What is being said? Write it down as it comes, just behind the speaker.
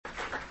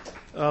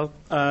Well,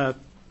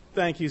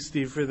 thank you,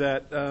 Steve, for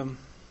that,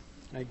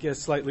 I guess,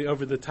 slightly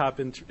over-the-top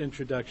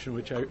introduction,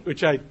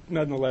 which I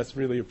nonetheless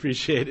really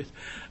appreciated.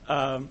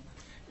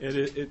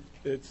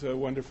 It's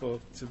wonderful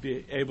to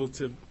be able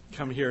to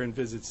come here and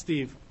visit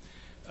Steve,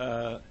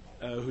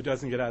 who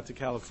doesn't get out to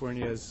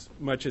California as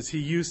much as he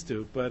used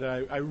to. But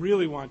I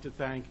really want to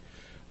thank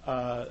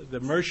the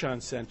Mershon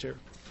Center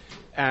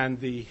and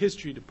the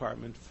History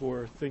Department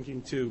for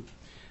thinking to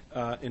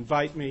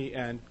invite me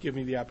and give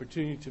me the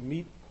opportunity to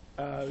meet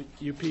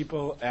you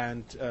people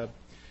and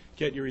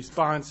get your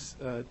response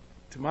to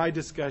my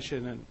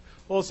discussion, and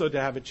also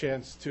to have a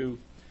chance to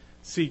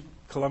see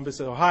Columbus,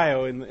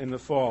 Ohio in the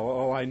fall.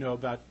 All I know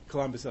about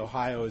Columbus,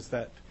 Ohio is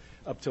that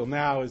up till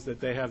now is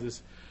that they have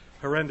this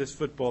horrendous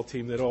football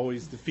team that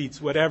always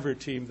defeats whatever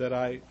team that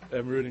I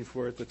am rooting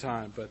for at the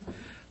time. But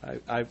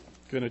I'm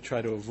going to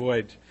try to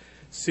avoid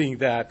seeing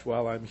that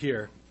while I'm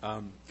here,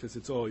 because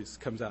it always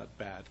comes out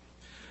bad.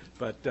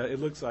 But it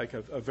looks like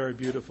a very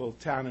beautiful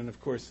town, and of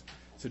course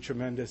it's a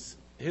tremendous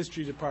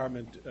history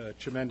department, a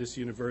tremendous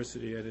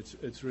university, and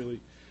it's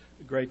really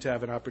great to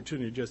have an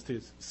opportunity just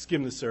to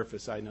skim the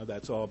surface. I know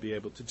that's all I'll be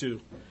able to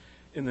do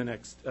in the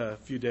next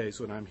few days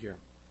when I'm here.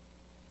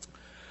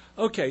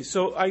 Okay,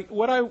 so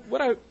what I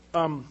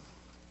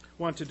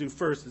want to do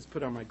first is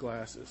put on my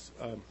glasses.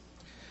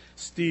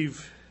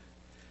 Steve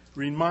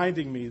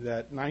reminding me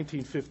that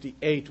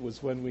 1958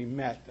 was when we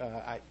met.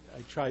 I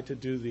tried to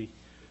do the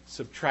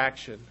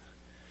subtraction,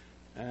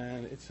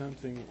 and it's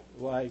something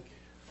like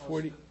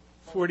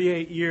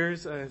 48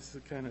 years. It's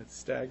kind of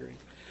staggering.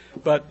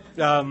 But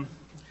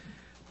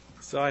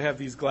so I have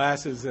these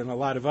glasses and a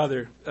lot of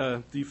other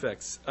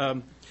defects.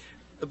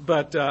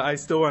 But I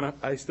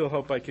still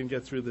hope I can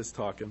get through this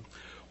talk. And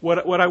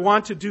what I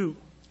want to do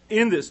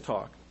in this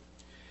talk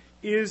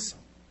is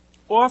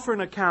offer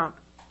an account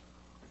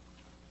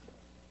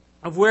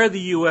of where the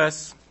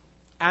U.S.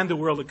 and the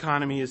world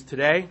economy is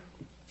today,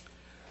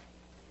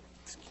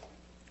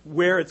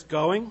 where it's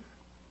going,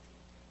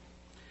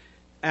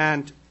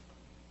 and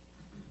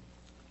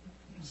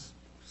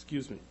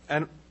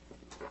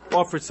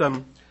offer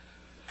some,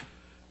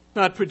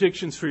 not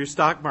predictions for your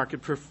stock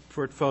market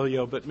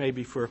portfolio, but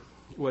maybe for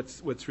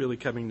what's really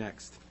coming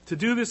next. To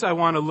do this, I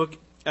want to look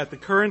at the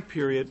current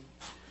period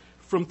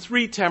from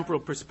three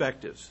temporal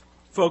perspectives,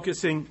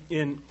 focusing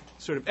in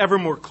sort of ever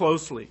more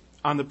closely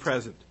on the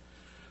present.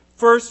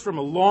 First, from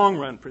a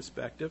long-run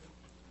perspective,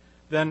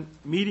 then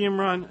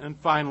medium-run, and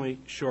finally,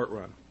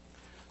 short-run.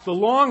 The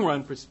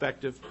long-run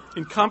perspective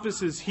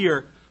encompasses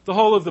here the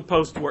whole of the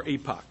post-war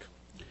epoch,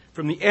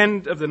 from the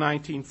end of the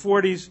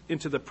 1940s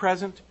into the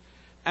present,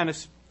 and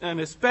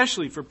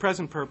especially for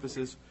present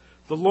purposes,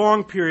 the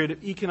long period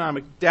of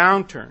economic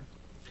downturn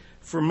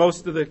for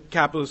most of the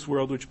capitalist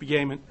world, which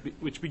began in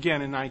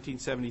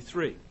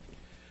 1973.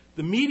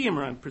 The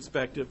medium-run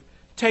perspective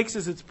takes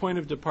as its point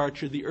of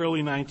departure the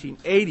early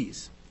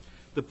 1980s,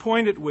 the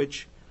point at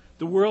which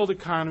the world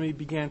economy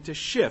began to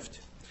shift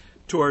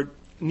toward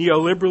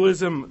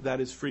neoliberalism,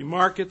 that is, free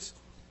markets,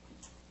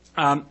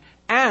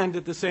 and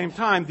at the same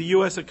time, the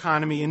U.S.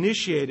 economy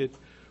initiated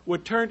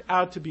what turned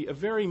out to be a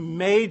very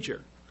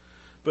major,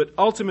 but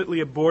ultimately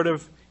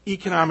abortive,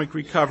 economic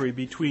recovery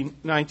between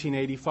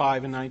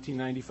 1985 and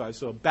 1995.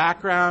 So a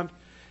background,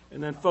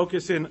 and then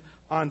focus in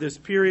on this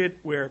period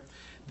where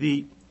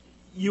the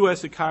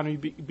U.S. economy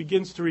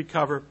begins to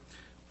recover,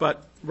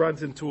 but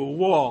runs into a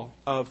wall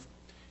of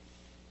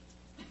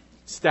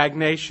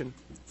stagnation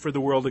for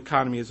the world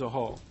economy as a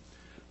whole.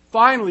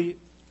 Finally,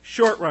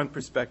 short-run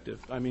perspective.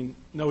 I mean,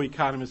 no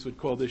economist would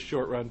call this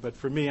short-run, but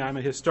for me, I'm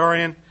a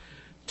historian.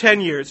 10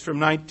 years from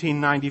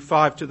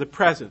 1995 to the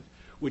present,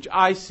 which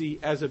I see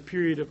as a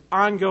period of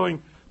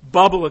ongoing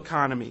bubble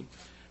economy,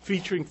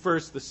 featuring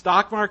first the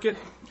stock market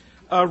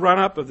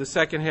run-up of the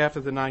second half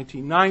of the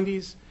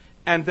 1990s,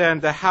 and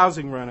then the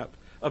housing run-up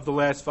of the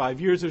last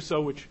 5 years or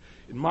so, which,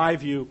 in my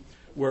view,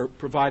 were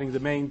providing the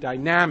main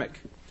dynamic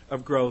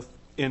of growth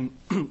in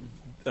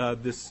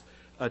this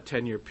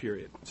 10-year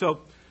period.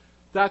 So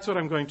that's what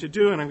I'm going to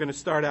do, and I'm going to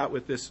start out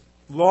with this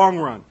long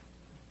run.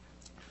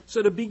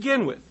 So to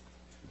begin with,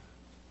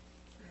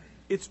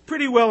 it's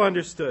pretty well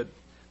understood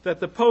that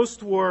the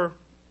post-war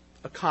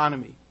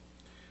economy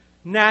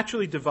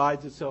naturally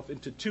divides itself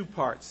into two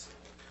parts.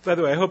 By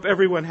the way, I hope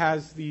everyone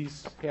has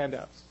these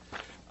handouts.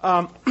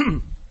 A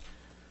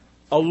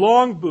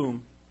long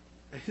boom,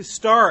 a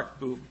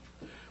historic boom,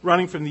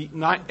 running from the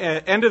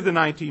end of the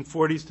 1940s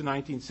to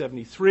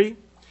 1973,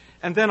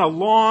 and then a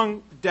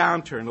long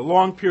downturn, a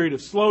long period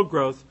of slow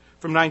growth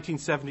from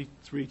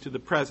 1973 to the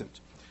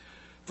present.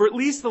 For at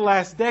least the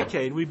last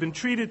decade, we've been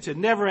treated to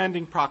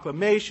never-ending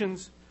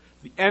proclamations,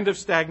 the end of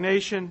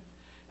stagnation,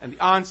 and the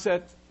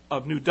onset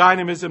of new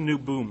dynamism, new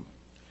boom.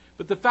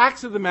 But the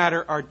facts of the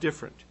matter are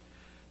different.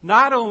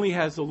 Not only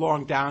has the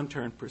long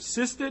downturn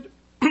persisted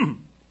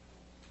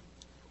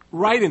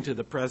right into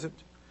the present,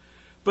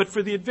 but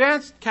for the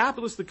advanced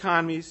capitalist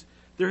economies,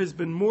 there has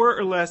been more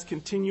or less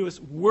continuous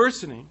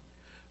worsening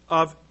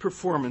of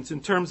performance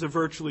in terms of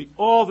virtually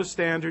all the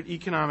standard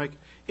economic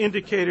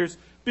indicators,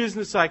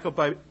 business cycle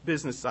by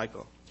business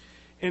cycle.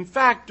 In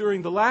fact,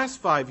 during the last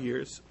 5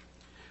 years,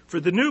 for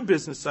the new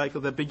business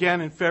cycle that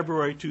began in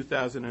February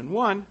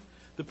 2001,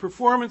 the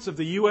performance of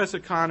the U.S.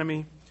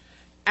 economy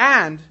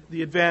and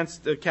the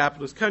advanced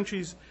capitalist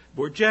countries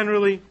more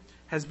generally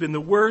has been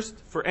the worst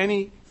for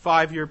any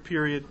 5-year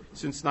period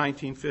since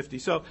 1950.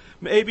 So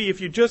maybe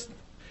if you just,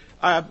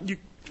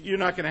 you're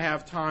not going to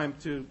have time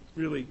to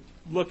really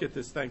look at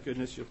this, thank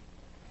goodness.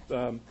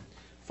 You'll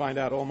find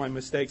out all my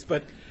mistakes.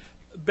 But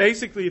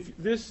basically, if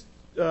this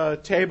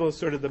table is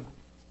sort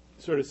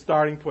of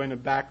starting point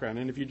of background,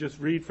 and if you just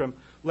read from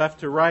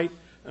left to right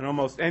and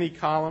almost any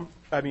column,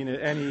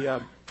 any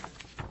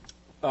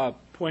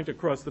point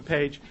across the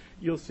page,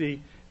 you'll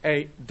see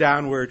a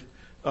downward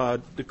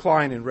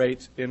decline in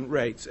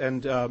rates,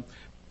 and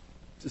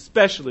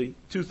especially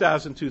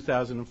 2000,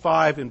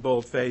 2005 in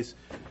boldface,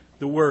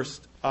 the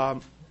worst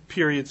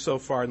period so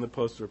far in the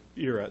post-war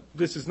era.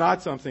 This is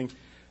not something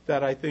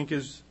that I think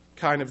is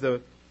kind of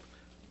the,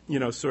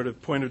 sort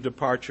of point of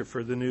departure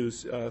for the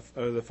news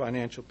or the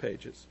financial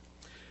pages.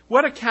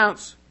 What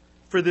accounts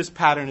for this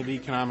pattern of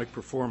economic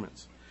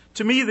performance?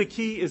 To me, the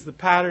key is the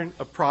pattern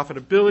of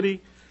profitability,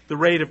 the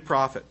rate of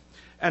profit.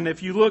 And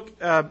if you look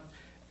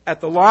at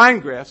the line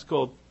graphs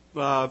called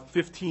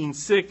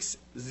 15.6,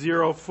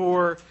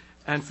 0.4,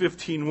 and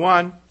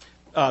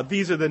 15.1,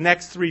 these are the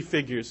next three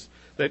figures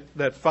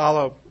that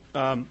follow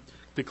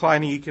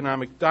declining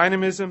economic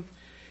dynamism.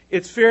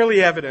 It's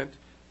fairly evident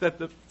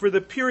that for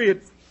the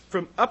period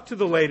from up to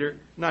the later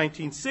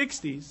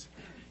 1960s,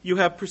 you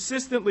have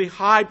persistently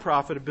high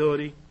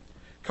profitability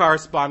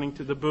corresponding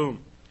to the boom.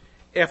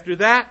 After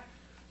that,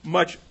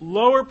 much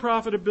lower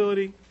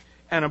profitability,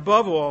 and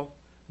above all,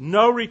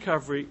 no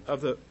recovery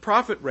of the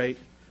profit rate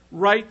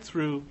right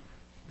through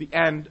the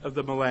end of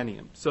the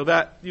millennium. So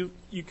that you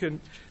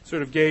can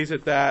sort of gaze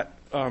at that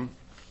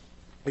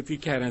if you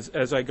can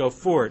as I go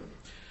forward.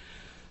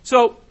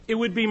 So it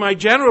would be my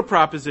general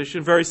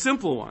proposition, very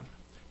simple one,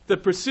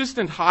 that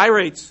persistent high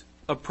rates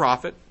of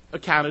profit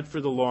accounted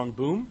for the long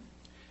boom,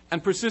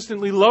 and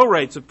persistently low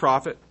rates of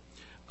profit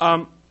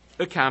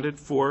accounted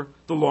for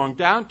the long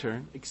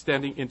downturn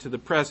extending into the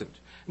present.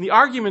 And the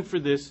argument for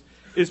this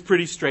is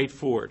pretty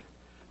straightforward.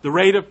 The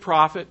rate of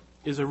profit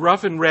is a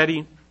rough and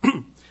ready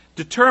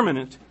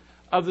determinant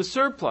of the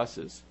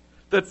surpluses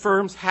that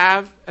firms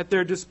have at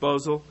their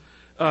disposal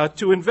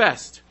to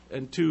invest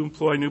and to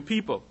employ new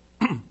people.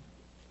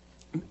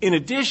 In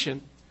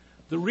addition,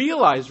 the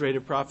realized rate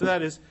of profit,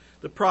 that is,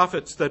 the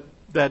profits that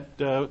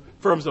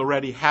firms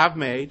already have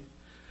made,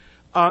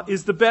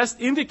 is the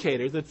best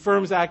indicator that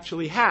firms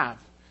actually have,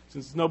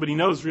 since nobody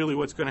knows really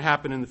what's going to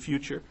happen in the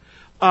future,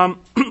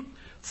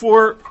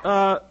 for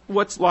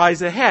what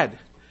lies ahead.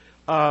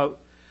 That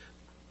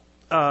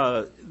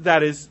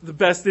is the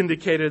best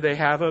indicator they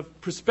have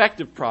of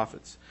prospective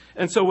profits.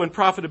 And so when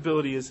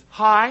profitability is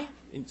high,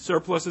 and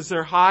surpluses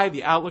are high,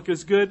 the outlook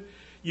is good,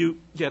 you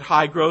get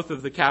high growth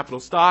of the capital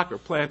stock or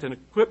plant and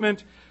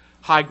equipment,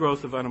 high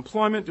growth of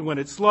unemployment, and when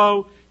it's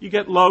low, you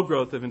get low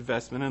growth of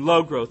investment and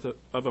low growth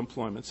of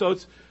employment. So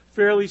it's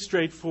fairly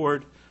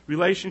straightforward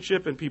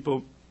relationship, and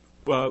people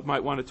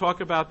might want to talk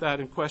about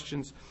that in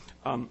questions.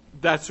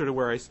 That's sort of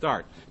where I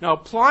start. Now,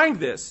 applying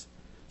this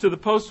to the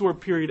post-war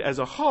period as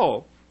a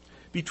whole,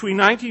 between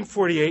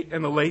 1948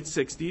 and the late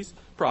 60s,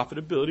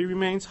 profitability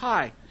remains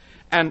high,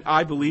 and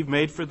I believe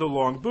made for the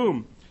long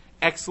boom.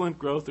 Excellent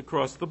growth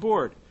across the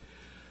board.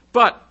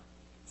 But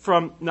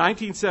from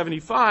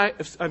 65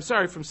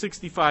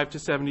 to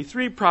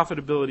 73,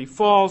 profitability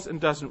falls and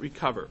doesn't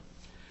recover.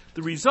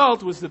 The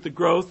result was that the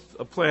growth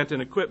of plant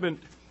and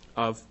equipment,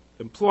 of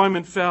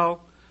employment fell.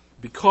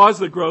 Because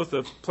the growth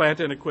of plant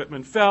and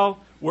equipment fell,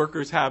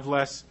 workers have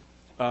less,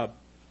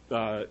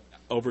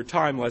 over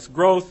time, less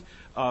growth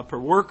per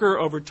worker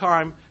over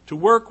time to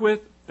work with,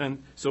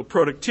 and so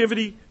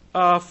productivity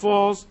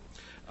falls.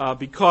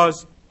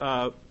 Because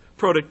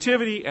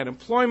productivity and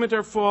employment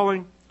are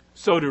falling,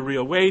 so do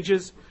real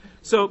wages.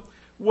 So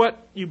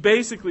what you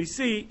basically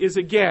see is,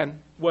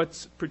 again,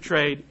 what's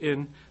portrayed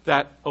in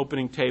that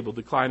opening table,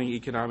 declining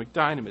economic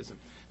dynamism.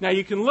 Now,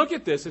 you can look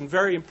at this, and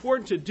very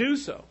important to do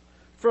so,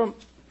 from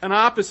an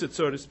opposite,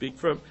 so to speak,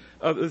 from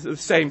the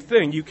same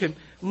thing. You can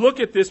look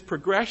at this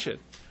progression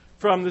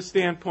from the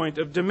standpoint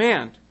of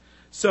demand.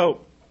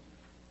 So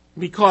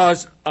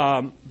because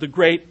the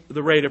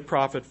rate of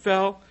profit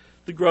fell,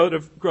 the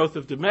growth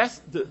of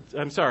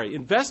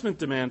investment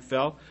demand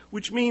fell,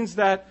 which means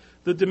that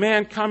the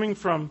demand coming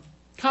from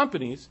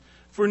companies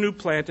for new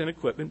plant and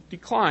equipment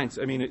declines.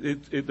 I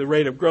mean, the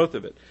rate of growth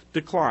of it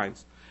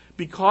declines.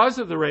 Because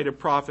of the rate of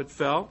profit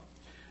fell,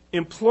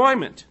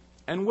 employment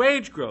and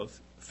wage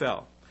growth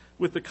fell,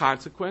 with the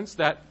consequence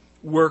that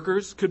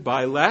workers could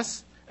buy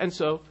less, and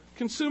so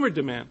consumer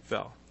demand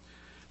fell.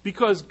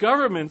 Because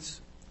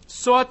governments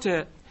sought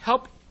to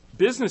help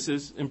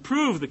businesses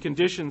improve the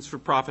conditions for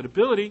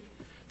profitability,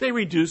 they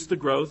reduced the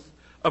growth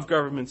of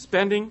government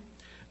spending,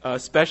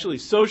 especially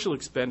social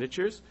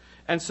expenditures,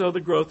 and so the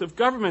growth of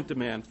government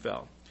demand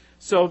fell.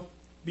 So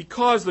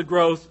because the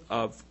growth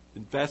of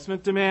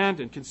investment demand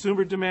and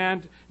consumer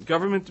demand and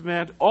government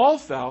demand all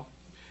fell,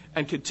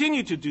 and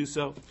continued to do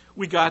so,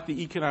 we got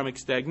the economic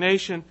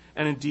stagnation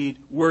and indeed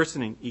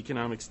worsening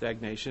economic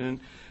stagnation.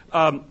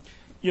 And,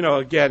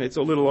 again, it's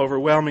a little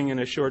overwhelming in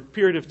a short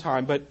period of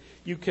time, but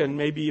you can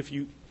maybe, if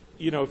you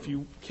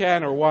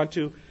can or want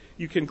to,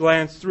 you can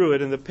glance through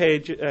it in the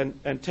page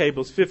and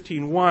tables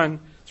 15.1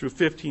 through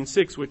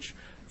 15.6, which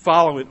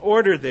follow in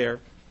order there,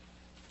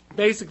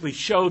 basically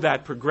show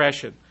that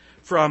progression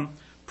from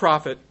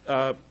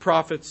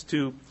profits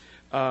to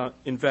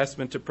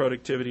investment to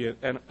productivity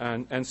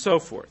and so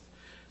forth.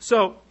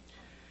 So,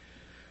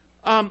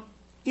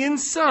 in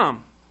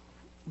sum,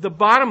 the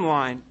bottom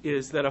line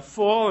is that a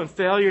fall and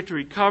failure to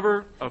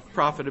recover of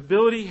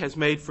profitability has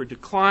made for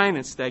decline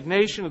and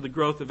stagnation of the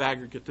growth of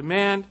aggregate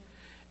demand,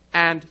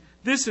 and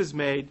this has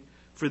made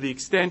for the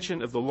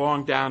extension of the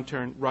long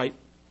downturn right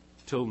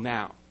till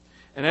now.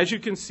 And as you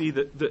can see,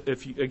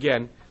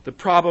 the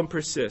problem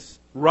persists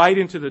right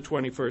into the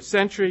 21st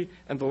century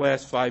and the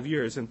last 5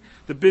 years. And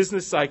the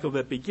business cycle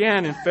that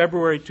began in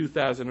February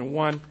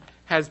 2001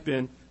 has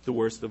been the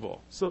worst of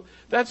all. So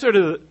that's sort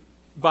of the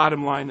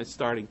bottom line, the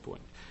starting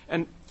point.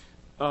 And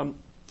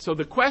so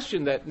the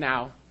question that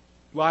now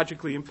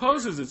logically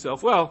imposes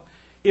itself, well,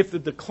 if the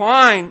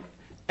decline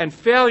and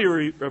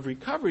failure of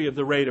recovery of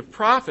the rate of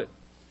profit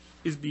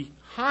is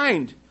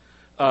behind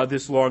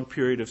this long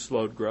period of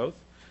slowed growth,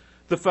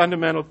 the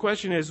fundamental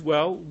question is,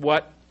 well,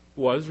 what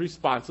was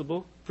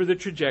responsible for the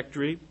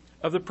trajectory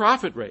of the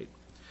profit rate?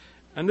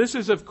 And this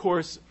is, of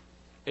course,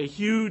 a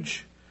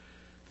huge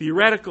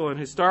theoretical and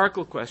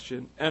historical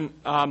question, and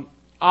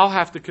I'll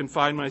have to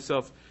confine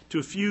myself to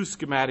a few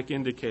schematic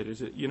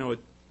indicators.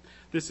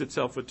 This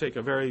itself would take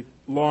a very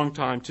long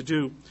time to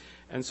do,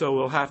 and so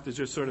we'll have to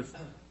just sort of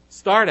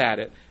start at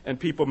it, and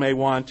people may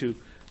want to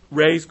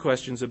raise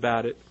questions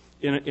about it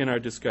in our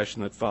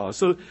discussion that follows.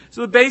 So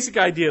the basic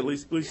idea, at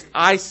least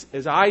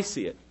as I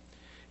see it,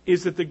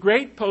 is that the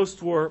great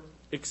post-war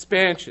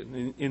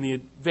expansion in the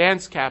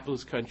advanced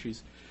capitalist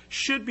countries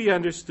should be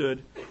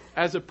understood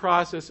as a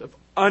process of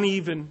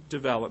uneven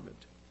development,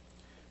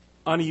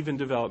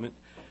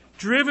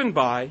 driven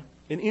by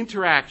an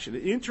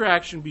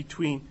interaction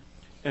between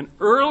an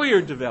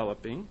earlier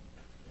developing,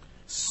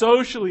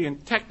 socially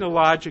and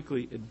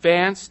technologically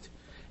advanced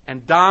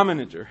and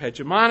dominant or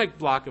hegemonic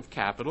block of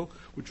capital,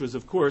 which was,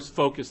 of course,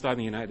 focused on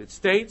the United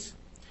States,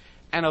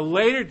 and a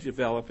later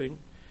developing,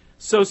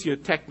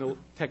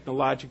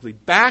 socio-technologically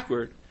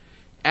backward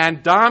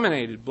and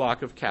dominated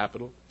block of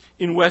capital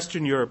in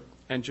Western Europe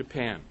and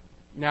Japan.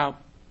 Now,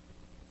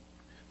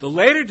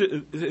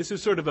 this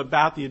is sort of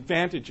about the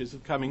advantages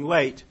of coming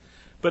late,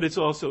 but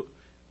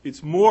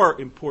it's more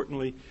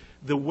importantly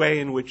the way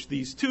in which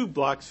these two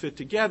blocks fit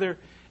together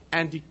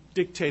and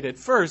dictate at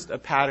first a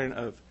pattern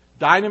of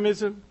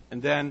dynamism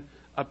and then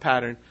a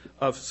pattern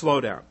of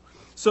slowdown.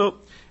 So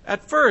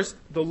at first,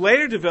 the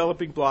later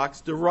developing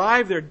blocks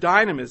derive their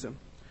dynamism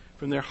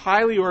from their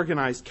highly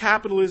organized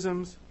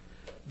capitalisms,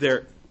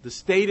 the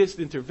statist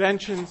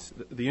interventions,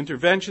 the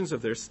interventions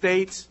of their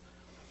states,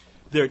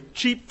 their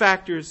cheap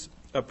factors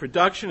of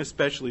production,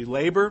 especially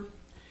labor,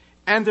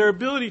 and their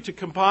ability to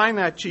combine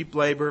that cheap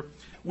labor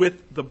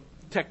with the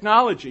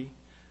technology,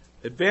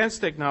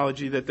 advanced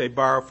technology that they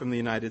borrow from the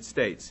United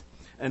States.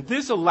 And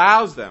this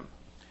allows them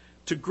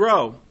to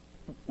grow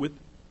with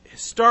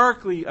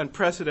historically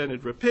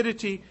unprecedented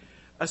rapidity,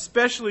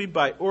 especially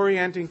by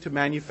orienting to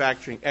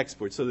manufacturing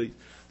exports. So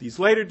these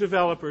later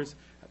developers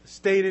have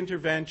state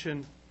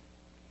intervention,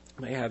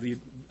 they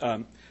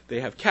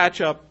have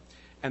catch-up,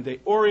 and they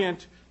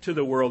orient to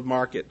the world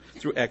market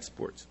through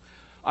exports.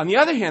 On the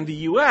other hand, the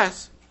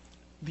U.S.,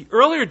 the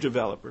earlier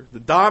developer, the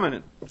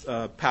dominant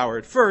power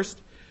at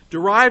first,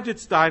 derived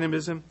its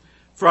dynamism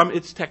from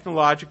its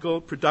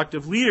technological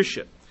productive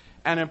leadership.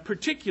 And in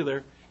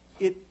particular,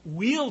 it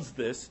wields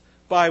this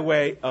by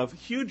way of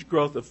huge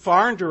growth of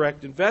foreign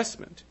direct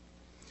investment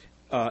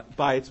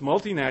by its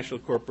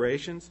multinational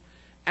corporations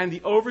and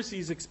the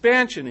overseas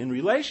expansion in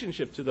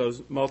relationship to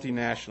those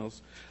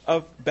multinationals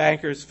of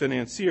bankers,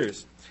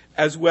 financiers,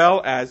 as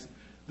well as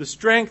the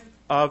strength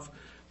of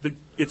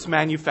its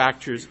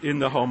manufacturers in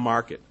the home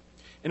market.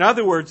 In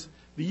other words,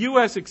 the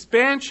U.S.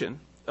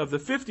 expansion of the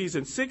 50s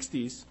and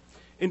 60s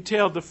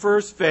entailed the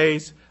first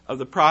phase of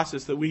the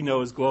process that we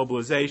know as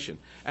globalization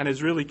and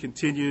has really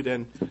continued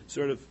and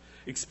sort of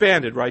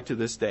expanded right to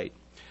this date.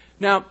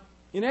 Now,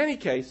 in any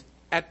case,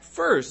 at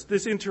first,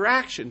 this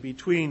interaction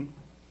between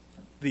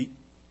the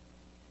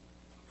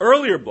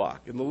earlier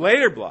block and the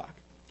later block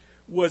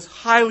was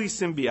highly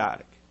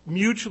symbiotic,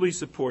 mutually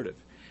supportive.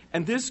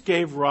 And this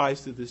gave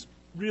rise to this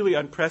really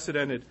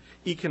unprecedented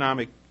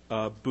economic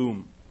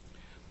boom.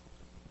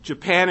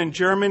 Japan and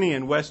Germany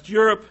and West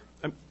Europe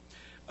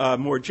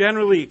more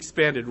generally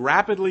expanded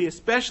rapidly,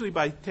 especially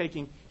by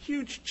taking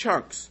huge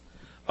chunks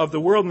of the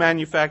world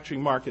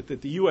manufacturing market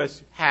that the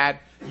U.S. had,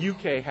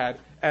 UK had,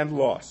 and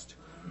lost.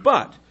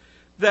 But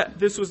that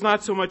this was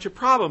not so much a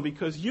problem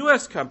because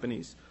U.S.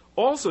 companies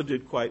also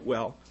did quite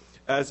well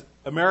as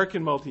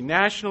American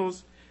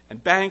multinationals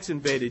and banks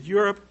invaded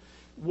Europe,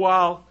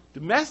 while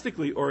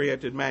domestically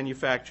oriented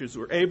manufacturers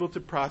were able to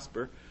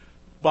prosper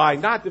by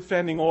not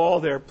defending all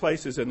their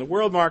places in the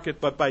world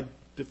market, but by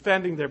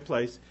defending their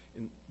place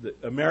in the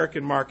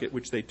American market,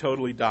 which they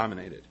totally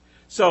dominated.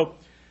 So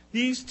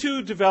these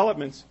two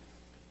developments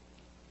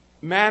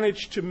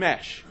managed to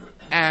mesh,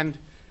 and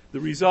the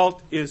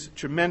result is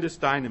tremendous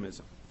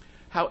dynamism.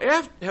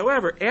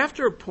 However,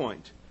 after a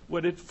point,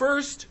 what had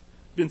first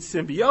been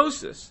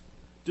symbiosis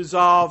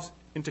dissolves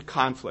into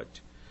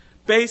conflict.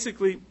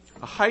 Basically,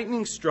 a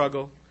heightening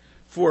struggle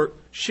for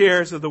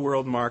shares of the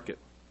world market.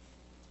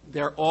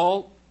 They're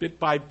all, bit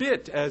by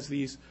bit, as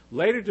these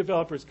later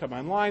developers come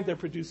online, they're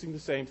producing the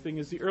same thing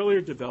as the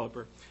earlier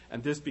developer,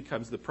 and this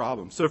becomes the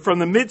problem. So from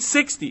the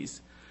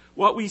mid-'60s,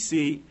 what we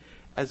see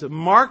as a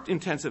marked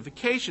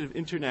intensification of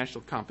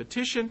international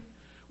competition,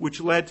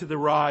 which led to the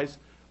rise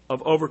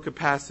of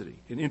overcapacity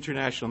in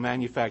international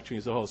manufacturing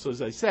as a whole. So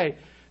as I say,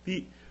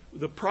 the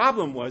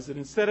problem was that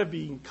instead of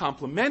being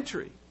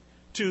complementary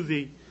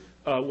to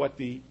what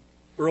the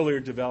earlier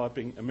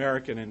developing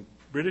American and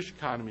British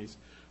economies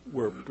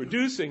were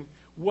producing,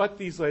 what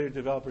these later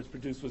developers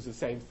produced was the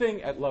same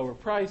thing at lower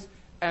price,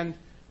 and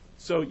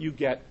so you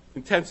get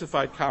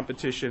intensified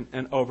competition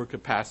and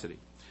overcapacity.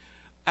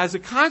 As a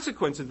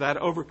consequence of that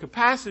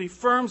overcapacity,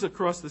 firms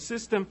across the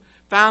system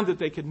found that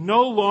they could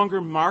no longer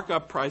mark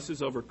up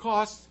prices over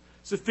costs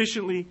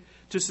sufficiently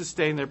to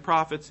sustain their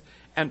profits,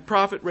 and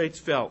profit rates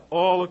fell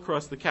all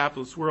across the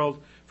capitalist world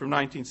from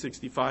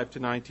 1965 to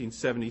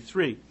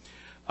 1973.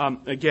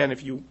 Again,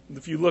 if you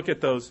look at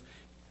those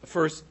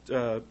first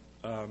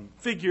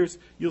figures,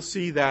 you'll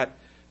see that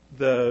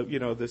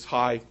this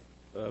high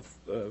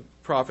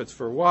profits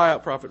for a while,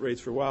 profit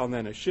rates for a while, and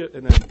then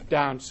and then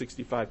down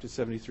 65 to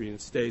 73, and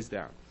it stays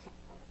down.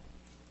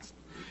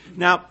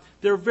 Now,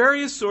 there are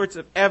various sorts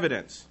of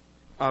evidence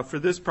for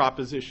this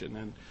proposition,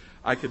 and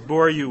I could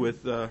bore you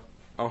with a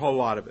whole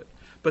lot of it.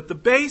 But the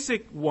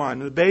basic,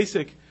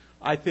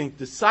 I think,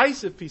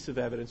 decisive piece of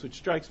evidence, which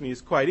strikes me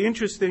as quite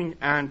interesting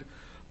and,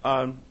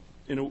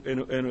 in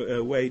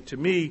a way, to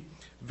me,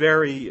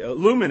 very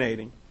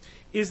illuminating,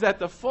 is that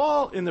the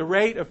fall in the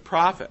rate of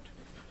profit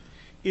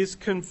is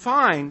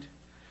confined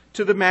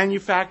to the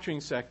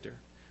manufacturing sector.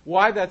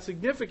 Why that's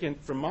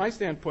significant from my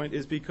standpoint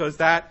is because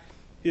that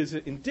is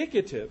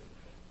indicative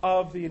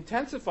of the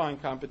intensifying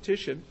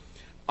competition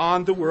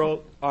on the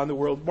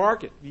world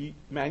market. The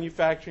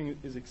manufacturing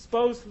is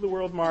exposed to the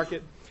world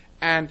market,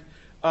 and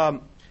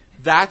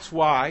that's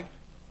why,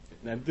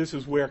 and this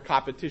is where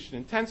competition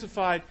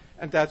intensified,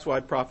 and that's why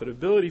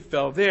profitability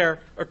fell there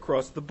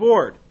across the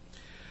board.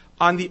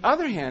 On the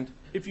other hand,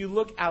 if you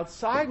look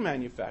outside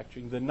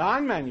manufacturing, the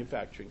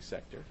non-manufacturing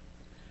sector,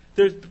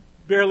 there's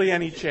barely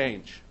any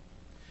change.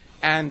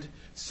 And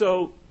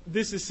so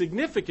this is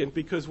significant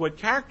because what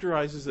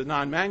characterizes the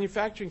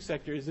non-manufacturing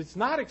sector is it's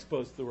not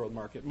exposed to the world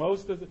market.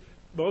 Most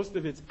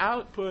of its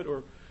output,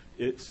 or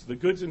the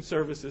goods and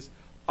services,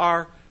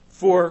 are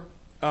for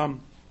the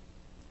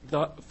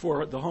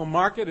home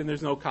market, and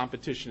there's no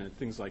competition in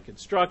things like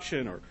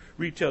construction or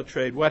retail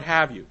trade, what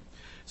have you.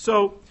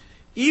 So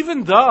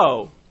even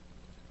though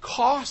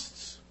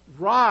costs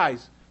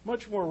rise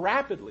much more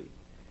rapidly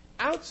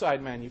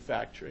outside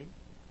manufacturing,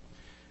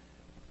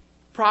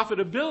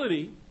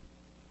 profitability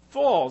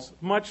falls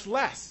much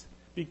less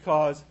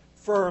because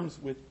firms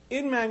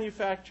within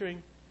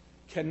manufacturing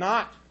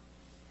cannot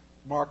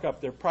mark up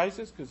their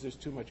prices because there's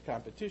too much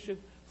competition.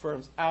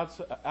 Firms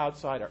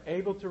outside are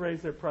able to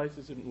raise their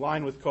prices in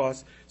line with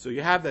costs. So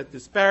you have that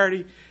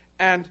disparity.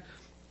 And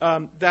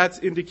that's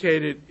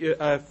indicated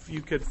if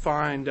you could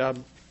find,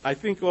 I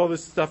think all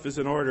this stuff is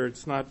in order.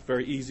 It's not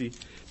very easy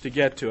to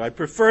get to. I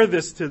prefer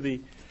this to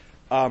the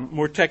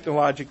more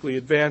technologically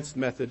advanced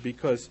method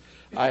because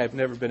I have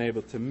never been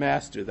able to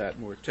master that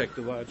more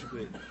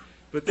technologically.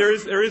 But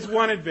there is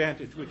one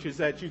advantage, which is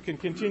that you can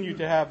continue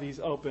to have these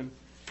open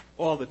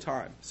all the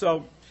time.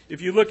 So if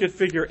you look at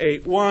figure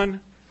 8.1,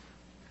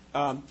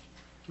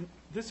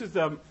 this is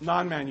the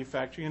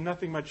non-manufacturing, and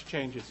nothing much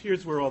changes.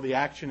 Here's where all the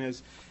action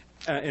is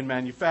in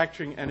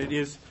manufacturing, and it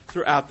is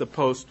throughout the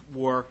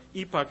post-war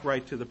epoch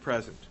right to the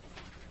present.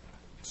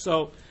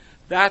 So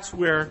that's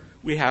where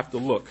we have to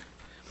look.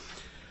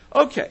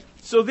 Okay,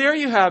 so there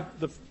you have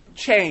the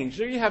change.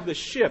 There you have the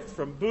shift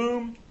from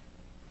boom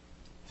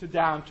to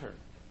downturn.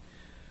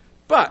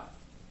 But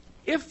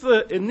if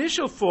the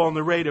initial fall in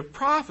the rate of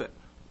profit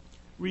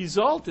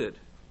resulted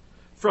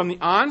from the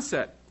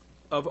onset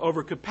of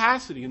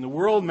overcapacity in the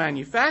world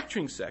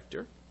manufacturing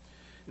sector,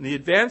 in the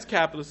advanced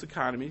capitalist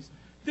economies,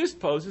 this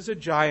poses a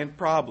giant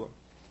problem.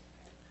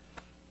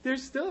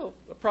 There's still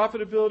a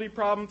profitability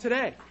problem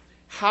today.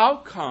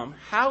 How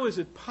is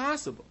it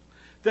possible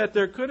that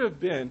there could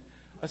have been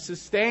a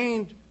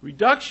sustained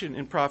reduction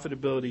in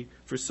profitability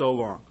for so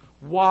long?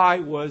 Why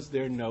was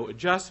there no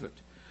adjustment?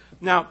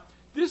 Now,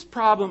 this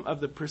problem of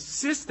the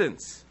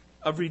persistence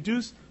of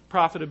reduced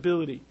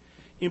profitability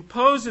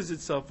imposes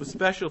itself with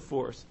special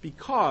force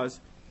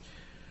because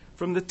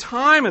from the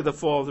time of the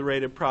fall of the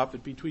rate of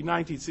profit between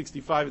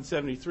 1965 and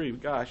 73,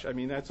 gosh, I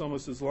mean, that's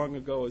almost as long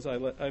ago as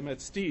I met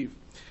Steve.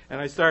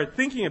 And I started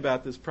thinking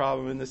about this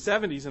problem in the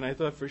 70s, and I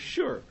thought for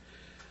sure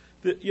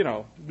that,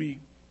 we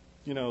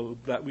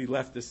that we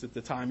leftists at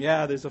the time,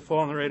 yeah, there's a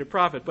fall in the rate of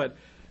profit, but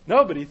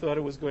nobody thought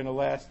it was going to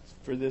last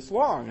for this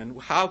long,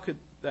 and how could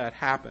that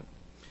happen?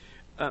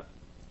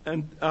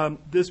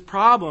 This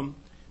problem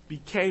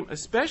became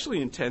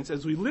especially intense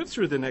as we lived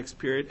through the next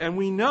period, and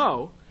we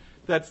know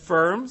that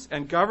firms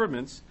and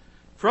governments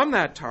from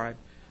that time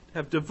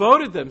have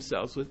devoted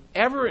themselves with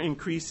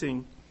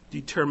ever-increasing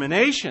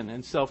determination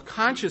and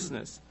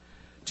self-consciousness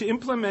to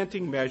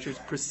implementing measures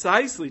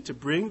precisely to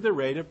bring the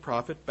rate of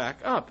profit back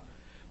up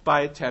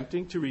by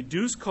attempting to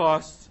reduce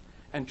costs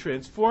and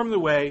transform the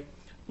way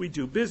we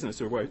do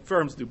business, or way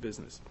firms do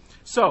business.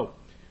 So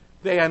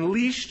they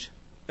unleashed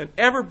an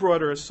ever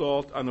broader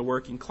assault on the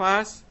working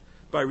class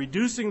by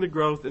reducing the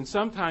growth and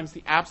sometimes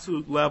the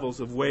absolute levels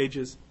of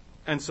wages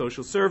and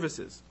social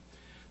services.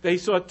 They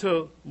sought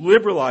to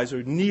liberalize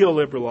or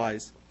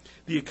neoliberalize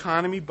the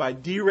economy by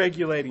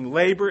deregulating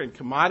labor and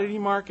commodity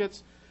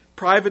markets,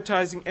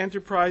 privatizing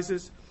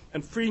enterprises,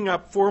 and freeing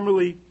up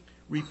formerly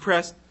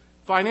repressed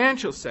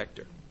financial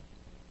sector,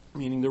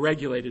 meaning the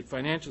regulated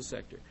financial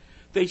sector.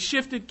 They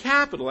shifted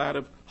capital out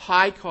of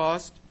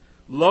high-cost,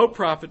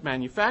 low-profit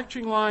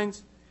manufacturing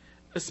lines,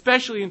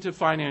 especially into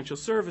financial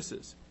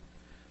services.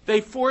 They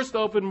forced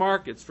open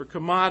markets for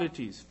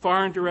commodities,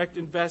 foreign direct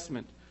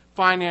investment,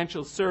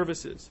 financial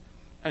services,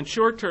 and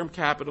short-term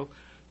capital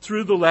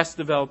through the less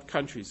developed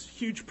countries.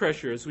 Huge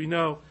pressure, as we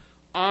know,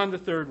 on the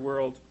third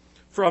world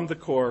from the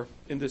core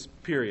in this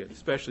period,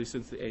 especially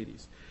since the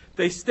 80s.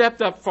 They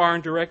stepped up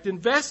foreign direct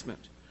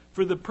investment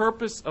for the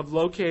purpose of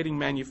locating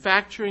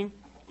manufacturing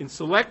in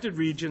selected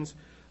regions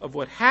of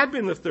what had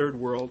been the third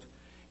world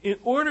in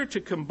order to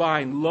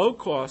combine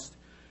low-cost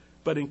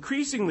but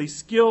increasingly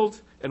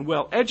skilled and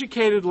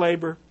well-educated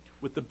labor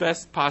with the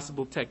best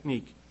possible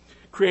technique,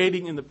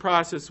 creating in the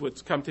process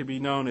what's come to be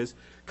known as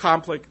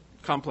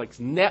complex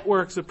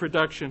networks of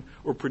production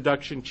or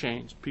production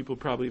chains. People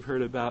probably have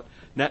heard about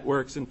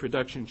networks and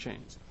production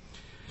chains.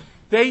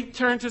 They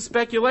turned to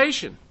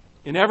speculation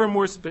in ever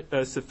more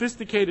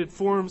sophisticated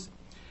forms,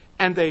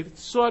 and they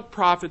sought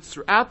profits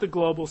throughout the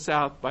global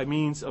south by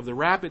means of the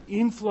rapid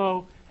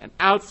inflow and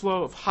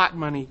outflow of hot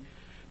money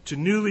to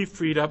newly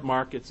freed up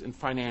markets and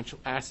financial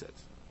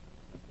assets.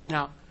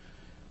 Now,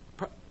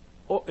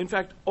 in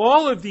fact,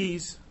 all of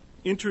these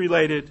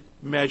interrelated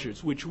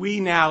measures, which we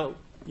now,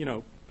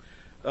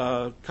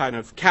 kind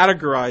of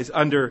categorize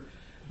under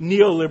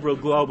neoliberal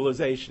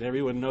globalization.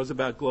 Everyone knows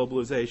about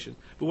globalization.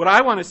 But what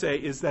I want to say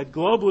is that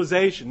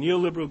globalization,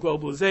 neoliberal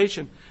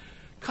globalization,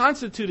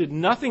 constituted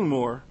nothing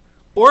more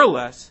or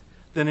less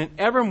than an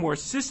ever more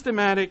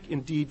systematic,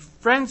 indeed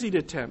frenzied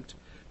attempt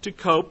to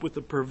cope with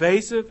the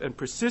pervasive and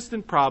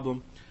persistent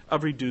problem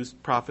of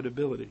reduced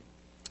profitability.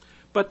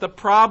 But the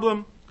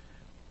problem,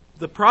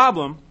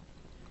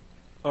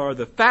 or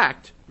the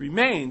fact,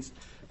 remains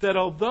that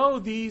although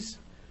these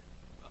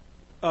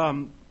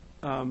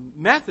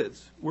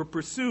methods were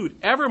pursued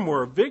ever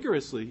more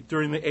vigorously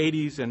during the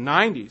 80s and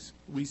 90s,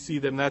 we see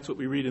them, that's what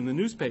we read in the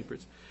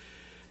newspapers,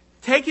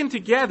 taken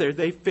together,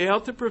 they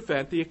failed to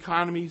prevent the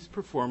economy's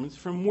performance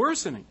from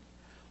worsening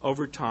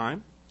over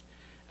time,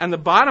 and the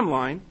bottom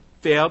line,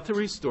 failed to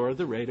restore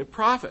the rate of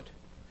profit.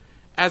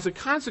 As a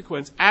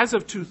consequence, as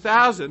of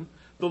 2000,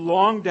 the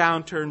long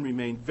downturn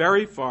remained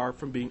very far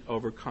from being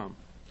overcome.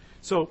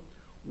 So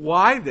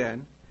why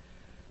then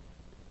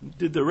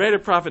did the rate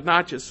of profit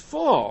not just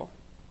fall,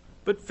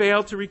 but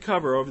fail to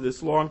recover over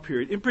this long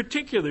period? In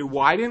particular,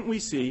 why didn't we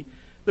see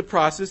the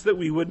process that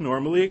we would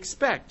normally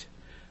expect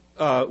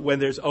when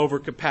there's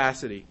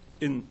overcapacity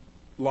in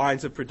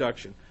lines of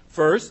production?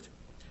 First,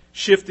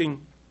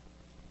 shifting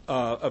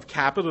of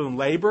capital and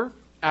labor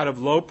out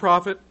of low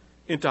profit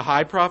into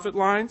high profit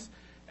lines.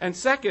 And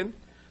second,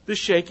 the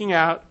shaking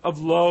out of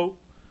low,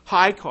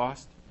 high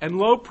cost and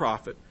low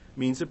profit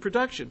means of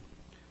production.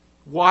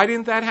 Why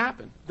didn't that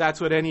happen? That's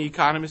what any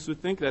economist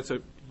would think. That's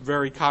a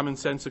very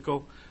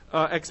commonsensical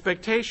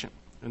expectation.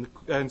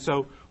 And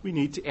so we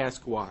need to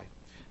ask why.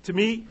 To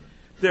me,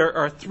 there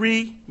are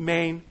three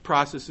main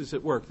processes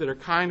at work that are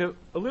kind of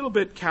a little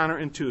bit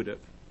counterintuitive.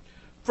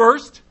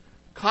 First,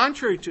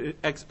 contrary to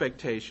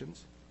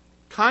expectations,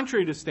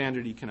 contrary to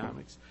standard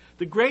economics,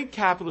 the great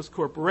capitalist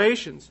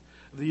corporations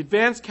of the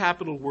advanced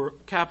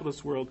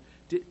capitalist world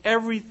did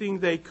everything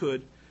they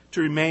could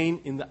to remain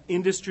in the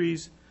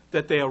industries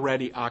that they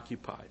already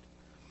occupied.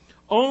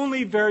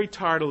 Only very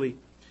tardily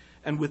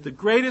and with the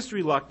greatest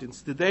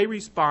reluctance did they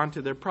respond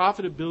to their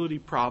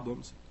profitability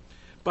problems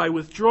by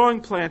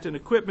withdrawing plant and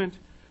equipment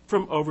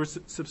from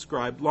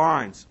oversubscribed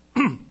lines.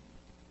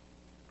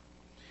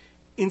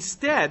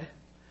 Instead,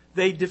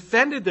 they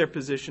defended their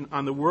position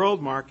on the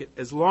world market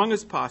as long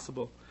as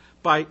possible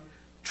by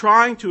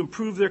trying to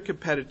improve their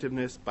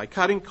competitiveness by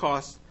cutting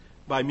costs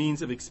by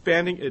means of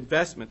expanding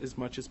investment as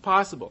much as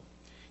possible,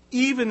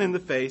 even in the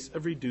face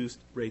of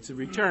reduced rates of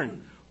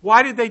return.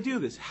 Why did they do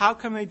this? How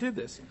come they did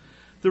this?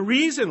 The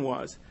reason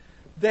was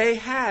they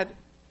had,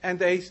 and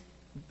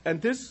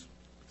this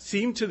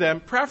seemed to them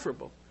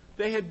preferable,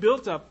 they had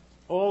built up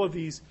all of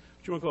these,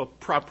 what you want to call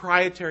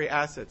proprietary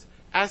assets,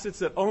 assets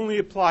that only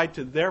applied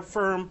to their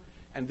firm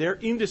and their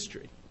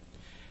industry.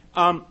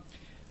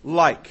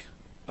 like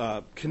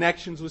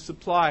connections with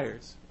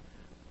suppliers,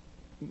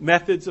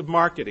 methods of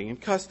marketing and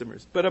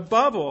customers, but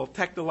above all,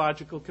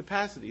 technological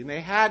capacity. And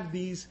they had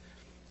these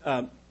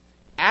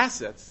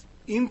assets,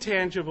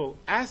 intangible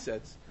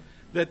assets,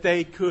 that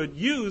they could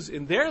use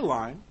in their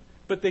line,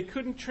 but they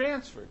couldn't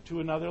transfer to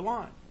another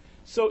line.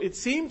 So it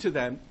seemed to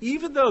them,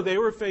 even though they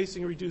were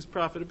facing reduced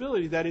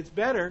profitability, that it's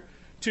better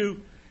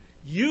to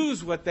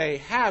use what they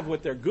have,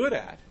 what they're good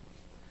at,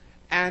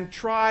 and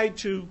try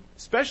to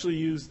especially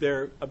use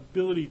their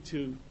ability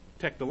to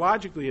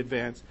technologically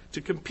advance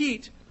to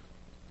compete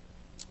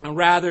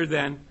rather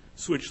than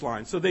switch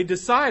lines. So they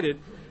decided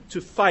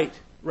to fight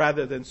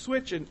rather than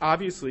switch, and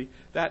obviously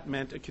that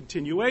meant a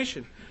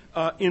continuation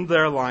in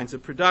their lines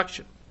of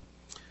production.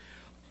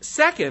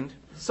 Second,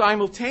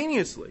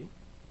 simultaneously,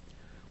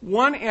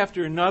 one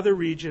after another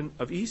region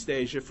of East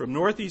Asia, from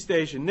Northeast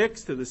Asian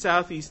nicks to the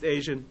Southeast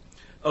Asian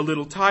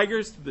little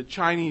tigers to the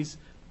Chinese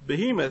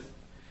behemoth,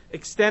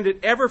 extended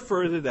ever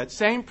further that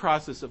same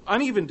process of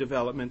uneven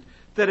development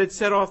that had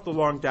set off the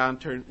long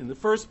downturn in the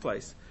first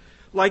place.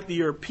 Like the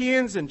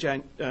Europeans and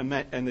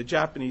the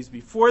Japanese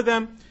before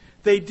them,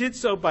 they did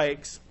so by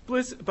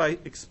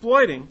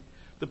exploiting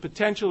the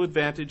potential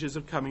advantages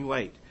of coming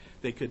late.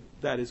 They could,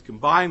 that is,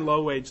 combine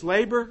low-wage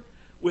labor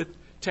with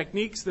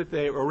techniques that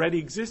they already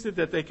existed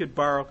that they could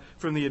borrow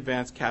from the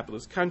advanced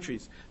capitalist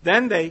countries.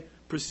 Then they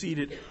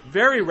proceeded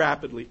very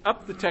rapidly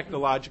up the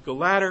technological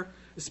ladder,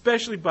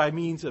 especially by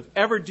means of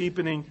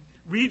ever-deepening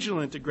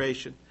regional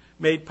integration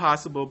made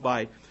possible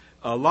by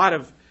a lot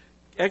of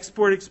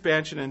export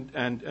expansion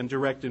and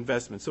direct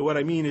investment. So what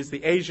I mean is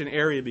the Asian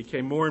area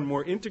became more and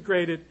more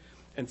integrated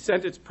and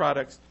sent its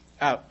products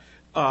out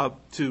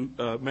to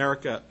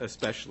America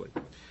especially.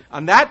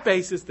 On that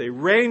basis, they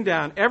rained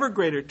down ever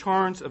greater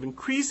torrents of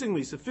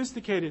increasingly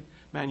sophisticated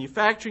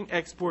manufacturing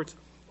exports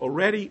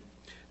already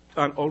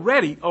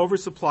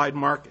oversupplied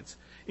markets,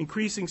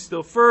 increasing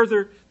still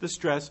further the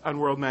stress on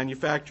world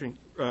manufacturing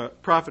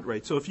profit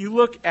rates. So if you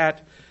look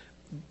at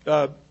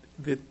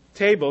the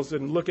tables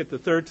and look at the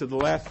third to the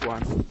last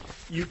one,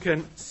 you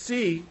can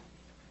see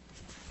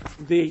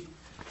the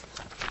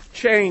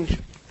change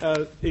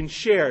in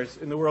shares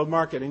in the world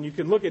market. And you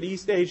can look at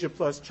East Asia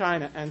plus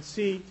China and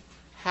see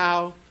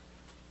how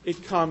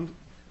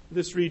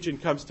this region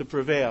comes to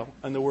prevail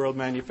in the world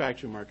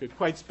manufacturing market.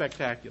 Quite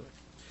spectacular.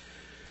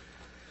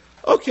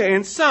 Okay,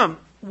 in sum,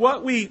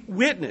 what we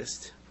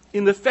witnessed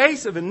in the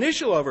face of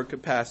initial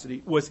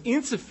overcapacity was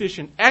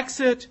insufficient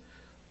exit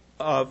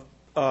of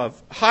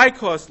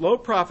high-cost,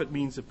 low-profit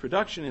means of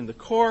production in the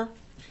core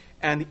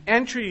and the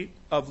entry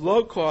of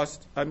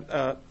low-cost,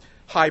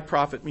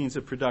 high-profit means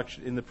of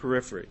production in the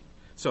periphery.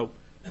 So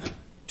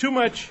too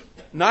much,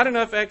 not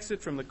enough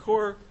exit from the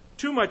core,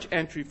 too much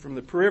entry from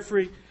the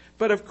periphery.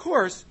 But of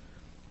course,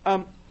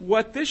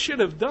 what this should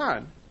have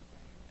done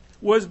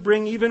was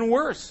bring even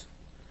worse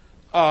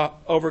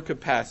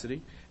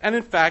overcapacity. And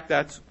in fact,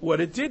 that's what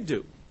it did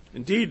do.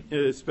 Indeed,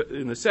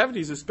 in the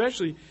 70s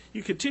especially,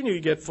 you continue to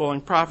get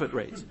falling profit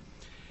rates.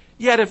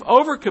 Yet if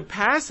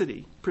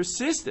overcapacity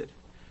persisted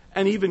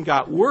and even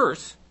got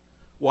worse,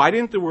 why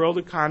didn't the world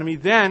economy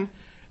then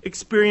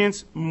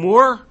experience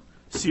more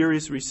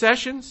serious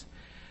recessions,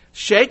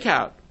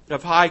 shakeout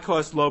of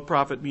high-cost,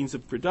 low-profit means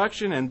of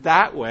production, and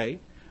that way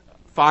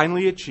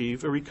finally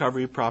achieve a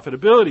recovery of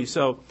profitability?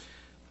 So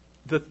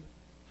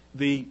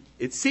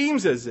it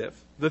seems as if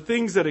the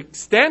things that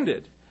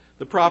extended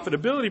the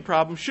profitability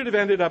problem should have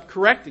ended up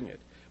correcting it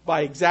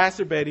by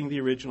exacerbating the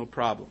original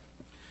problem.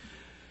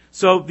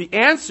 So the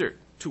answer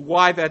to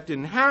why that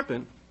didn't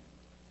happen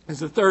is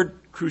the third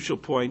crucial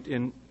point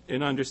in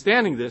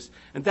understanding this,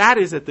 and that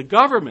is that the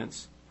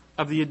governments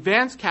of the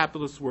advanced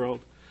capitalist world,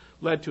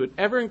 led to an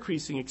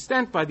ever-increasing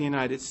extent by the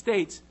United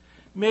States,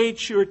 made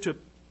sure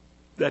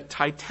that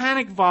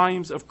titanic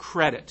volumes of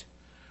credit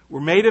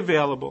were made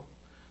available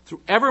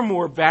through ever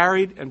more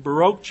varied and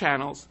baroque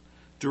channels,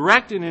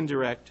 direct and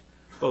indirect,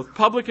 both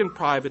public and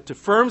private, to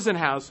firms and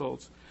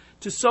households,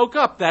 to soak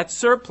up that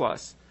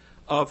surplus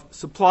of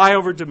supply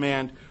over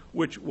demand,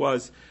 which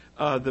was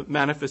the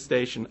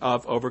manifestation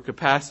of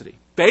overcapacity.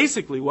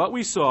 Basically, what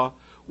we saw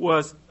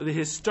was the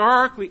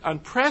historically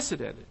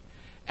unprecedented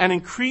and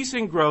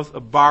increasing growth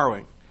of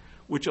borrowing,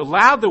 which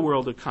allowed the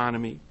world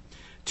economy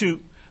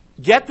to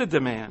get the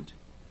demand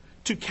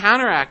to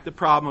counteract the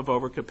problem of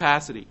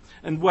overcapacity.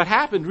 And what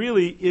happened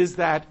really is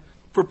that,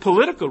 for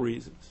political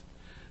reasons,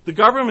 the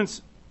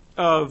governments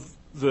of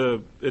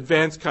the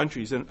advanced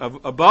countries, and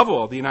above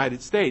all the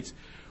United States,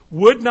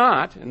 would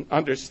not, and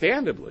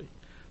understandably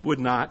would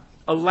not,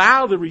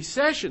 allow the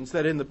recessions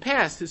that in the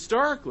past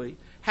historically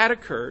had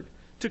occurred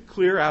to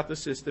clear out the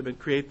system and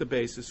create the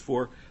basis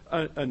for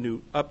a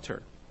new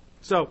upturn.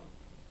 So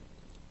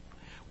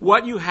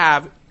what you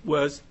have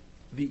was,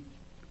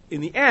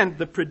 in the end,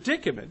 the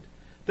predicament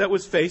that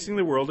was facing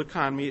the world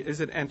economy as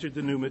it entered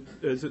the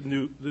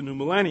new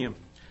millennium.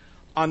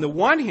 On the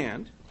one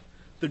hand,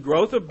 the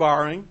growth of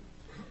borrowing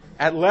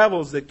at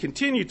levels that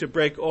continue to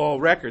break all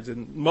records,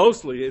 and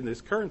mostly in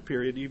this current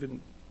period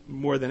even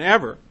more than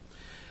ever,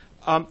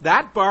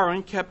 that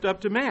borrowing kept up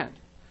demand.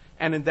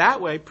 and in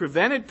that way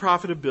prevented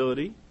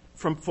profitability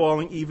from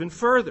falling even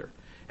further.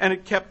 And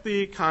it kept the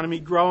economy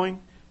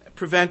growing,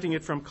 preventing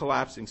it from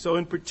collapsing. So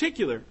in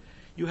particular,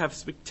 you have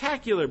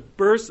spectacular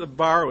bursts of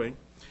borrowing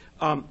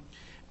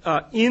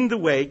in the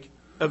wake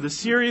of the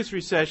serious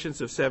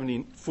recessions of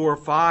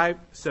 74-5,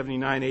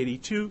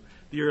 79-82,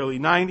 the early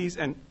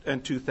 90s,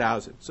 and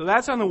 2000. So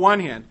that's on the one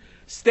hand,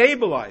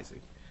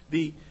 stabilizing.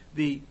 The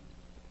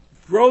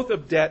growth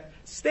of debt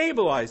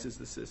stabilizes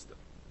the system.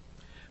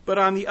 But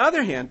on the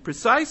other hand,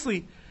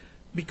 precisely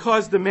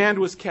because demand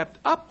was kept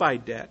up by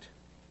debt,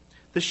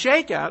 the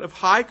shakeout of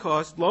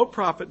high-cost,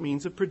 low-profit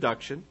means of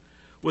production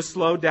was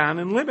slowed down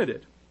and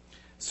limited.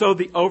 So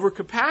the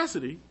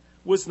overcapacity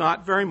was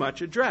not very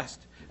much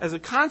addressed. As a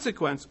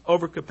consequence,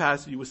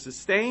 overcapacity was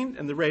sustained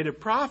and the rate of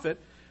profit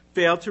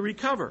failed to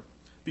recover.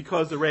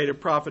 Because the rate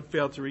of profit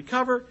failed to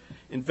recover,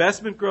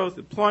 investment growth,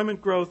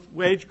 employment growth,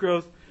 wage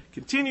growth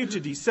continued to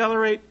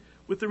decelerate,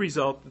 with the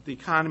result that the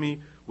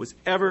economy was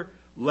ever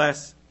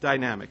less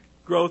dynamic.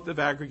 Growth of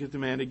aggregate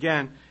demand,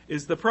 again,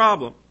 is the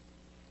problem.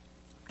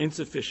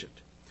 Insufficient.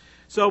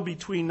 So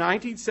between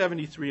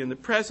 1973 and the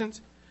present,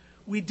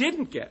 we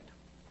didn't get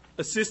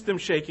a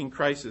system-shaking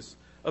crisis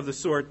of the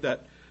sort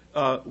that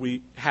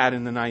we had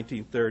in the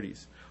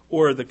 1930s,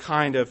 or the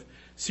kind of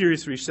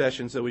serious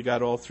recessions that we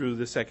got all through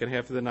the second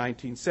half of the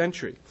 19th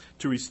century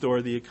to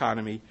restore the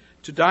economy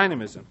to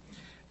dynamism.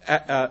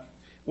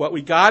 What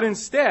we got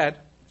instead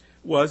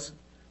was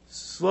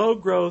slow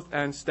growth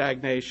and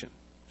stagnation.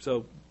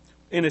 So,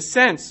 in a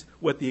sense,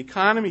 what the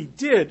economy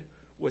did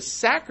was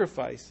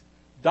sacrifice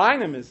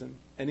dynamism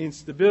and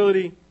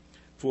instability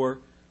for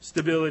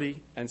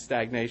stability and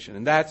stagnation.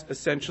 And that's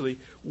essentially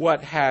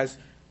what has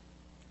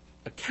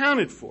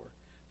accounted for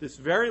this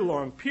very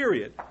long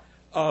period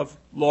of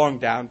long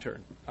downturn.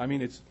 I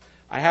mean,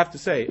 I have to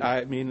say,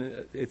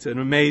 it's an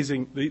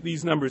amazing,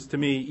 these numbers to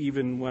me,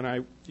 even when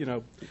I,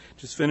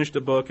 just finished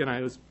a book and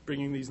I was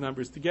bringing these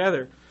numbers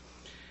together,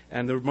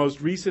 and the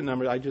most recent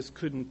number, I just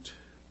couldn't,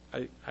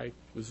 I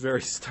was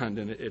very stunned,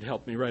 and it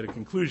helped me write a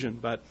conclusion,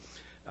 but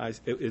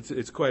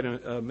it's quite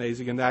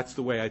amazing, and that's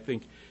the way I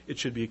think it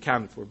should be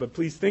accounted for. But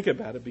please think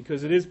about it,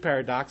 because it is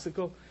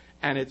paradoxical,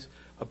 and it's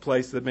a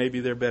place that maybe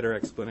there are better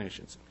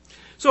explanations.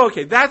 So,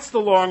 okay, that's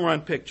the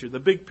long-run picture, the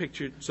big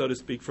picture, so to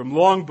speak, from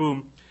long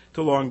boom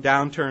to long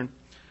downturn.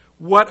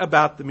 What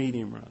about the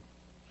medium run?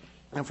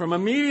 And from a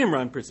medium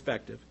run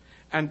perspective,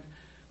 and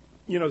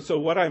so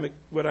what I'm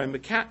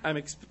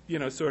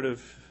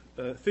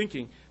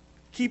thinking,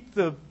 keep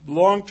the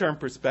long-term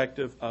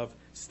perspective of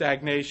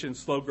stagnation,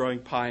 slow-growing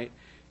pie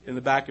in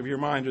the back of your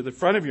mind or the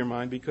front of your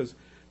mind, because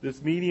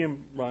this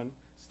medium run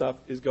stuff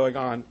is going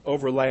on,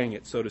 overlaying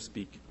it, so to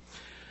speak.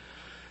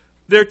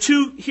 There are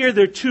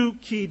two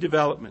key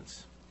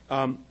developments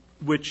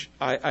which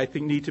I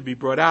think need to be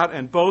brought out,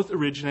 and both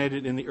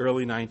originated in the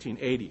early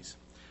 1980s.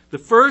 The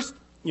first,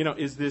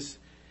 is this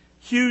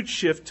huge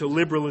shift to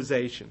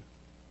liberalization,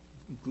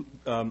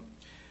 to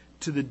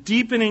the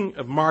deepening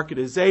of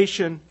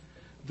marketization,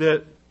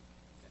 the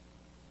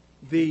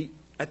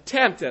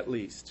attempt, at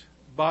least,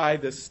 by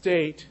the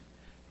state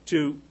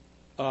to,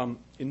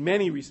 in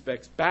many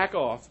respects, back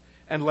off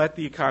and let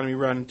the economy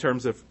run in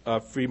terms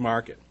of free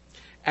market.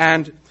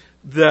 And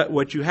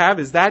what you have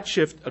is that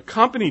shift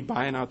accompanied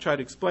by, and I'll try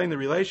to explain the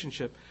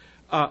relationship,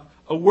 a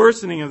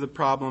worsening of the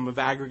problem of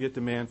aggregate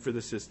demand for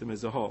the system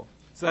as a whole.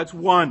 So that's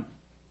one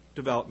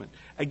development.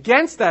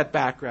 Against that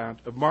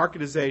background of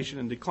marketization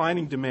and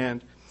declining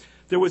demand,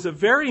 there was a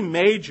very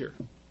major,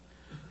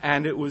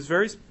 and it was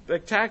very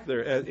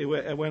spectacular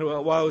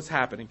while it was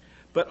happening,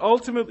 but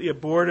ultimately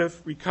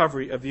abortive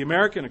recovery of the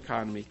American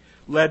economy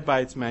led by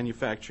its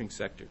manufacturing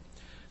sector.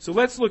 So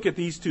let's look at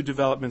these two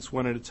developments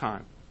one at a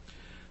time.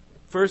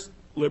 First,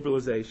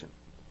 liberalization.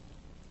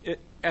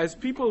 As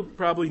people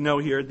probably know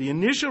here, the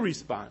initial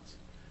response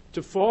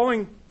to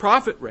falling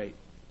profit rate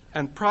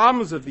and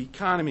problems of the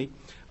economy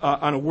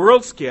on a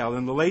world scale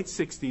in the late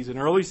 60s and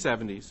early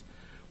 70s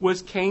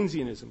was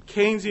Keynesianism,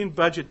 Keynesian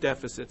budget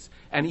deficits,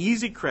 and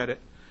easy credit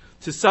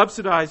to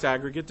subsidize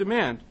aggregate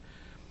demand.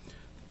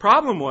 The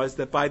problem was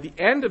that by the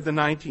end of the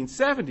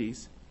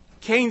 1970s,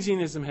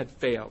 Keynesianism had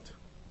failed.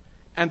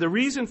 And the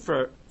reason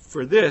for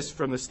this,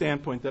 from the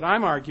standpoint that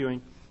I'm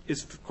arguing,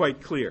 is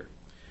quite clear.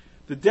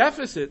 The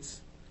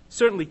deficits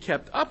certainly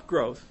kept up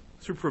growth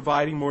through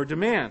providing more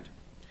demand.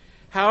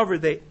 However,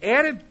 their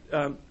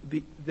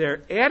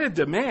added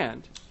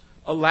demand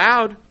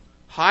allowed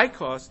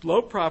high-cost,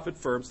 low-profit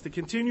firms to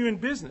continue in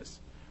business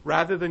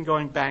rather than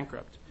going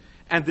bankrupt.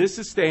 And this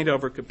sustained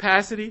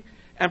overcapacity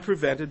and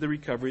prevented the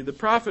recovery of the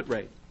profit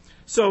rate.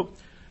 So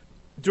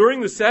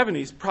during the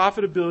 70s,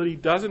 profitability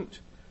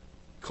doesn't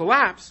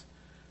collapse,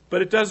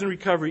 but it doesn't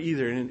recover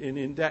either, and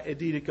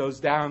indeed it goes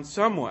down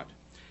somewhat.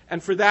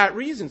 And for that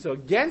reason, so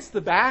against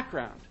the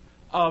background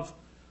of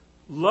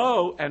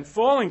low and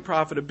falling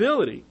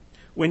profitability,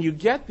 when you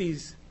get the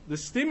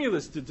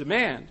stimulus to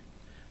demand,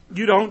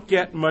 you don't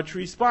get much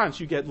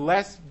response. You get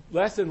less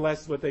and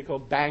less what they call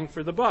bang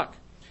for the buck.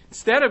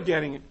 Instead of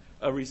getting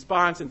a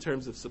response in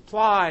terms of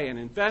supply and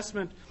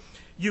investment,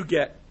 you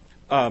get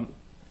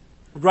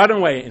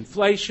runaway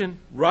inflation,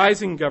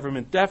 rising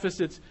government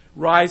deficits,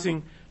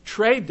 rising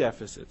trade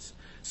deficits.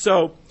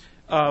 So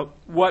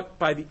what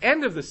by the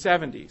end of the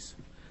 70s,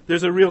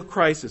 there's a real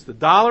crisis. The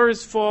dollar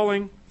is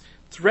falling,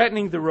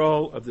 threatening the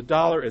role of the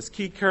dollar as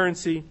key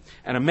currency,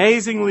 and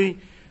amazingly,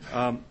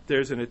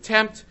 there's an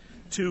attempt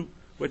to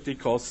what they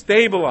call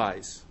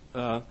stabilize,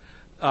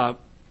 a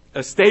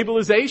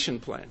stabilization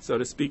plan, so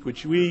to speak,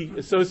 which we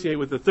associate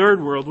with the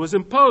Third World, was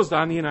imposed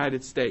on the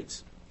United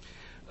States.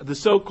 The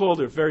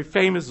so-called or very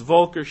famous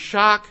Volcker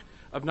shock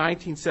of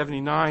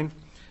 1979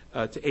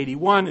 to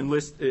 81,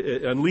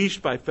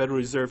 unleashed by Federal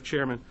Reserve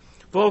Chairman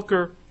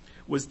Volcker,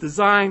 was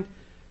designed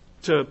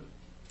to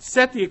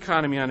set the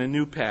economy on a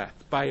new path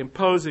by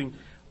imposing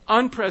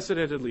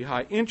unprecedentedly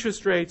high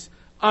interest rates,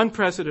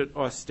 unprecedented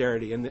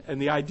austerity.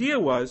 And the idea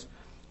was,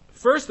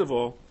 first of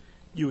all,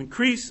 you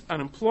increase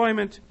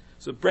unemployment,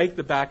 so break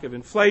the back of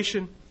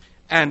inflation,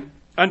 and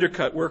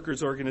undercut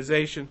workers'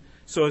 organization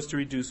so as to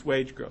reduce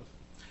wage growth.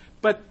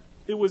 But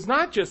it was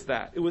not just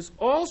that. It was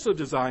also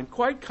designed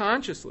quite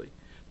consciously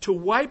to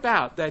wipe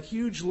out that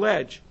huge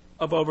ledge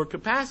of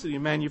overcapacity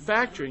in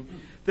manufacturing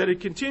that had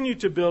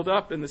continued to build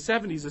up in the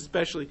 70s,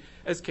 especially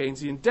as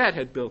Keynesian debt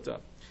had built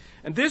up.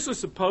 And this was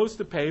supposed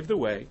to pave the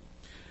way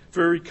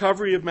for a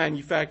recovery of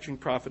manufacturing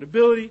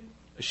profitability,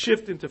 a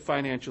shift into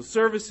financial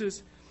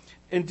services,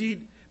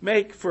 indeed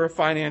make for a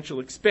financial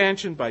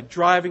expansion by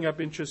driving up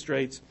interest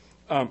rates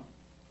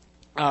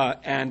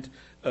and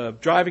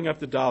driving up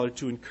the dollar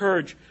to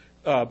encourage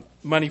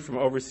money from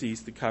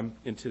overseas to come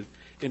into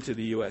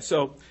the U.S.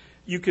 So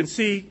you can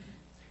see,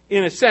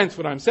 in a sense,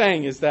 what I'm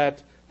saying is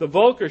that the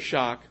Volcker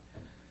shock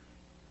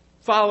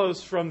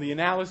follows from the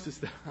analysis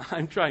that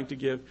I'm trying to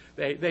give.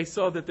 They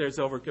saw that there's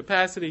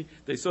overcapacity.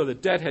 They saw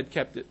that debt had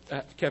kept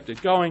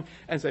it going,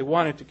 and they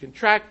wanted to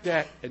contract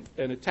debt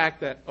and attack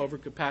that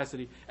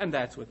overcapacity, and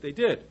that's what they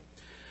did.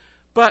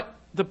 But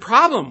the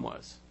problem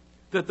was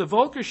that the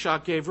Volcker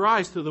shock gave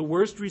rise to the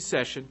worst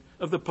recession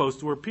of the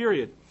post-war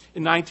period.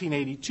 In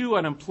 1982,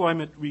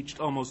 unemployment reached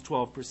almost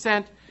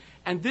 12%,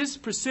 and this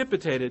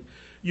precipitated,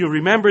 you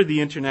remember,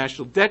 the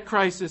international debt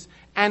crisis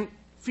and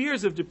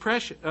fears of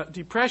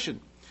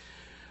depression.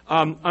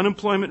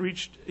 Unemployment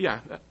reached,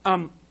 the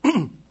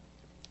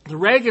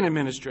Reagan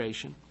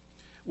administration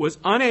was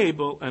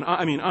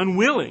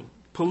unwilling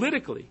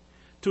politically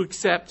to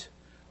accept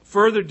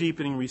further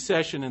deepening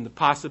recession and the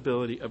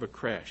possibility of a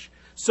crash.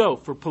 So,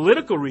 for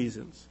political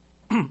reasons,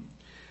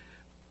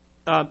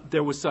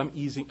 there was some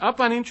easing up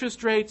on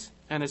interest rates,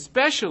 and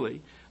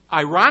especially,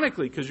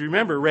 ironically, because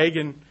remember,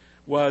 Reagan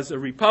was a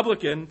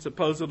Republican,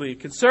 supposedly a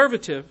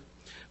conservative,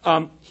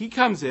 he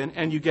comes in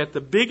and you get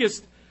the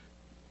biggest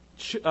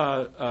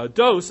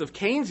dose of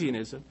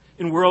Keynesianism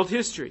in world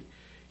history.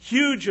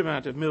 Huge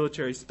amount of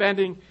military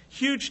spending,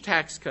 huge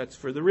tax cuts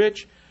for the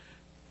rich,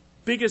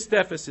 biggest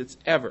deficits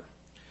ever.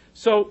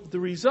 So the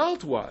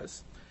result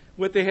was,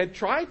 what they had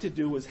tried to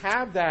do was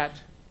have that,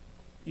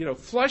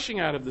 flushing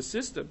out of the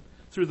system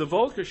through the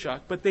Volcker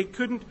shock, but they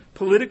couldn't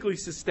politically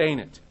sustain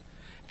it.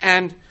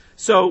 And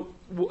so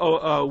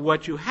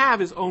what you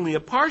have is only a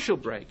partial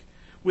break,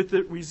 with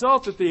the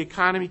result that the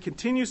economy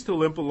continues to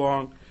limp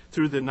along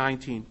through the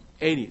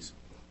 1980s.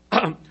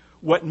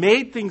 What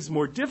made things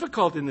more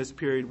difficult in this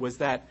period was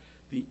that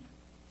the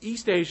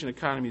East Asian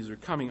economies were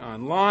coming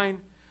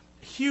online,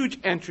 huge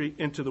entry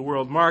into the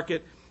world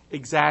market,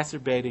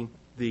 exacerbating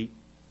the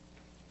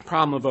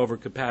problem of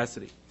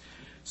overcapacity.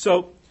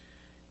 So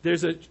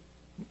there's a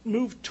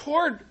move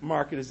toward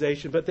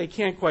marketization, but they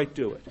can't quite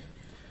do it.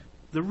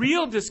 The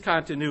real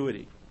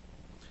discontinuity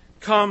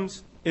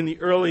comes in the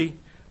early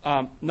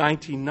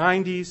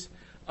 1990s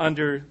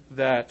under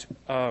that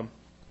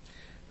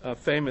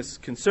famous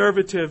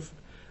conservative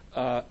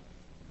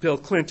Bill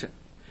Clinton.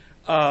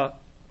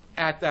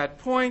 At that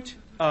point,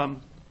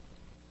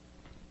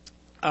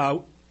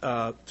 throughout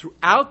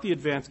the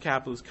advanced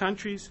capitalist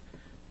countries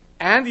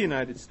and the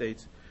United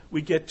States,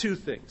 we get two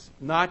things.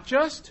 Not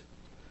just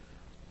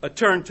a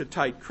turn to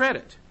tight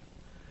credit,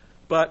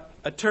 but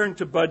a turn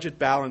to budget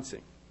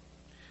balancing.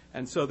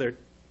 And so they're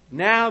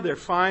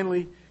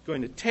finally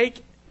going to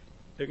take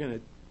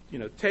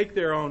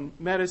their own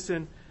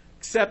medicine,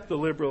 accept the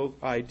liberal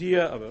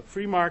idea of a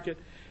free market,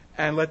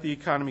 and let the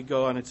economy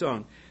go on its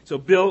own. So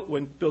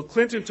when Bill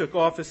Clinton took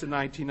office in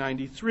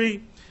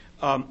 1993,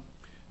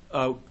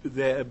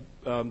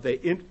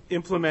 they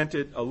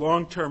implemented a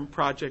long-term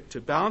project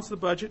to balance the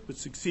budget, which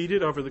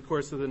succeeded over the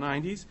course of the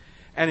 90s.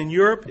 And in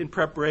Europe, in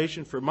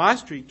preparation for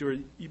Maastricht or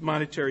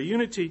monetary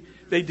unity,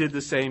 they did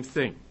the same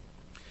thing.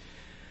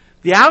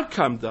 The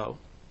outcome, though,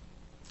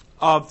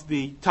 of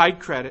the tight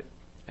credit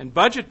and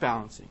budget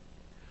balancing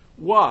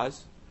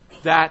was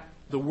that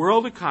the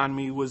world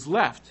economy was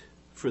left,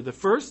 for the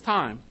first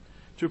time,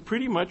 to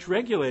pretty much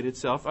regulate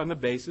itself on the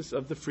basis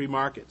of the free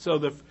market. So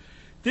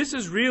this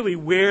is really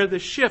where the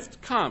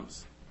shift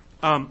comes.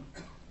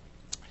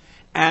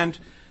 And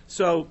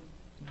so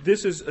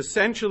this is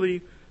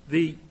essentially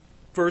the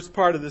first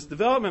part of this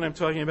development. I'm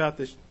talking about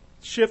the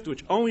shift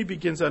which only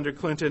begins under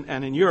Clinton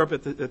and in Europe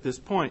at this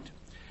point.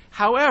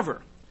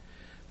 However,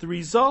 the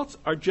results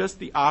are just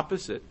the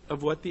opposite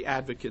of what the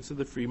advocates of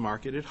the free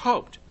market had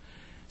hoped.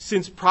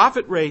 Since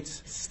profit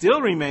rates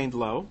still remained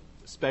low,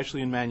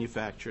 especially in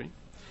manufacturing,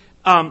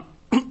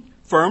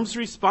 firms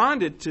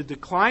responded to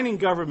declining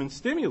government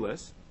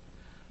stimulus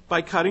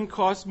by cutting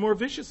costs more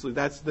viciously.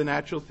 That's the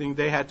natural thing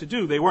they had to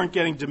do. They weren't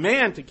getting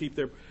demand to keep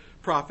their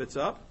profits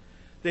up.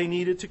 They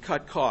needed to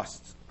cut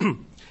costs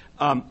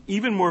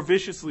even more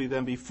viciously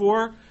than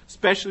before,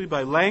 especially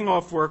by laying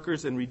off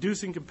workers and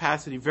reducing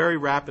capacity very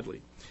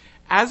rapidly.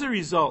 As a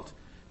result,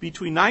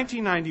 between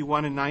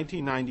 1991 and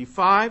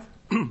 1995,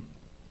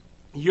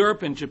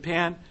 Europe and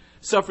Japan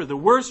suffered the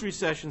worst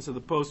recessions of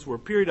the post-war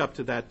period up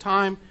to that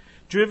time,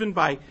 driven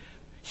by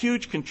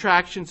huge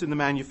contractions in the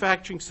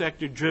manufacturing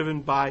sector,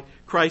 driven by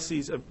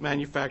crises of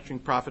manufacturing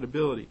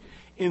profitability.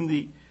 In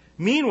the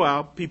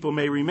meanwhile, people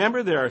may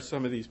remember, there are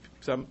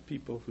some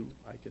people who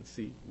I can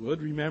see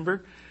would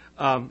remember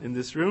in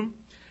this room,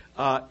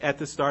 at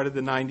the start of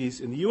the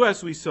 90s in the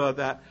U.S., we saw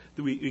that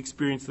we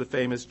experienced the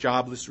famous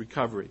jobless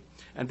recovery.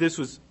 And this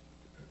was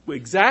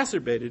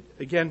exacerbated,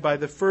 again, by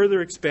the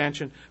further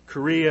expansion of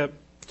Korea,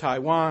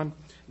 Taiwan,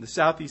 and the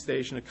Southeast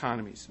Asian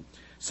economies.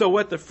 So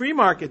what the free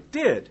market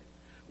did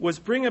was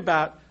bring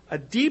about a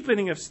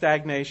deepening of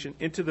stagnation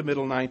into the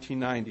middle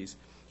 1990s.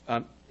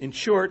 In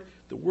short,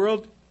 the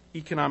world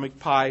economic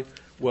pie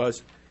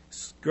was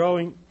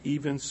growing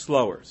even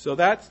slower. So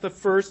that's the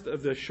first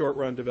of the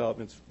short-run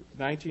developments,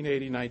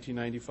 1980,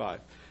 1995.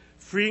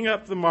 Freeing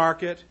up the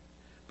market,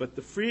 but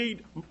the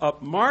freed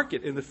up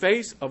market in the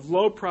face of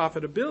low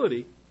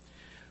profitability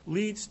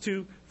leads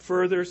to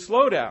further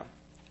slowdown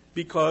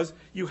because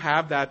you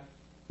have that,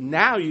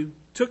 now you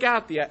took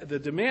out the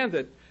demand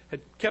that had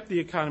kept the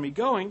economy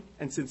going,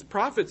 and since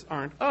profits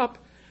aren't up,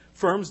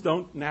 firms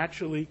don't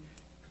naturally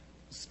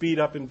speed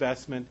up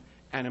investment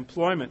and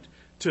employment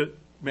to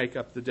make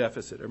up the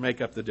deficit or make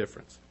up the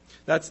difference.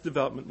 That's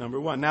development number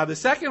one. Now, the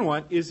second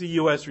one is the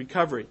U.S.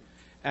 recovery.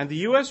 And the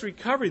U.S.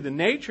 recovery, the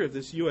nature of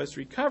this U.S.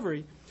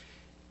 recovery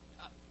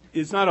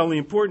is not only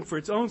important for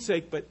its own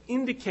sake, but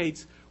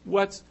indicates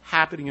what's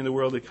happening in the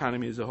world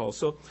economy as a whole.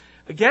 So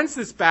against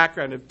this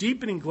background of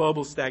deepening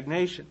global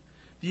stagnation,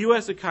 the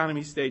U.S.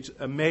 economy staged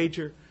a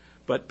major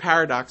but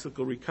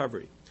paradoxical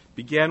recovery.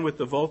 Began with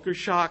the Volcker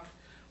shock,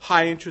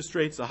 high interest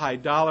rates, a high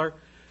dollar,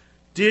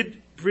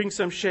 did bring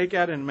some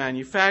shakeout in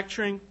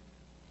manufacturing,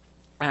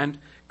 and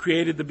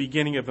created the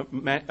beginning of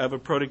a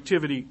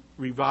productivity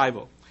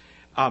revival.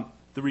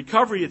 The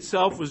recovery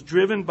itself was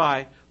driven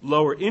by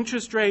lower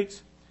interest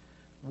rates,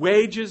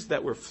 wages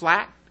that were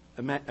flat.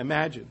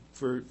 Imagine,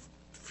 for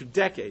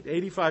decades,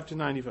 85 to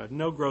 95,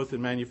 no growth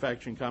in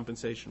manufacturing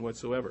compensation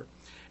whatsoever.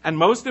 And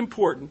most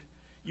important,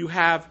 you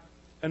have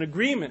an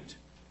agreement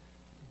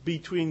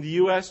between the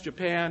U.S.,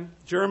 Japan,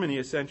 Germany,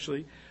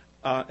 essentially,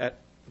 at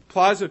the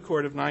Plaza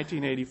Accord of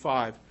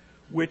 1985,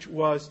 which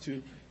was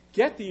to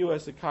get the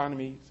U.S.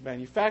 economy's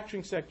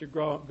manufacturing sector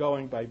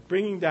going by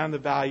bringing down the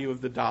value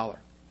of the dollar.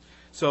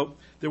 So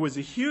there was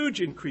a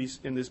huge increase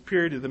in this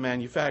period of the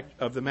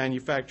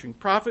manufacturing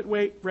profit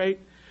rate,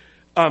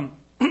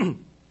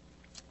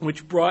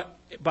 which brought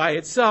by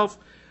itself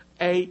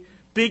a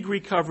big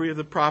recovery of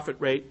the profit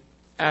rate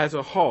as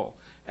a whole.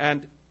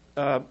 And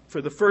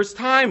for the first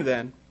time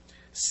then,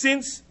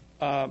 since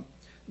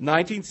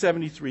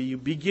 1973, you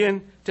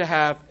begin to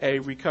have a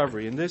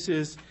recovery. And this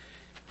is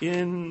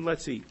in,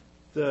 let's see,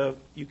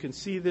 you can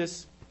see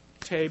this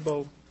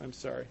table. I'm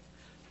sorry.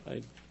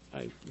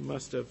 I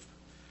must have,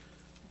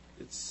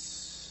 let's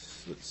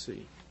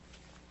see.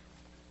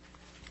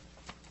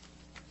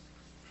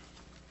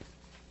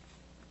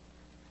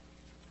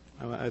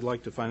 I'd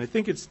like to find, I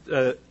think it's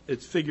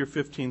figure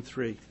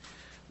 15.3.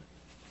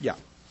 Yeah.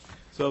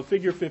 So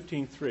figure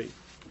 15.3.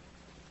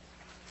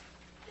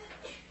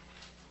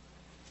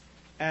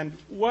 And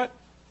what,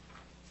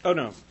 oh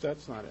no,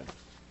 that's not it.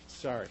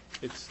 Sorry,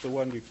 it's the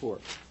one before.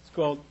 It's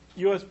called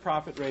U.S.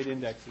 Profit Rate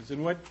Indexes.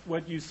 And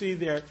what you see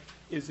there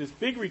is this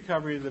big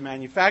recovery of the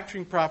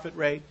manufacturing profit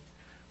rate,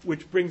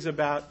 which brings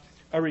about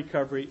a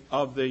recovery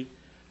of the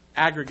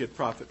aggregate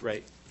profit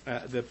rate,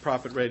 the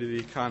profit rate of the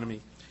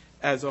economy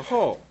as a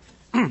whole.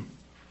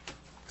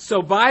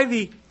 So by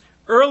the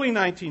early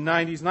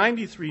 1990s,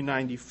 93,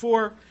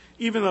 94,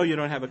 even though you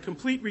don't have a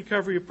complete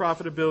recovery of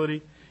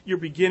profitability, you're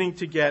beginning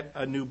to get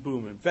a new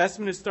boom.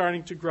 Investment is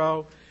starting to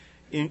grow.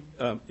 The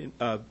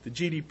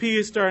GDP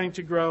is starting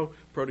to grow.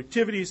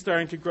 Productivity is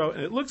starting to grow.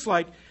 And it looks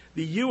like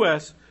the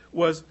U.S.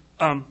 was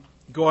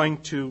going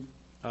to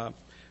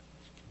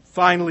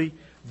finally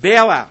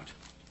bail out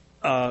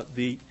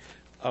the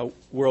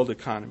world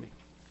economy.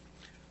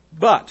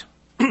 But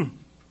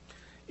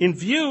in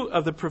view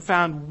of the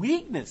profound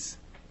weakness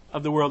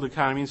of the world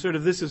economy, and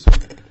this is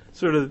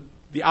sort of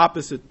the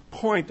opposite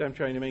point I'm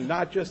trying to make,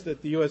 not just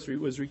that the U.S.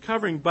 was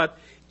recovering, but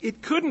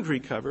it couldn't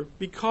recover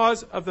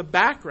because of the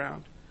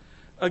background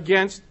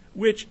against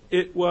which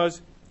it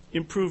was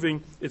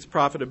improving its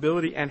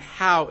profitability and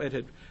how it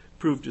had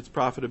improved its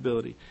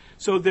profitability.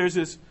 So there's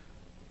this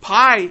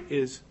pie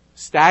is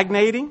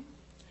stagnating,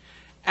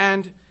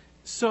 and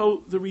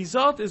so the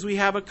result is we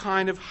have a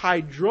kind of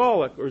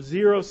hydraulic or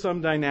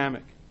zero-sum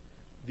dynamic.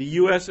 the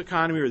U.S.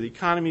 economy, or the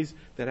economies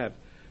that have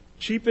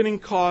cheapening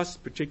costs,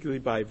 particularly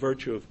by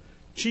virtue of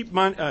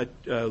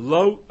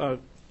low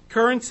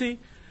currency,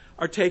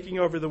 are taking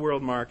over the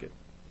world market.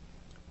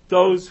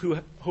 Those who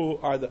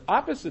are the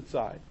opposite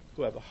side,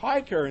 who have a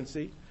high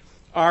currency,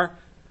 are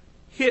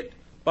hit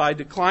by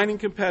declining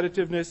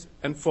competitiveness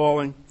and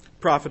falling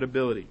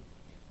profitability.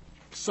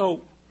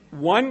 So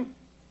one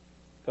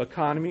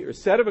economy or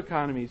set of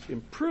economies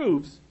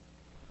improves,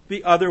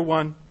 the other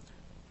one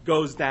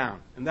goes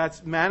down. And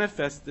that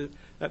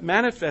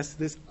manifests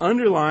this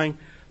underlying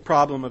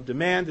problem of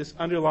demand, this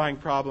underlying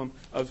problem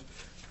of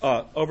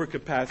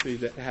overcapacity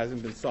that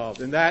hasn't been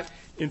solved. And that,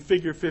 in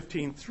figure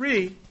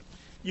 15.3,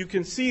 you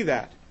can see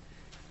that.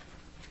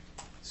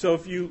 So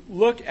if you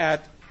look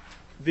at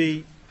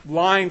the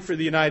line for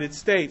the United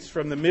States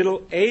from the middle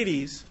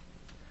 80s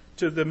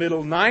to the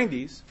middle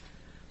 90s,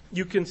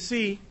 you can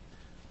see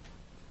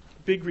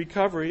big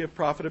recovery of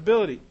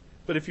profitability.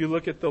 But if you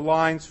look at the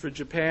lines for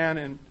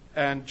Japan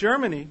and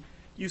Germany,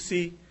 you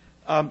see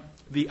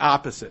the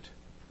opposite.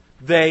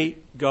 They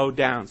go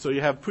down. So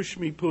you have push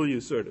me, pull you,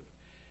 sort of.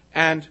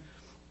 And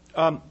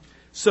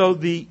so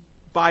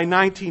by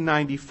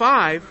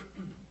 1995,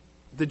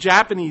 the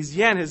Japanese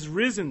yen has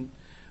risen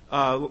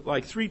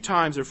like 3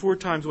 times or 4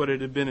 times what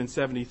it had been in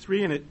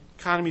 73, and the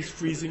economy's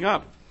freezing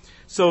up.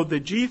 So the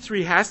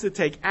G3 has to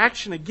take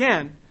action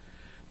again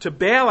to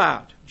bail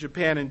out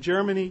Japan and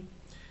Germany,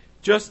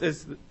 just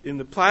as in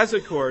the Plaza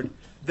Accord,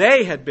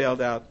 they had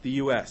bailed out the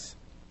U.S.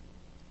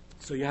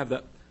 So you have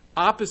the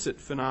opposite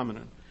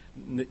phenomenon.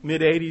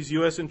 Mid-'80s,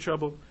 U.S. in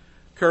trouble,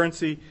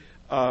 currency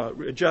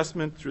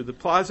adjustment through the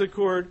Plaza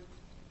Accord.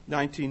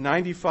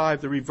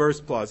 1995, the reverse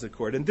Plaza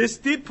Accord. And this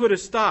did put a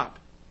stop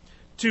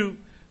to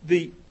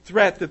the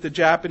threat that the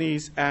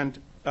Japanese and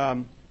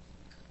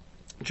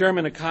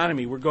German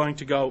economy were going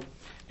to go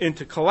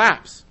into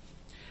collapse.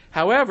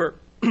 However,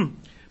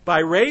 by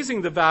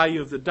raising the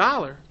value of the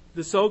dollar,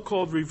 the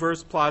so-called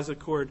reverse Plaza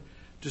Accord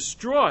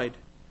destroyed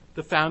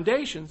the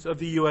foundations of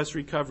the U.S.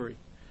 recovery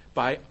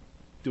by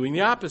doing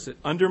the opposite,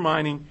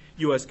 undermining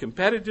U.S.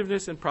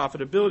 competitiveness and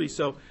profitability.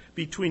 So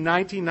between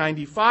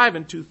 1995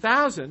 and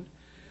 2000,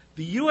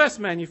 the U.S.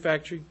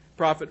 manufacturing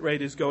profit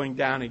rate is going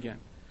down again,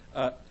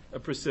 a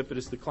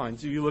precipitous decline.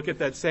 So you look at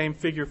that same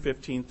figure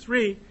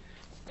 15.3,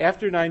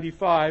 after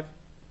 95,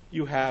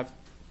 you have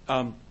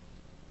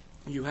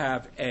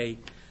a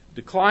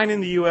decline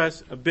in the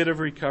U.S., a bit of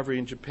recovery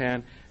in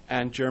Japan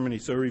and Germany.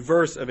 So a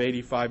reverse of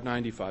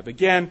 85-95.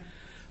 Again,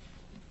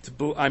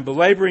 I'm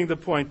belaboring the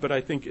point, but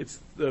I think it's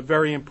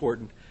very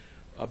important.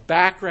 A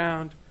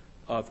background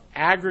of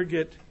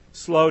aggregate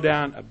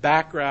slowdown, a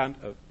background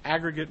of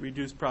aggregate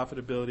reduced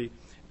profitability,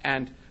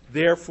 and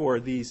therefore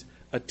these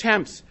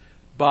attempts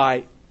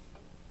by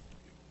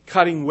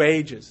cutting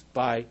wages,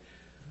 by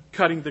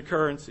cutting the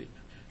currency,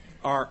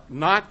 are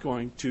not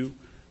going to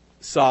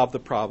solve the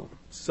problem.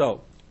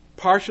 So,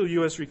 partial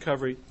U.S.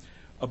 recovery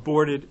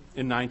aborted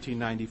in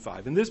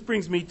 1995. And this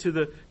brings me to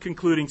the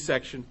concluding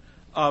section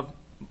of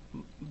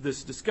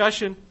this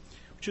discussion,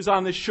 which is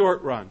on the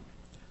short run,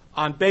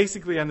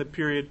 basically on the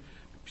period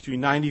between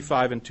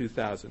 95 and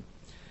 2000.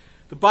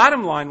 The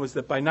bottom line was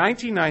that by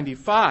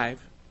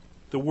 1995,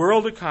 the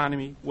world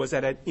economy was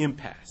at an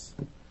impasse.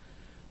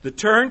 The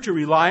turn to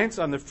reliance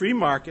on the free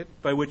market,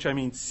 by which I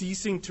mean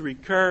ceasing to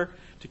recur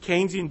to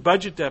Keynesian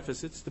budget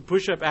deficits to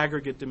push up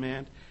aggregate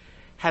demand,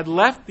 had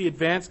left the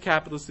advanced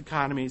capitalist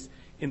economies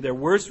in their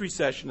worst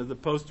recession of the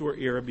post-war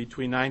era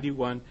between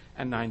 91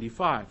 and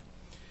 95.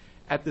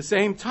 At the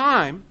same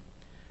time,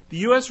 the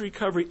U.S.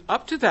 recovery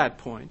up to that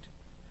point,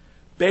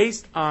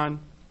 based on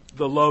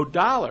the low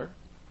dollar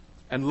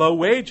and low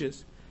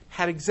wages,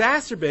 had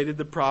exacerbated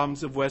the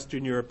problems of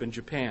Western Europe and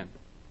Japan.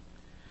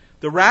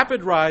 The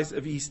rapid rise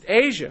of East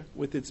Asia,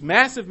 with its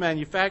massive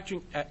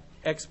manufacturing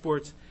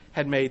exports,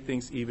 had made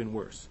things even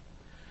worse.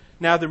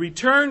 Now, the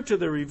return to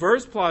the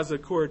reverse Plaza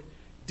Accord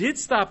did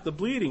stop the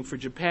bleeding for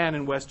Japan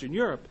and Western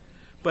Europe,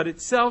 but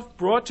itself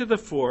brought to the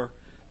fore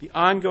the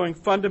ongoing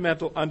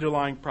fundamental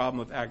underlying problem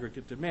of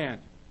aggregate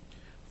demand.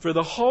 For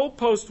the whole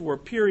post-war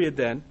period,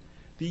 then,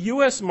 the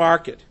U.S.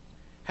 market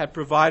had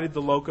provided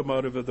the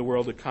locomotive of the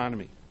world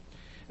economy.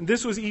 And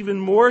this was even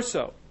more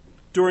so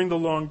during the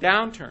long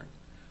downturn,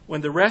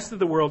 when the rest of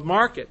the world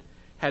market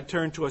had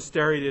turned to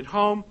austerity at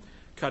home,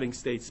 cutting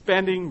state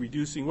spending,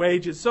 reducing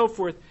wages, so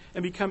forth,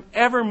 and become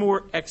ever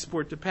more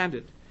export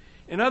dependent.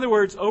 In other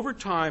words, over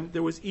time,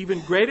 there was even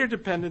greater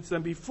dependence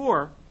than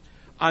before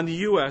on the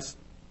U.S.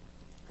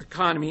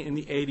 economy in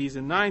the 80s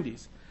and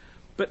 90s.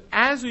 But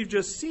as we've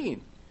just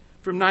seen,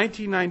 from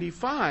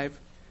 1995,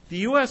 the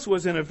U.S.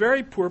 was in a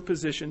very poor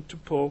position to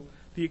pull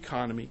the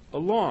economy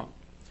along.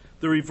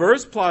 The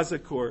reverse Plaza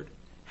Accord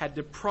had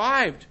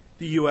deprived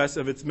the U.S.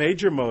 of its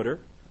major motor,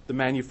 the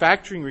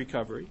manufacturing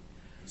recovery,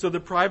 so the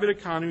private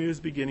economy was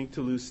beginning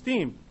to lose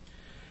steam.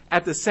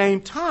 At the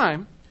same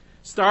time,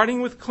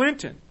 starting with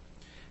Clinton,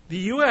 the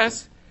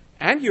U.S.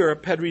 and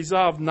Europe had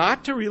resolved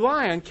not to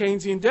rely on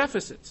Keynesian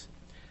deficits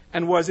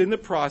and was in the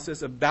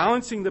process of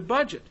balancing the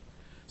budget.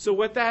 So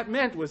what that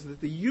meant was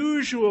that the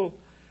usual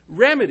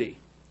remedy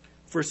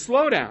for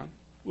slowdown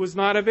was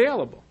not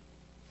available,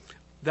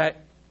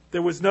 that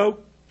there was no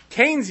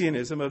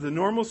Keynesianism of the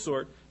normal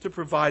sort to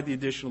provide the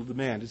additional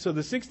demand. And so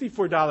the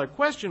 $64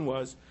 question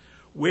was,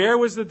 where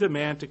was the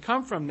demand to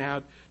come from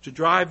now to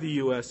drive the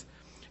U.S.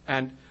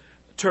 and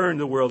turn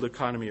the world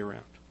economy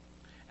around?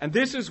 And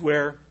this is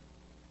where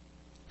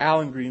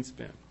Alan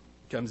Greenspan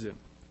comes in.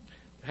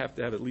 I have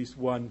to have at least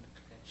one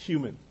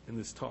human in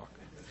this talk.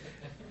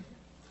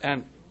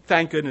 And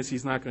thank goodness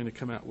he's not going to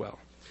come out well.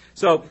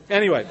 So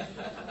anyway,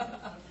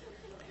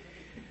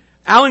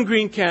 Alan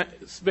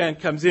Greenspan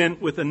comes in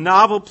with a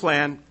novel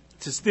plan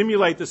to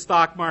stimulate the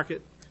stock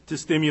market, to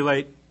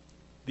stimulate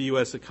the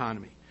U.S.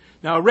 economy.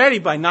 Now already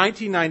by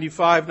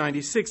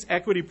 1995-96,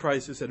 equity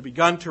prices had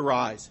begun to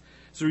rise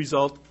as a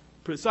result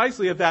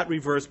precisely of that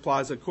reverse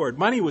Plaza Accord.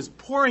 Money was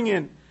pouring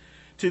in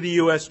to the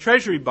U.S.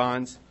 Treasury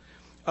bonds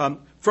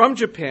from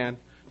Japan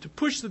to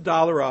push the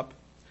dollar up,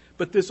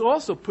 but this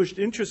also pushed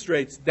interest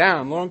rates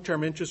down,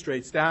 long-term interest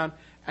rates down,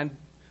 and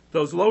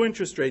those low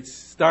interest rates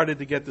started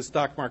to get the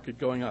stock market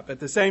going up. At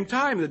the same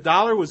time, the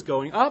dollar was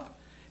going up,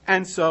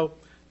 and so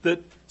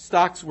the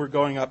stocks were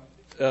going up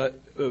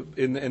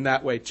in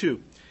that way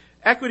too.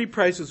 Equity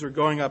prices were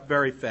going up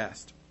very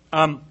fast.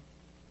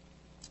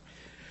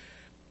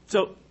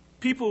 So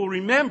people will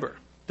remember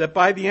that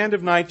by the end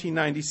of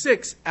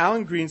 1996,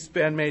 Alan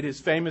Greenspan made his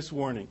famous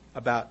warning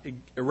about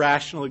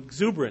irrational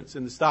exuberance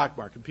in the stock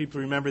market.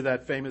 People remember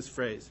that famous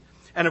phrase.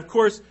 And of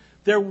course,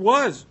 there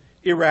was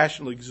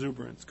irrational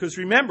exuberance, because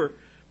remember,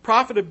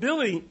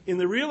 profitability in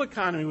the real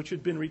economy, which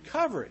had been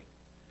recovering,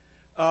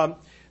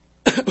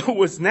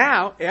 was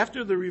now,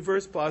 after the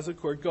reverse Plaza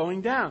Accord,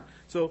 going down.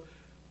 So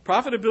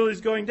profitability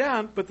is going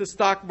down, but the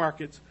stock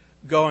market's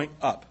going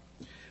up.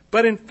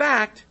 But in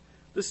fact,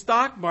 the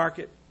stock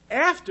market,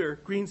 after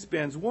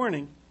Greenspan's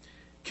warning,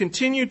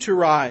 continued to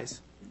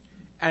rise,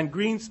 and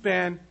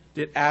Greenspan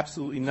did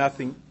absolutely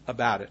nothing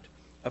about it,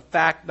 a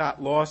fact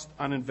not lost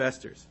on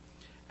investors.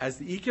 As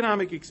the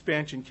economic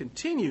expansion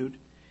continued,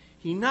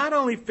 he not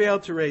only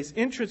failed to raise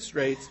interest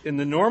rates in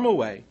the normal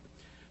way,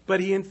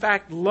 but he in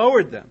fact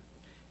lowered them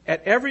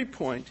at every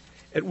point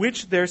at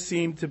which there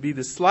seemed to be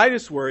the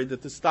slightest worry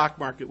that the stock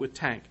market would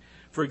tank.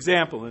 For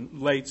example,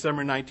 in late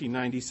summer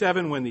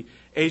 1997, when the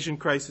Asian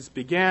crisis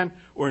began,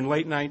 or in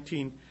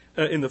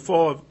in the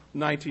fall of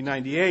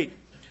 1998,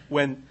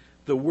 when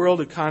the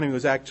world economy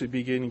was actually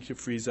beginning to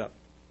freeze up.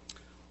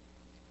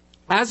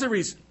 As a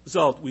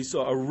result, we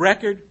saw a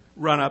record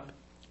run-up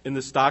in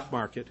the stock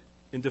market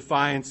in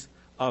defiance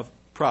of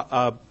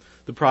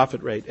the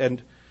profit rate.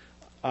 And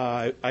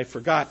I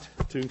forgot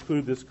to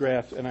include this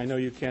graph, and I know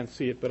you can't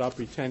see it, but I'll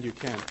pretend you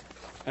can.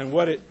 And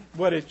what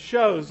it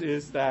shows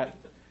is that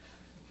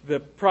the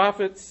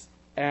profits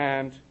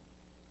and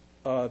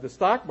the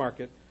stock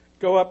market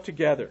go up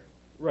together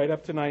right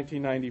up to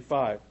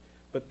 1995.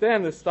 But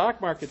then the stock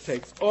market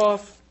takes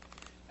off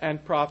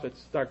and profits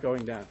start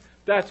going down.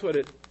 That's what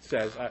it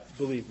says,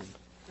 believe me.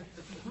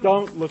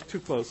 Don't look too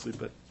closely,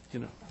 but,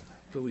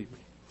 believe me.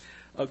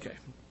 Okay.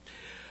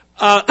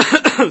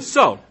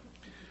 So,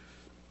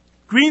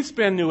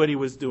 Greenspan knew what he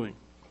was doing.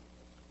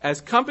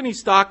 As company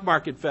stock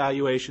market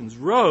valuations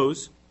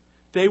rose,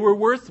 they were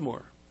worth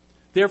more.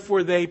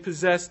 Therefore, they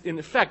possessed, in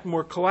effect,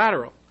 more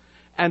collateral.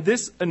 And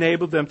this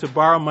enabled them to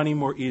borrow money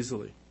more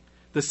easily.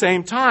 At the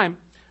same time,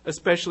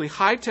 especially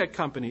high-tech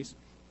companies,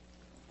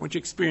 which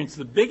experienced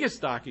the biggest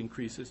stock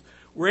increases,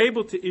 were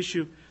able to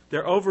issue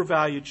their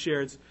overvalued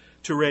shares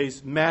to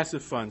raise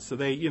massive funds. So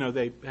they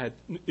had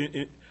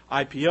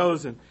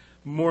IPOs, and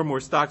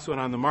more stocks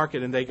went on the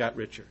market, and they got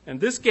richer.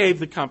 And this gave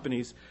the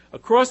companies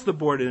across the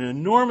board an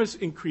enormous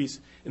increase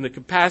in the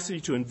capacity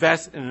to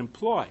invest and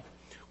employ,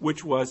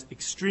 which was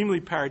extremely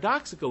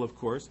paradoxical, of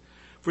course,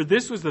 for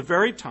this was the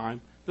very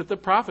time that the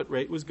profit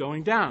rate was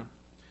going down.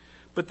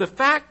 But the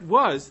fact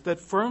was that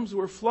firms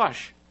were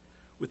flush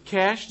with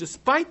cash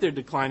despite their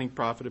declining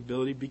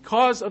profitability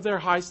because of their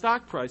high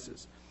stock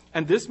prices.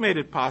 And this made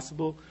it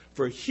possible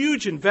for a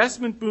huge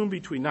investment boom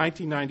between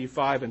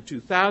 1995 and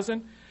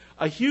 2000,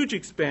 a huge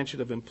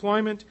expansion of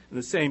employment in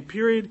the same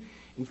period.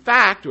 In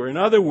fact, or in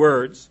other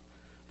words,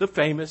 the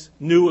famous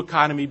new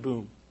economy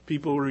boom.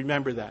 People will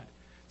remember that.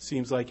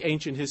 Seems like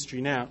ancient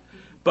history now.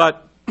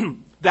 But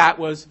that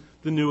was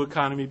the new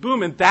economy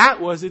boom, and that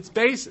was its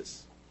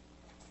basis.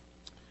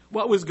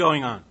 What was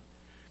going on?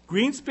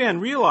 Greenspan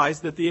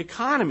realized that the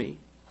economy,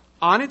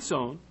 on its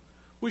own,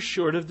 was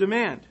short of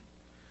demand.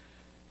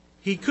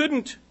 He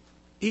couldn't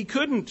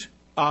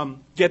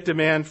get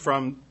demand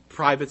from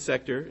private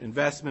sector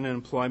investment and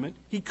employment.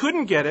 He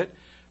couldn't get it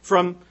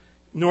from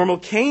normal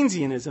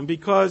Keynesianism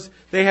because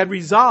they had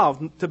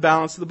resolved to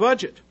balance the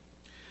budget.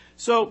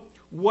 So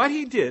what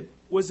he did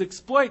was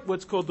exploit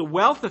what's called the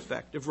wealth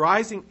effect of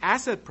rising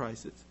asset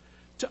prices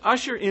to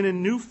usher in a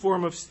new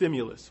form of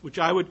stimulus, which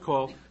I would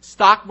call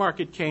stock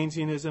market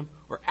Keynesianism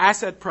or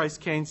asset price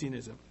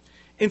Keynesianism.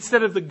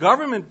 Instead of the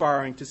government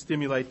borrowing to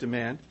stimulate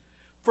demand,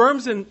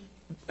 firms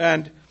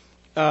and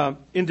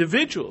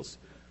individuals,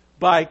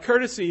 by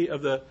courtesy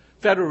of the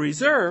Federal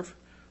Reserve,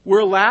 were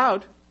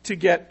allowed to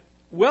get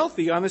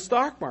wealthy on the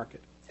stock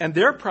market. and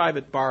their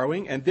private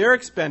borrowing and their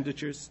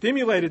expenditures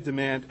stimulated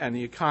demand and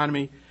the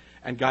economy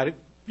and got it,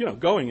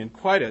 going in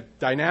quite a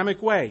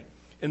dynamic way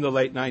in the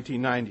late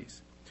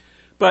 1990s.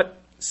 But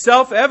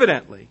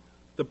self-evidently,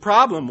 the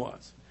problem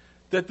was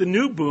that the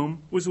new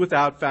boom was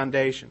without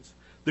foundations.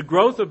 The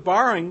growth of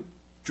borrowing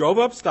drove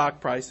up stock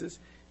prices,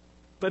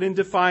 but in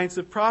defiance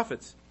of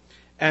profits.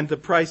 And the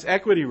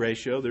price-equity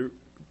ratio,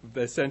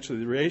 essentially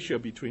the ratio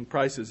between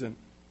prices and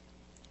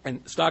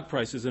stock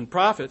prices and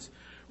profits,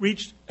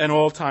 reached an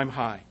all-time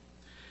high.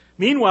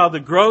 Meanwhile, the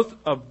growth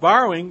of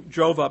borrowing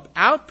drove up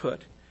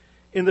output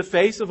in the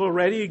face of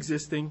already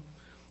existing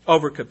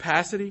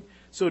overcapacity,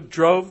 so it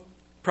drove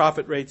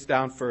profit rates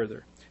down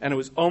further. And it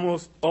was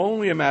almost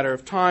only a matter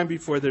of time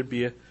before there'd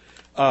be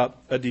a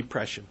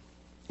depression,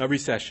 a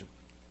recession.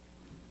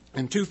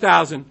 In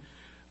 2000,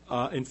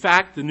 in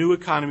fact, the new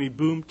economy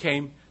boom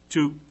came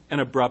to an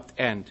abrupt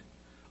end.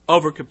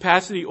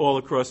 Overcapacity all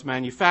across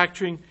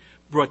manufacturing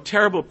brought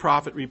terrible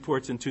profit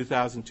reports in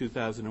 2000,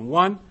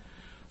 2001.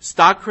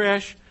 Stock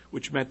crash,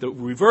 which meant the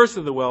reverse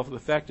of the wealth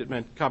effect. It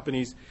meant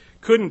companies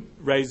couldn't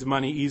raise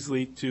money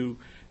easily to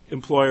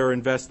employ or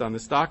invest on the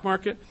stock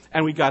market.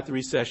 And we got the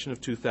recession of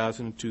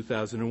 2000 and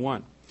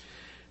 2001.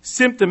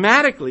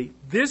 Symptomatically,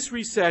 this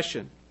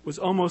recession was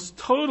almost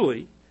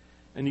totally,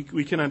 and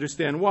we can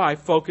understand why,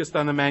 focused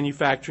on the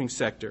manufacturing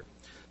sector.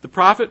 The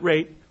profit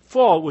rate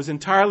fall was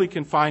entirely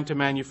confined to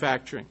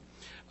manufacturing.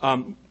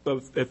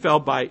 It fell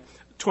by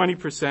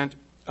 20%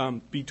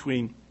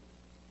 between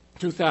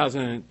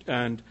 2000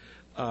 and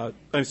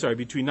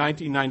between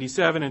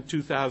 1997 and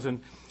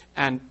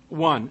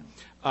 2001.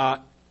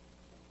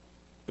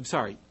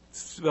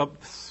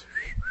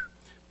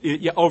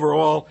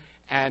 Overall,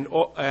 and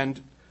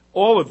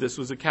all of this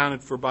was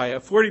accounted for by a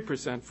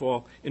 40%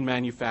 fall in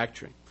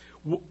manufacturing.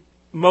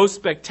 Most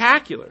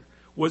spectacular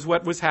was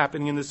what was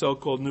happening in the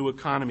so-called new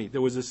economy.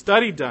 There was a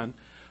study done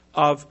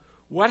of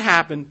what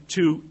happened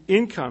to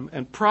income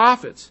and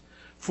profits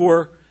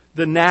for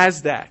the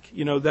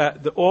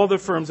NASDAQ, all the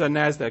firms on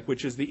NASDAQ,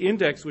 which is the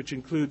index which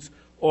includes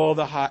all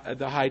the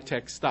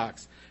high-tech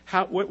stocks.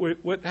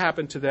 What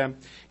happened to them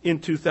in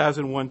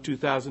 2001,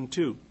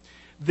 2002?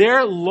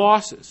 Their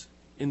losses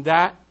in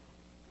that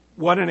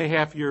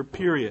 1.5-year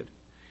period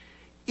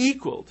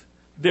equaled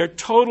their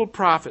total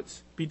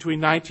profits between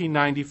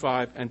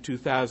 1995 and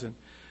 2000.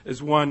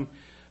 As one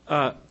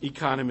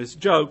economist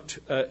joked,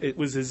 it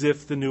was as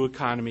if the new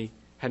economy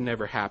had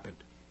never happened.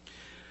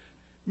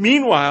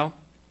 Meanwhile,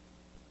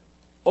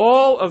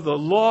 all of the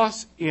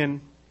loss in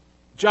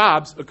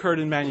jobs occurred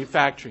in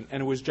manufacturing,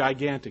 and it was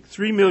gigantic.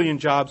 3 million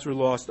jobs were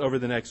lost over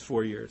the next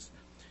 4 years.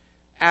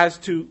 As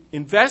to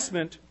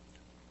investment,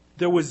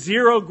 there was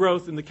zero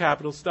growth in the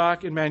capital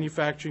stock in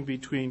manufacturing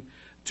between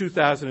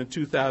 2000 and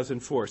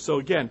 2004. So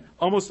again,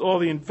 almost all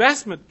the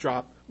investment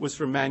drop was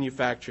from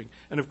manufacturing.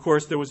 And of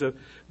course, there was a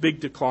big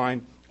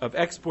decline of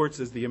exports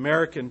as the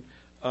American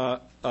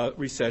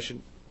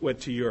recession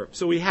went to Europe.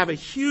 So we have a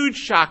huge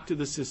shock to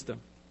the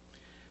system.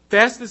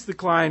 Fastest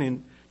decline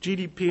in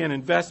GDP and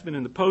investment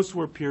in the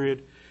post-war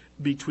period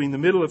between the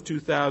middle of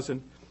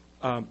 2000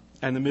 and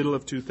the middle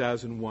of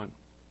 2001.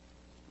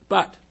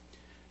 But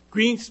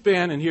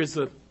Greenspan, and here's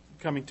the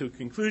coming to a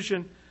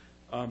conclusion,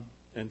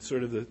 and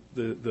sort of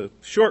the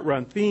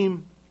short-run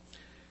theme,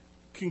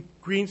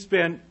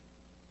 Greenspan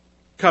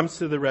comes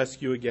to the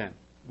rescue again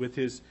with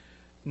his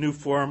new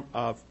form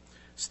of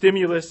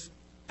stimulus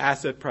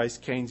asset price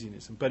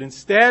Keynesianism. But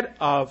instead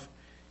of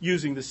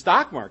using the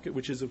stock market,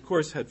 which is, of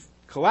course, had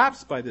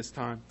collapsed by this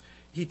time,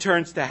 he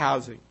turns to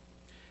housing.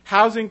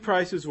 Housing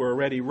prices were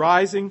already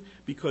rising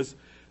because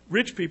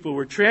rich people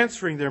were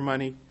transferring their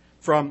money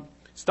from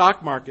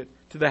stock market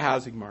to the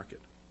housing market.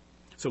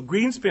 So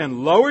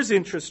Greenspan lowers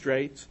interest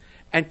rates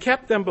and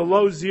kept them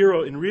below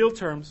zero in real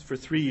terms for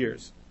 3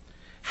 years.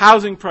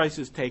 Housing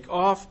prices take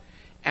off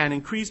and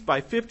increased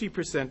by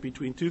 50%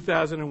 between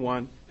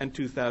 2001 and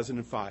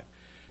 2005.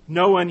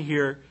 No one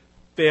here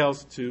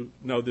fails to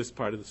know this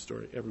part of the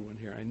story. Everyone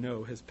here, I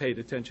know, has paid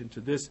attention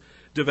to this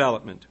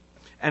development.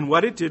 And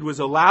what it did was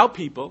allow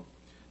people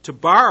to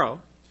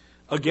borrow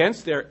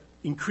against their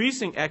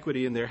increasing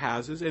equity in their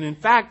houses and, in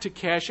fact, to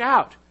cash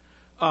out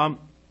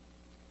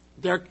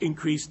their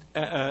increased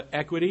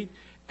equity.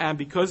 And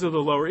because of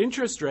the lower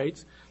interest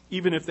rates,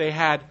 even if they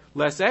had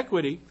less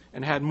equity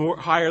and had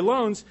higher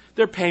loans,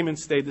 their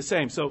payments stayed the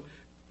same. So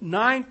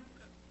 9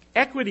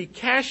 equity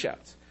cash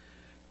outs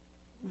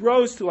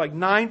rose to like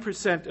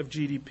 9% of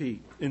GDP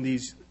in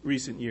these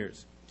recent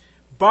years.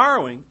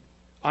 Borrowing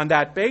on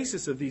that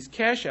basis of these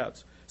cash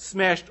outs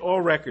smashed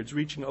all records,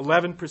 reaching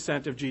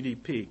 11% of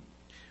GDP,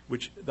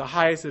 which the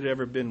highest it had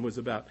ever been was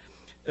about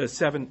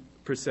 7%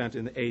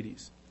 in the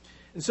 80s.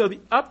 And so the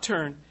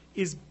upturn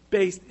is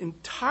based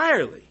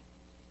entirely,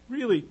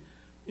 really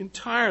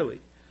entirely,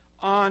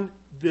 on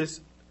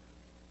this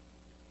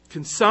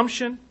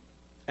consumption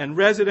and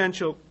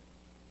residential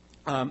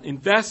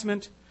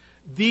investment.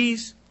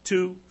 These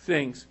two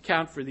things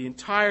count for the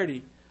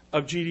entirety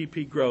of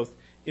GDP growth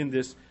in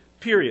this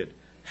period.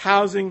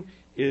 Housing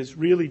is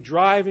really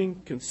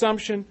driving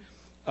consumption,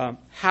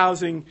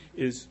 Housing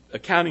is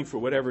accounting for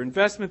whatever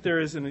investment there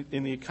is in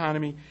the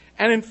economy.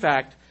 And in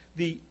fact,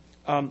 the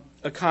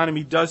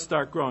economy does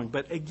start growing.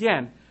 But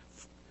again,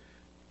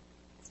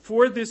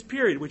 for this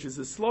period, which is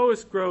the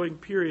slowest growing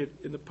period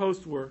in the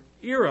post-war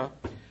era,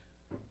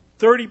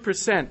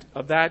 30%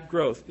 of that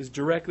growth is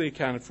directly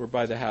accounted for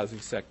by the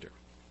housing sector.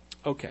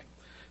 Okay.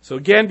 So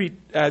again,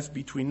 as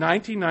between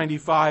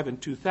 1995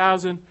 and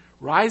 2000,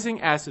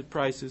 rising asset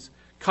prices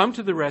come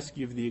to the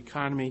rescue of the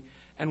economy,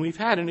 and we've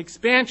had an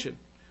expansion,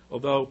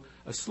 although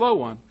a slow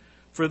one,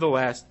 for the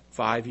last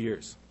 5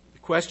 years. The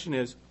question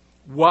is,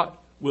 what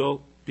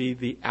will be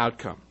the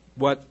outcome?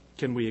 What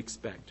can we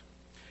expect?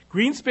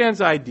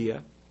 Greenspan's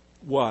idea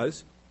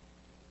was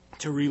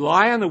to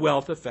rely on the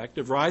wealth effect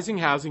of rising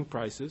housing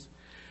prices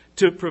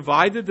to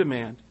provide the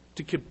demand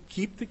to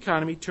keep the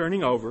economy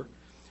turning over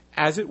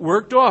as it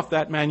worked off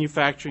that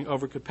manufacturing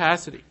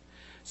overcapacity.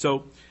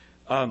 So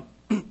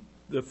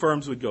the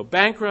firms would go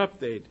bankrupt,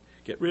 they'd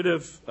get rid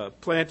of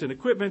plant and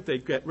equipment,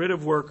 they'd get rid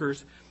of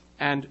workers,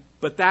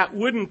 but that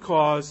wouldn't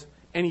cause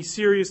any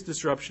serious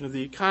disruption of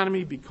the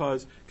economy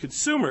because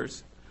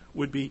consumers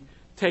would be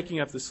taking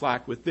up the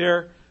slack with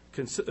their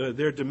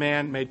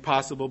demand made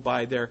possible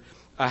by their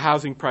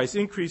housing price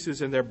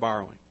increases and their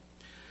borrowing.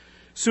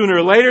 Sooner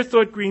or later,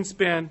 thought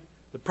Greenspan,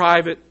 the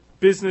private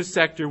business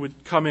sector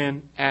would come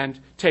in and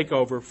take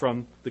over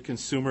from the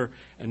consumer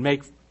and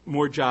make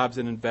more jobs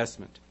and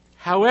investment.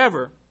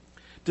 However,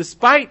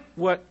 despite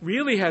what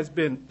really has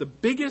been the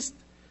biggest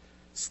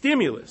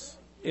stimulus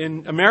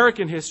in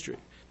American history,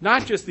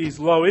 not just these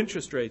low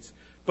interest rates,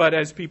 but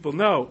as people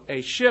know,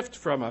 a shift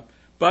from a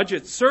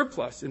budget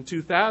surplus in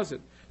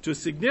 2000 to a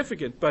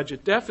significant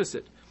budget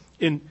deficit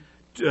in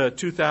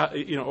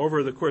 2000,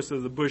 over the course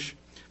of the Bush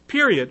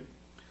period,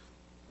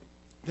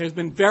 there's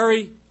been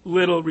very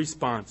little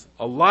response.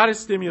 A lot of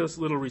stimulus,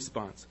 little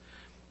response.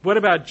 What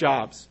about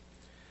jobs?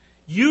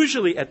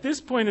 Usually, at this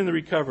point in the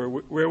recovery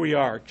where we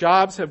are,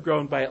 jobs have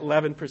grown by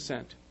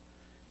 11%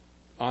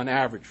 on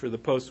average for the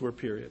post-war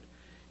period.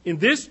 In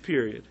this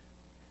period,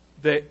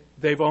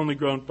 they've only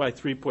grown by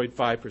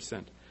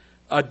 3.5%.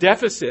 A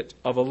deficit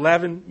of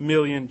 11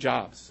 million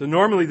jobs. So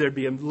normally there'd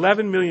be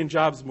 11 million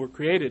jobs more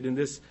created in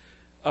this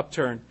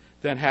upturn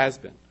than has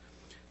been.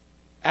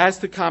 As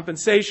to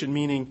compensation,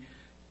 meaning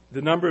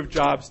the number of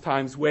jobs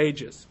times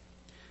wages,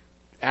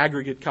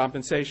 aggregate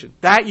compensation,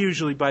 that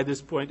usually by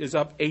this point is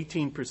up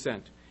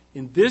 18%.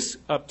 In this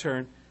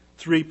upturn,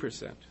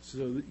 3%. So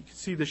you can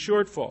see the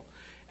shortfall.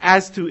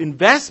 As to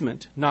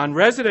investment,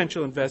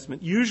 non-residential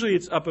investment, usually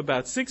it's up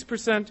about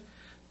 6%.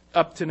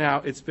 Up to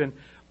now, it's been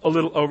a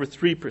little over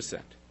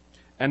 3%.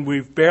 And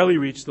we've barely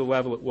reached the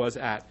level it was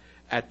at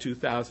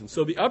 2000.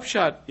 So the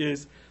upshot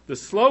is the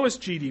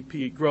slowest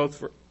GDP growth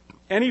for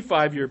any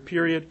 5-year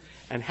period,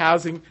 and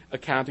housing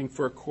accounting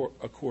for a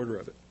quarter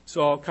of it.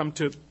 So I'll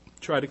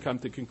try to come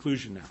to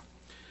conclusion now.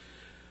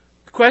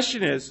 The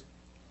question is,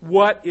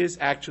 what is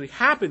actually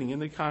happening in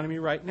the economy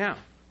right now?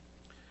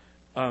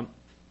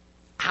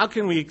 How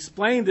can we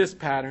explain this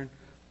pattern,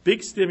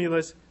 big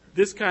stimulus,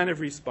 this kind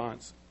of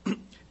response,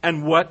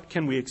 and what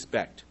can we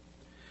expect?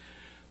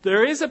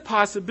 There is a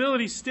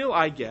possibility still,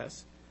 I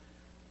guess.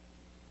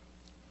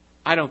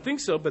 I don't think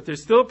so, but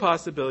there's still a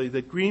possibility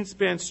that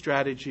Greenspan's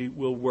strategy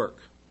will work.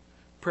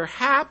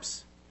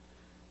 Perhaps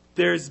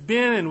there's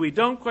been, and we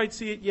don't quite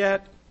see it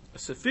yet, a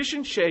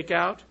sufficient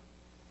shakeout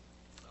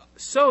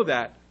so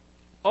that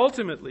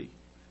ultimately,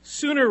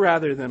 sooner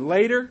rather than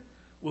later,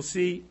 we'll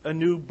see a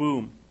new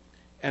boom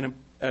and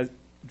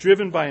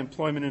driven by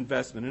employment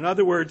investment. In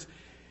other words,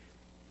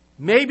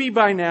 maybe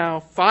by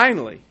now,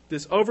 finally,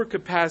 this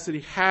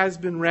overcapacity has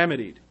been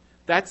remedied.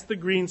 That's the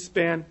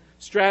Greenspan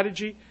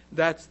strategy.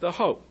 That's the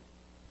hope.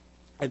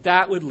 And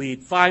that would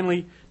lead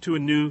finally to a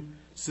new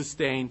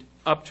sustained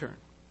upturn.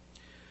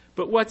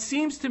 But what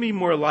seems to me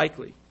more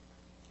likely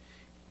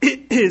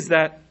is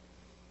that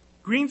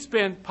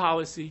Greenspan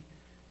policy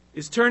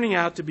is turning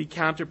out to be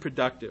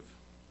counterproductive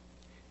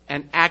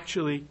and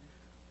actually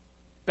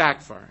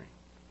backfiring.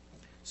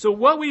 So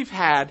what we've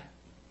had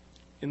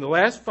in the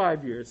last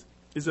 5 years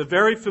is a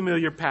very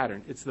familiar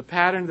pattern. It's the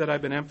pattern that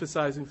I've been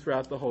emphasizing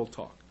throughout the whole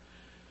talk.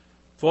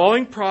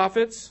 Falling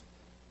profits,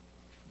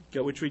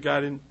 which we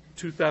got in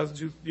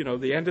 2002,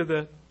 the end of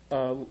the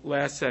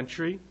last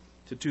century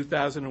to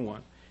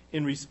 2001.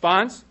 In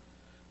response,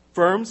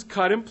 firms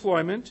cut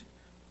employment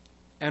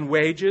and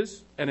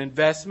wages and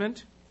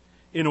investment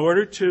in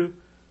order to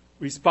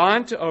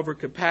respond to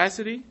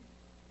overcapacity,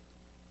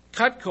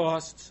 cut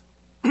costs,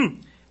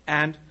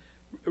 and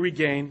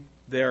regain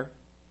their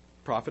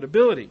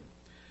profitability.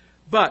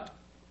 But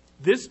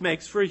this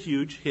makes for a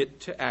huge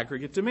hit to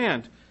aggregate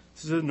demand.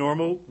 This is a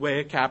normal way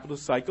a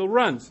capitalist cycle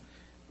runs.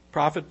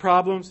 Profit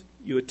problems,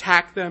 you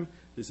attack them.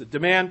 There's a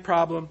demand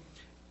problem.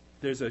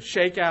 There's a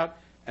shakeout.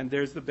 And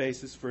there's the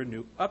basis for a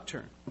new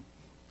upturn.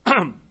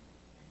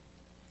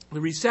 The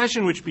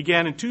recession, which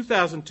began in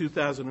 2000,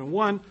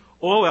 2001,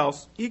 all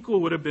else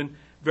equal, would have been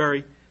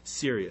very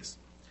serious.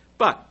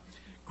 But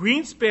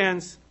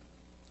Greenspan's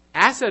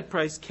asset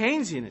price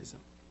Keynesianism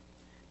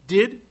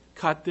did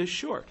cut this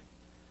short.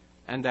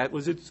 And that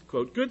was its,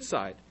 quote, good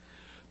side.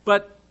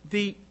 But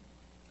the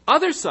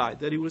other side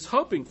that he was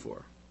hoping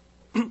for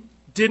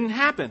didn't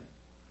happen.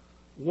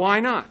 Why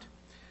not?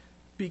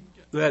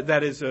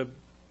 That is a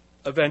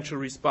eventual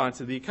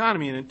response of the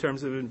economy and in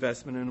terms of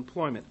investment and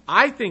employment.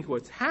 I think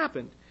what's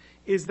happened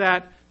is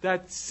that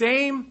that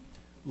same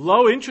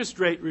low interest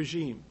rate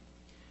regime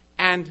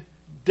and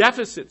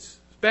deficits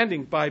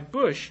spending by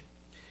Bush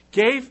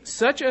gave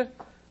such a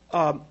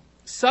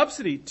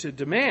subsidy to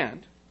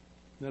demand,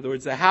 in other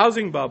words, the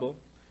housing bubble,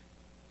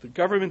 the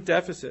government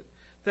deficit,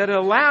 that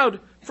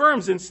allowed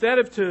firms, instead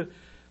of to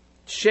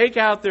shake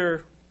out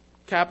their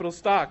capital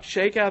stock,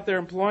 shake out their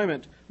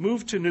employment,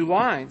 move to new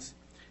lines,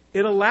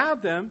 it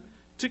allowed them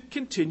to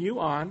continue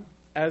on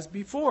as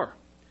before.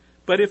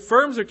 But if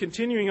firms are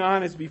continuing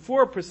on as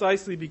before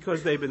precisely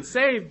because they've been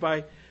saved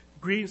by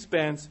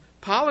Greenspan's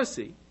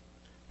policy,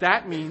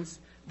 that means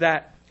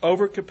that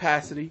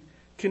overcapacity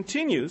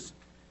continues,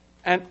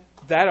 and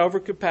that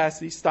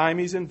overcapacity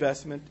stymies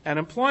investment and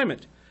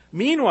employment.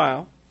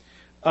 Meanwhile,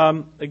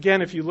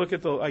 again, if you look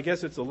at I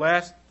guess it's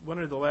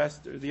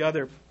the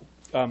other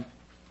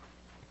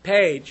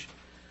page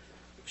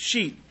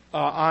sheet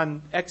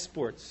on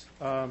exports,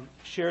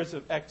 shares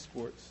of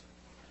exports,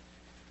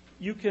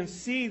 you can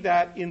see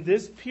that in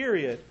this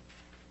period,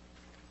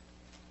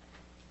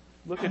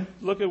 look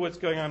at what's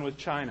going on with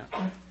China,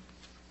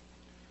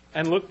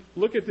 and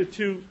look at the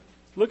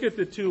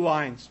two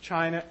lines,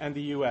 China and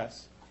the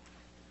U.S.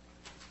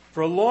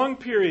 For a long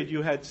period,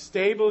 you had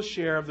stable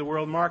share of the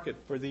world market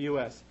for the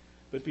U.S.,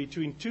 but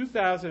between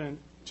 2000 and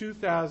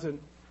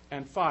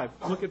 2005,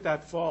 look at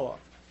that fall off.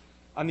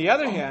 On the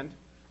other hand,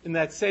 in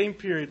that same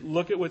period,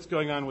 look at what's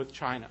going on with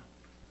China.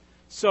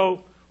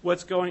 So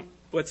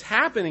what's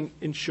happening,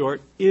 in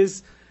short,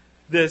 is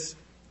this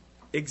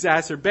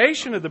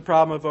exacerbation of the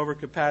problem of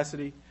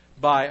overcapacity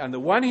by, on the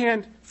one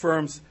hand,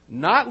 firms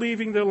not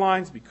leaving their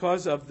lines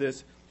because of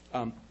this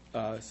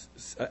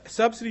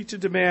subsidy to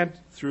demand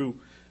through,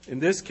 in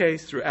this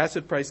case, through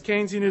asset price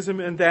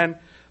Keynesianism, and then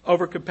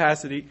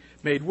overcapacity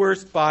made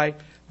worse by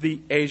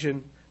the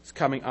Asians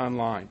coming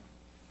online.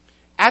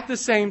 At the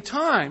same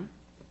time,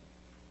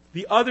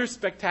 the other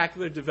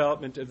spectacular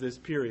development of this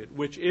period,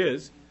 which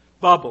is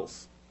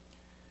bubbles.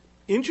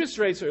 Interest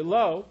rates are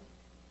low.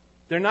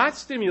 They're not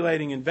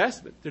stimulating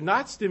investment. They're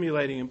not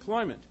stimulating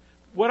employment.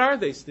 What are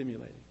they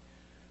stimulating?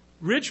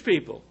 Rich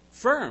people,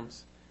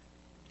 firms,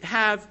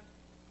 have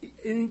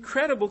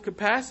incredible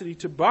capacity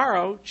to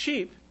borrow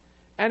cheap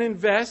and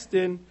invest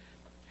in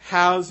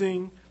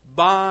housing,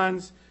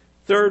 bonds,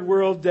 third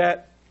world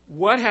debt,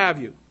 what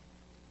have you.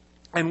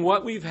 And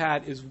what we've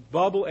had is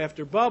bubble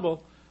after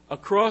bubble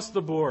across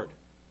the board.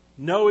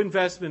 No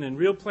investment in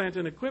real plant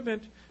and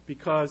equipment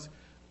because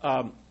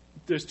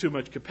there's too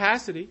much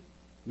capacity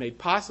made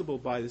possible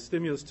by the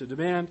stimulus to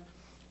demand.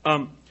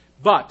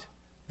 But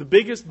the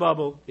biggest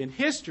bubble in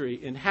history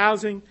in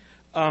housing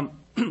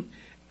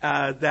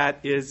that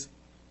is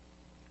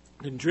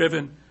been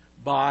driven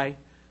by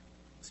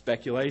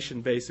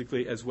speculation,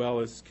 basically, as well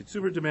as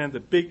consumer demand, the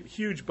big,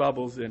 huge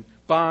bubbles in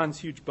bonds,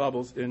 huge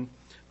bubbles in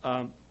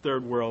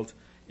third world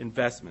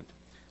investment.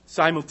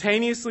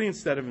 Simultaneously,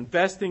 instead of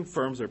investing,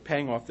 firms are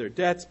paying off their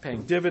debts,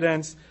 paying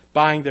dividends,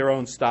 buying their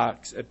own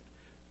stocks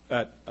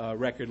at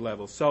record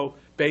levels. So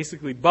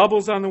basically,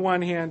 bubbles on the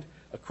one hand,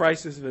 a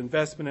crisis of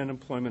investment and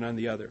employment on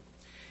the other.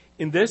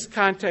 In this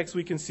context,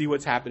 we can see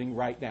what's happening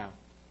right now,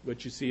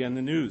 what you see on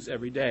the news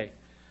every day.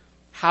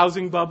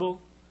 Housing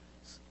bubble,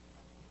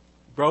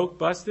 broke,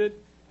 busted,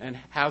 and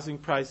housing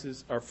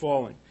prices are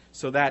falling.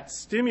 So that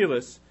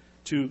stimulus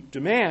to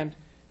demand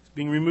is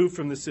being removed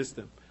from the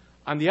system.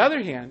 On the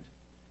other hand,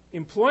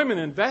 employment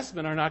and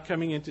investment are not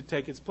coming in to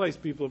take its place.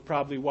 People have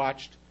probably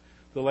watched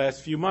the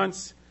last few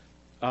months.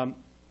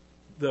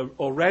 The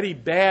already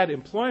bad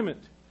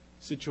employment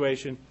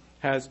situation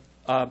has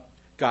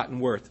gotten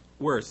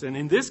worse. And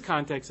in this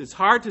context, it's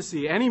hard to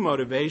see any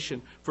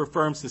motivation for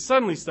firms to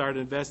suddenly start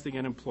investing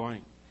and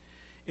employing.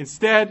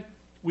 Instead,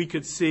 we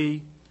could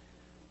see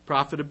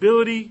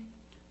profitability,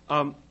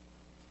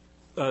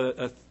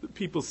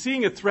 people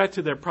seeing a threat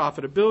to their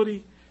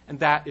profitability, and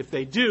that if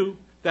they do,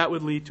 that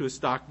would lead to a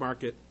stock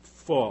market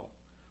fall.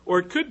 Or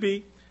it could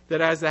be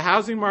that as the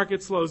housing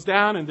market slows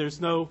down and there's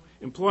no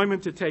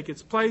employment to take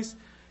its place,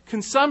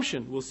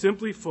 consumption will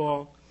simply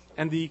fall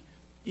and the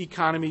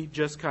economy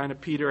just kind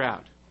of peter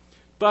out.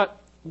 But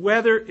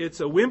whether it's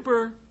a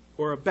whimper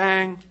or a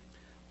bang,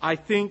 I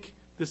think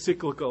the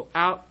cyclical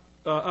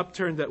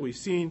upturn that we've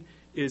seen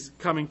is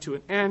coming to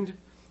an end,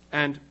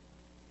 and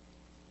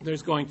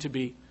there's going to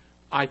be,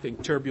 I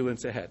think,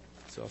 turbulence ahead.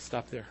 So I'll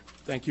stop there.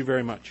 Thank you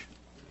very much.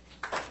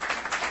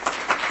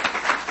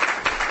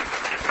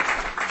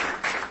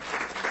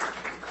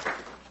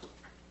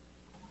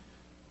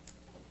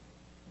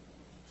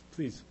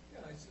 Please.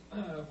 Yeah, it's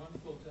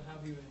wonderful to have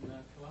you in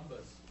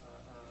Columbus,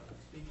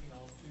 speaking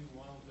on two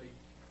wildly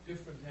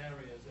different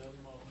areas,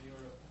 early modern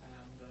Europe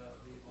and the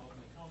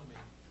modern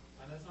economy.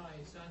 And as I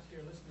sat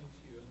here listening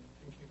to you and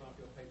thinking about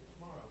your paper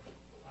tomorrow,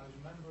 I was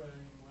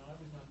remembering when I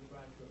was an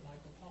undergraduate,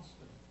 Michael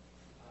Poston,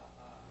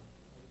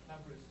 the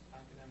cleverest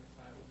academic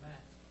I ever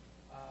met,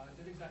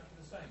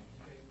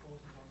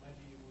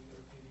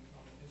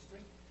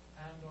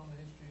 and on the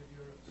history of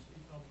Europe's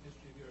economic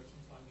history of Europe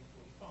since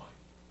 1945.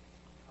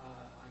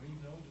 I'm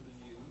even older than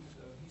you,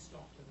 so he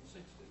stopped in the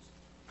 60s.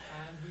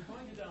 And we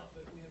pointed out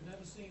that we have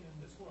never seen in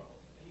this world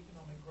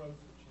economic growth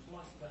which is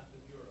like that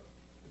of Europe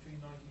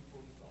between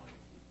 1945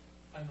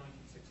 and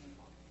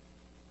 1965.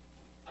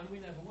 And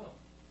we never will.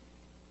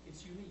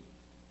 It's unique.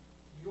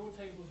 Your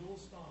tables all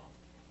start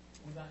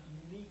with that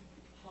unique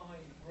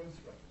high growth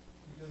rate.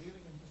 If you're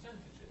dealing in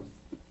percentages,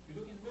 if you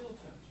look in real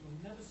terms,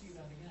 you'll never see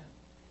that again,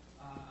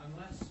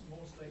 unless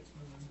more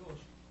statesmen than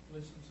Bush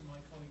listen to my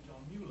colleague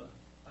John Mueller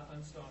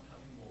and start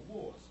having more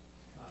wars,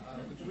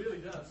 which really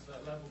does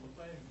level the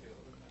playing field.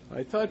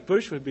 I thought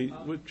Bush would be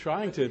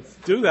trying to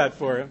do that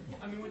for him.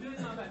 I mean, we're doing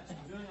our best.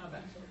 We're doing our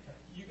best.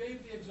 You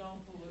gave the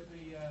example that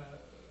the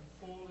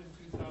fall in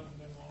 2001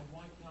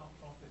 wiped out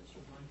profits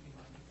from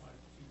 1995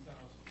 to 2000.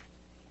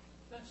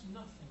 That's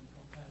nothing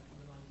compared to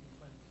the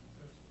 1920s and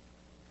 30s.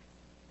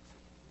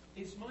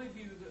 It's my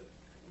view that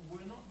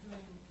we're not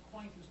doing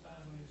quite as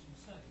badly as you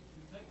say. If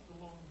you take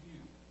the long view,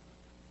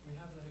 we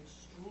have that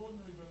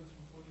extraordinary growth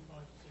from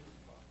 45 to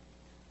 65.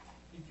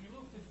 If you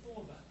look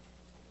before that,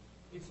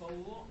 it's a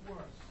lot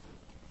worse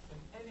than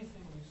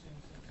anything we've seen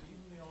since,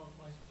 even the oil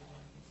crisis of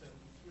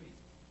 1973.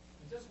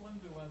 I just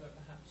wonder whether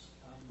perhaps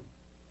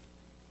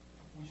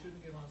we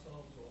shouldn't give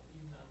ourselves, or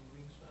even Alan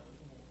Greenspan, a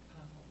little more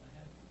pat on the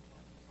head from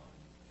time to time.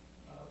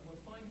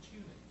 We're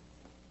fine-tuning.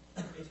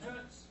 It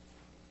hurts.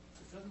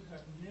 It doesn't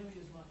hurt nearly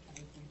as much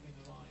as if we'd been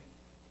alive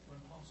when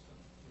Poston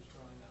was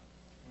growing up,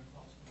 when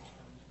Poston was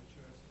coming to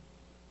maturity.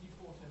 He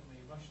fought in the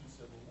Russian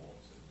Civil War,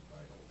 so he was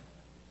very old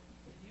man.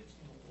 But he had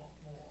seen a lot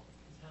more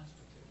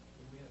catastrophe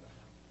than we ever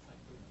have, thank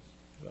goodness.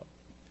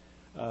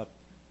 Well,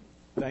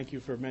 thank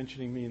you for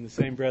mentioning me in the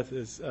same breath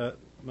as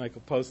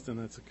Michael Poston.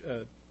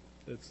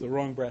 That's the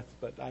wrong breath,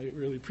 but I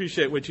really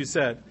appreciate what you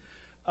said.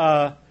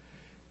 And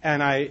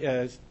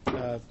I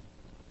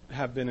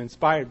have been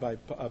inspired by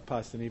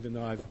Poston, even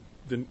though I've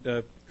been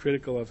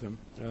critical of him.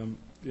 An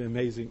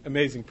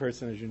amazing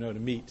person, as you know, to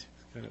meet.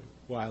 Kind of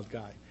wild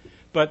guy.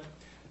 But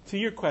to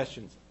your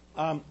questions,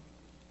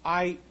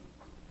 I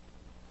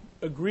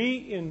agree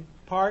in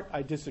part,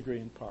 I disagree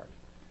in part.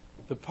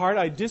 The part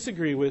I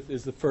disagree with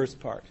is the first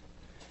part.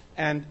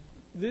 And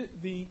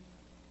the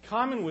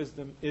common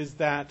wisdom is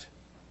that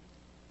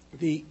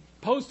the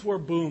post-war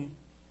boom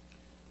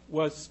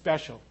was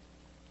special.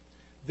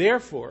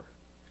 Therefore,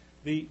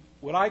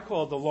 what I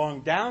call the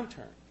long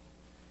downturn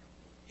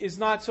is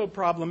not so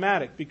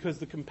problematic because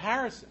the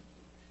comparison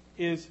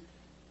is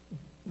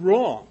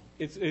wrong.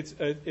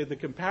 The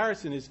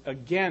comparison is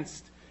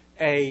against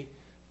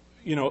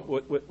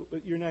what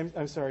your name?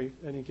 I'm sorry,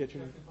 I didn't get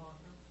your name.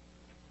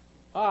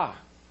 Oh,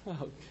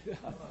 God.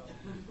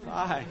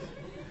 Hi.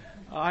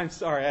 I'm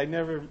sorry.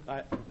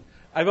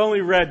 I've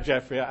only read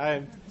Jeffrey.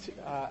 I'm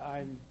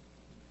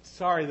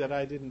sorry that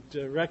I didn't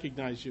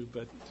recognize you,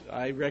 but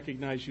I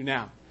recognize you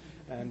now,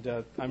 and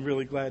I'm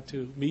really glad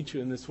to meet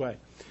you in this way.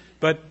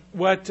 But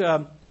what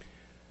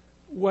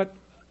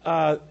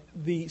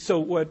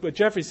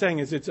Jeffrey's saying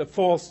is there's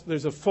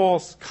a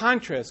false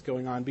contrast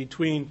going on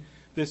between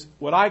this,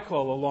 what I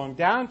call a long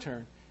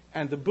downturn,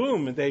 and the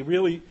boom, and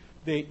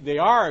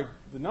the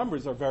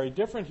numbers are very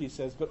different, he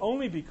says, but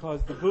only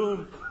because the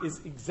boom is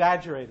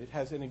exaggerated,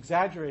 has an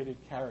exaggerated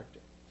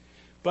character.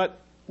 But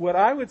what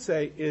I would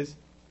say is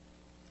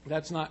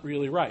that's not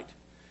really right.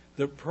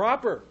 The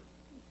proper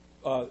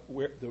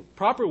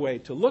way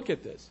to look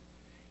at this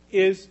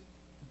is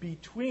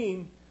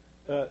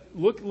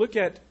look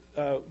at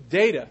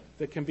data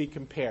that can be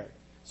compared.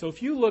 So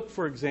if you look,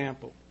 for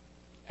example,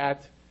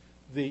 at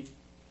the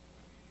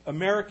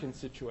American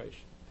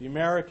situation, the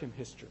American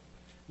history,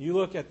 you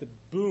look at the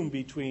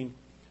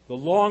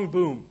long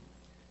boom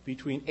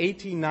between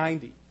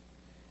 1890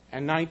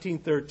 and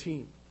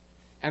 1913,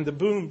 and the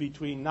boom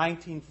between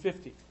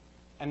 1950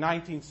 and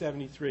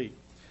 1973,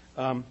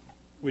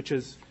 which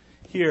is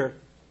here.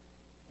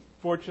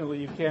 Fortunately,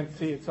 you can't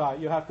see it, so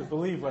you have to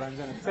believe what I'm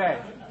going to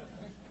say.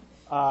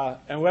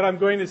 And what I'm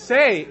going to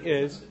say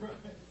is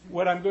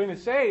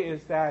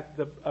that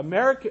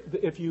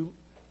if you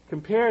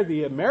compare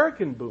the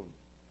American boom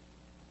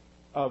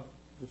of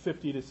the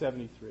 50 to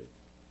 73,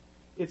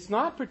 it's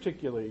not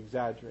particularly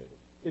exaggerated.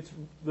 It's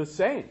the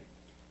same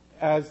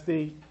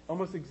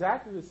almost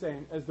exactly the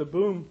same as the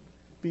boom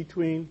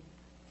between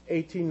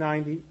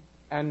 1890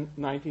 and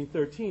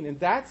 1913, and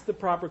that's the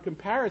proper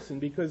comparison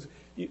because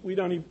we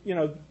don't even,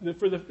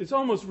 it's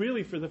almost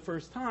really for the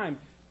first time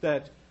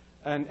that,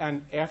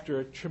 and after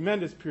a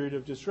tremendous period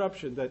of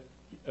disruption that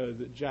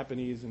the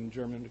Japanese and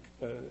German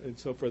and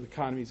so forth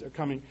economies are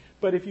coming.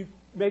 But if you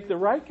make the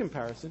right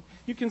comparison,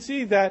 you can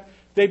see that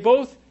they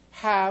both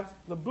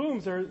the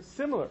booms are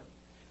similar.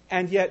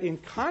 And yet, in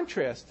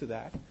contrast to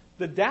that,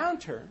 the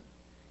downturn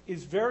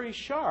is very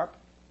sharp,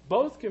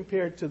 both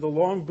compared to the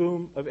long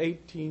boom of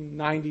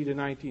 1890 to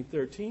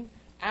 1913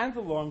 and the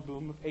long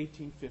boom of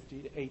 1850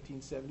 to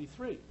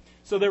 1873.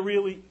 So there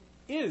really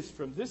is,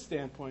 from this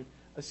standpoint,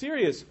 a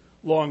serious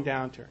long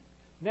downturn.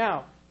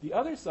 Now, the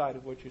other side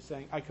of what you're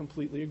saying, I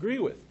completely agree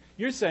with.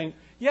 You're saying,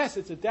 yes,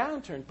 it's a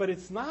downturn, but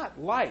it's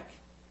not like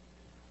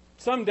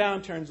some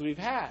downturns we've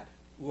had,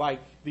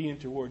 like the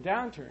interwar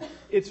downturn,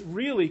 it's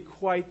really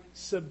quite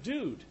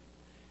subdued.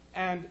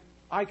 And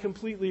I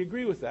completely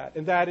agree with that.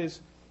 And that is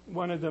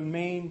one of the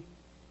main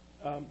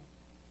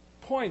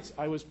points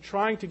I was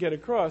trying to get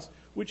across,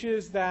 which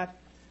is that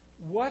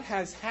what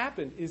has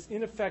happened is,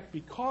 in effect,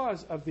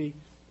 because of the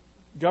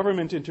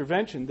government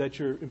intervention that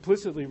you're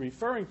implicitly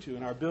referring to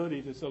and our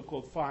ability to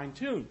so-called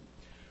fine-tune,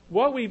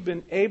 what we've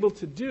been able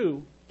to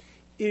do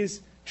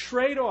is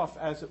trade off,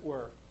 as it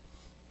were,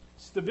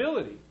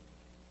 stability.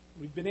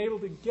 We've been able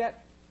to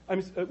get,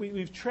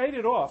 we've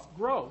traded off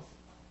growth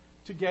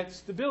to get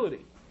stability.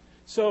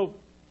 So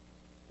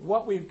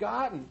what we've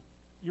gotten,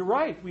 you're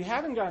right, we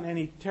haven't gotten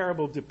any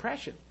terrible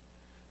depression,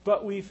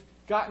 but we've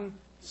gotten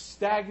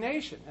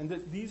stagnation.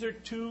 And these are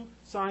two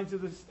sides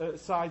of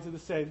the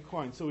same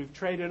coin. So we've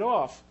traded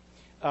off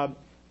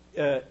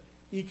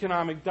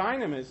economic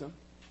dynamism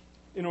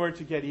in order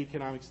to get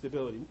economic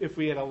stability. If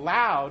we had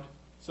allowed,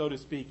 so to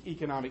speak,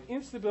 economic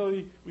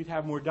instability, we'd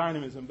have more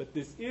dynamism. But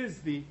this is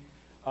the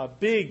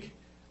big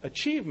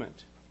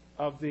achievement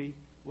of the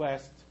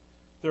last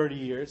 30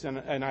 years,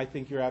 and I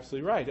think you're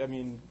absolutely right. I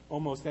mean,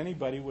 almost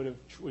anybody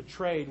would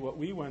trade what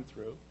we went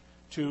through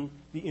to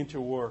the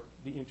interwar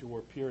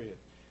period.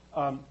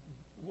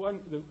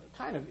 The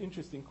kind of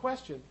interesting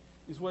question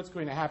is what's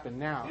going to happen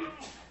now,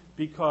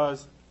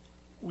 because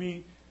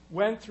we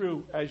went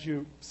through, as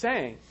you're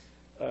saying,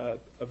 a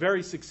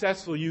very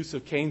successful use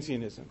of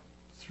Keynesianism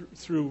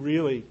through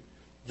really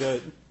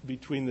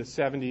between the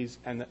 70s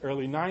and the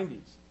early 90s.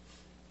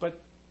 But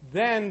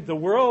then the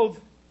world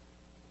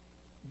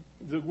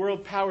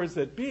powers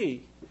that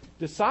be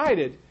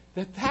decided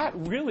that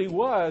really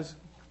was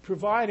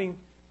providing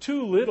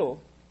too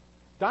little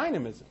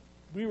dynamism.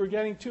 We were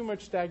getting too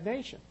much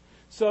stagnation.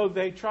 So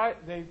they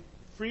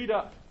freed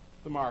up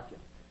the market.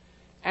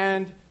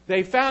 And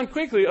they found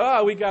quickly,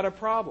 we got a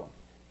problem.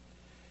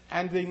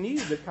 And they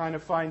needed the kind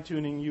of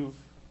fine-tuning you've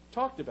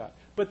talked about.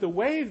 But the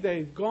way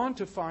they've gone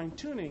to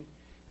fine-tuning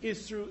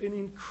is through an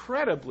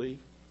incredibly,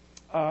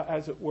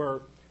 as it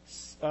were,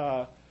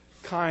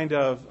 kind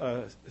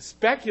of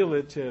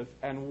speculative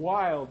and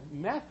wild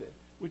method,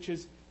 which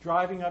is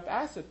driving up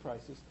asset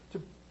prices.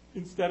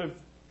 Instead of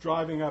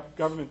driving up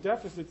government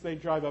deficits, they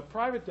drive up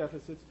private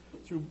deficits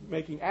through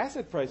making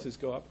asset prices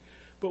go up.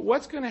 But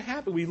what's going to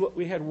happen?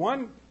 We had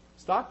one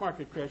stock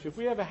market crash. If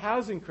we have a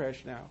housing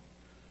crash now,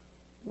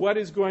 what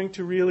is going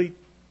to really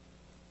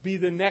be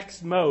the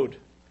next mode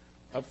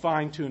of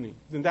fine-tuning?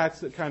 And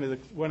that's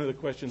one of the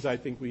questions I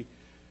think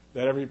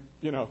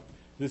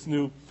this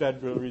new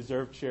Federal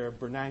Reserve Chair,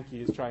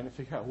 Bernanke, is trying to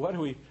figure out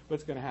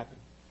what's going to happen.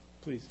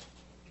 Please.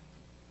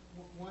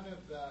 One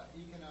of the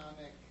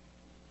economic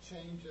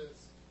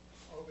changes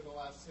over the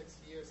last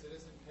 60 years that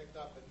isn't picked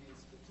up in these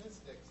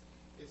statistics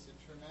is the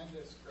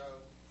tremendous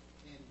growth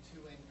in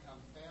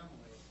two-income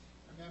families.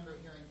 I remember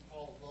hearing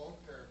Paul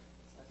Volcker,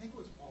 I think it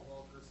was Paul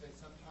Volcker, say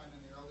sometime in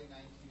the early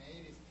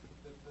 1980s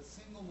that the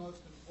single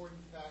most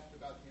important fact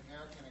about the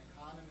American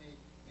economy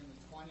in the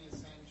 20th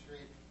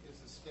century is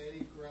the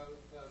steady growth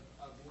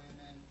of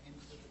women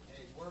into the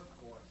paid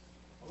workforce.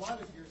 A lot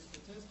of your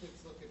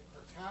statistics look at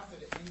per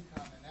capita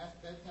income, and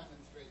that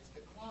demonstrates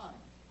decline.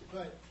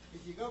 But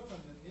if you go from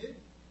the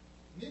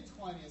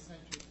mid-20th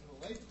century to the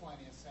late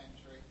 20th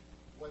century,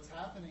 what's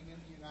happening in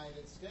the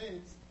United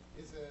States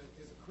is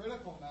a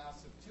critical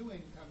mass of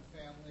two-income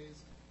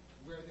families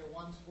where there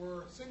once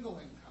were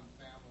single-income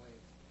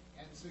families.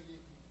 And so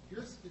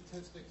your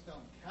statistics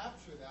don't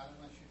capture that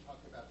unless you talk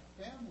about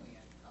family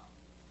income.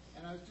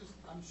 And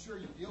I'm sure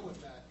you deal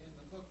with that in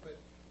the book, but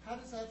how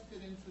does that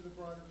fit into the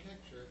broader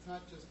picture? It's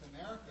not just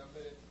America,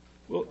 but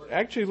well,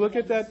 actually, look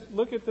at that.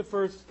 Look at the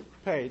first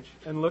page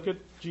and look at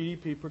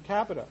GDP per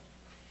capita.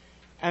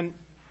 And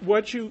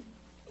what you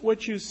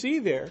see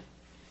there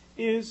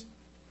is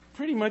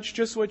pretty much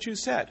just what you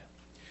said.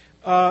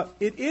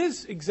 It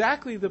is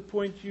exactly the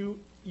point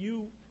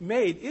you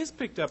made is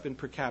picked up in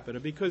per capita,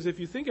 because if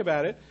you think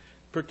about it,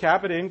 per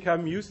capita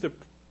income used to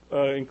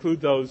include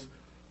those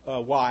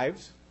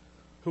wives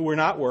who were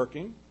not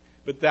working,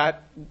 but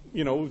that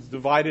was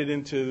divided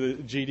into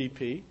the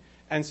GDP,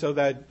 and so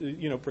that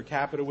per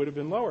capita would have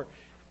been lower.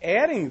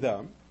 Adding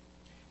them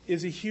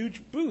is a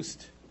huge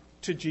boost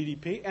to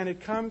GDP, and it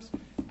comes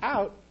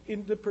out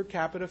in the per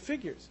capita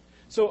figures.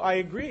 So I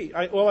agree.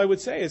 All I would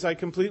say is I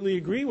completely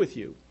agree with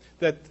you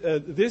that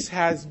this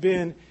has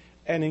been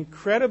an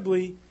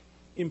incredibly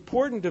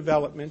important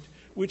development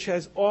which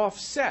has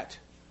offset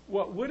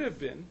what would have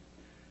been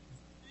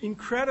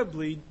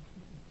incredibly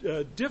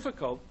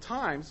difficult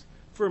times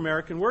for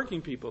American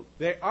working people.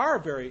 They are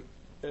very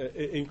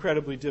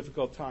incredibly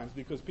difficult times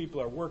because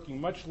people are working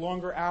much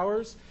longer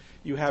hours.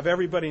 You have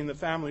everybody in the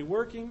family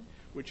working,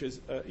 which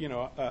is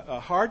a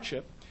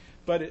hardship.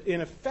 But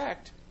in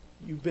effect,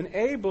 you've been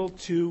able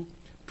to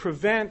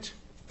prevent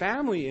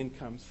family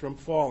incomes from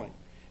falling.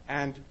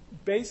 And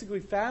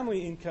basically,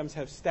 family incomes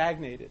have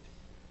stagnated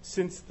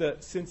since the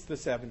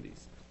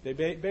 70s. They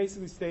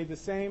basically stayed the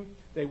same.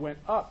 They went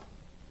up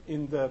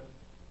in the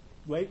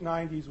late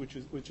 90s, which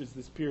is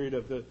this period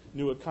of the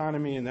new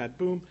economy and that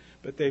boom,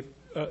 but they've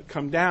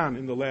come down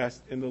in the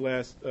last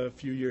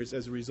few years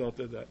as a result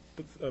of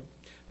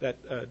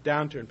that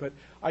downturn. But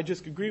I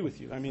just agree with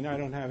you. I mean, I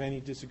don't have any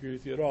disagree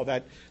with you at all.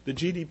 That the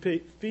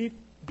GDP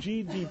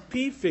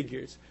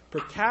figures per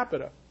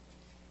capita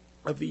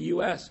of the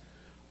U.S.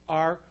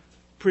 are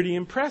pretty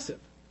impressive.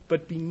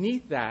 But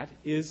beneath that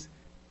is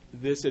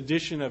this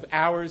addition of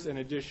hours and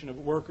addition of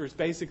workers,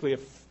 basically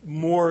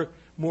more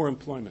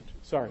employment.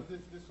 Sorry. Well,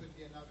 this would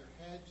be another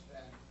hedge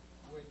then,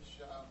 which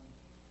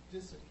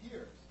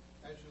disappears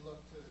as you look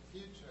to the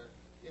future.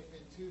 If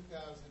in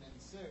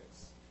 2006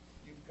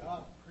 you've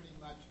got pretty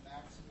much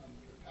maximum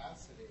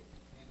capacity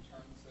in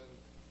terms of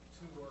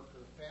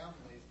two-worker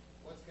families,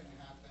 what's going to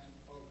happen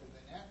over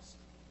the next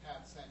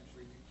half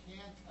century? You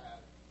can't have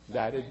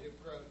that kind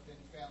of growth in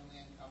family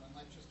income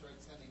unless you start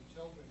sending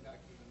children back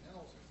to the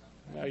mills or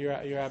something. No,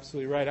 you're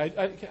absolutely right.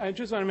 I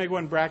just want to make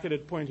one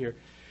bracketed point here.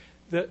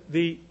 The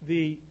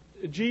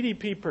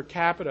GDP per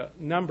capita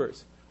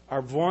numbers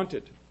are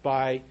vaunted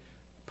by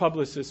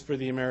publicists for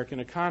the American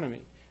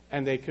economy,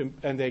 and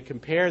they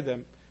compare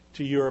them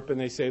to Europe, and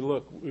they say,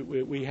 look,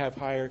 we have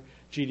higher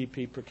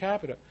GDP per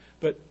capita.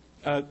 But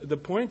the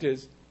point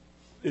is,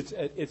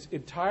 it's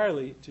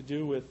entirely to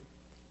do with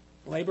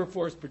labor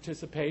force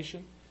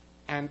participation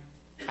and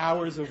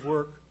hours of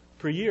work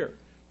per year.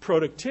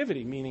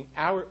 Productivity, meaning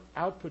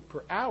output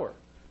per hour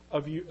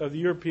of the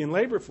European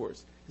labor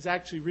force, has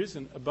actually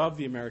risen above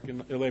the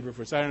American labor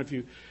force. I don't know if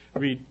you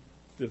read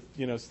the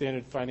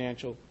standard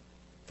Financial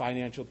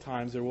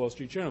Times or Wall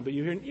Street Journal, but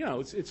you hear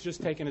it's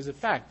just taken as a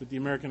fact that the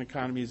American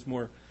economy is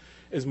more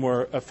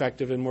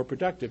effective and more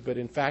productive. But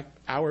in fact,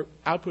 our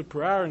output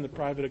per hour in the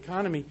private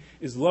economy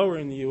is lower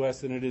in the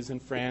U.S. than it is in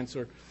France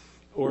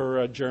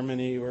or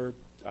Germany or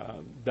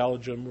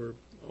Belgium or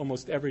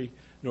almost every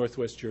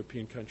Northwest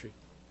European country.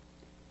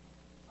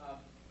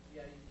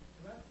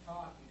 Throughout the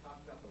talk, you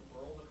talked about the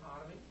world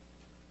economy,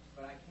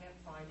 but I can't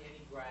find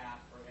any graph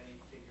or any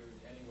figures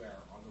anywhere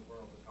on the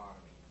world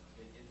economy.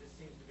 It just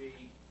seems to be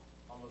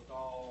almost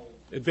all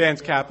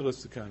advanced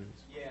capitalist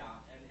economies. Yeah,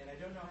 and I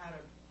don't know how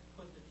to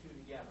put the two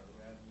together.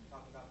 You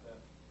talk about the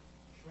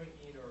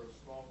shrinking or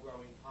small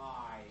growing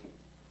pie,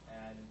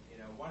 and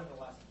one of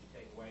the lessons you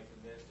take away from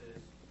this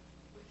is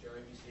what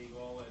Jeremy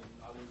Siegel and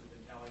others have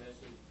been telling us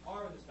who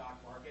are in the stock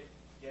market: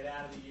 get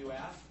out of the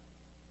U.S.,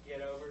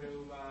 get over to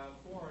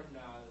foreign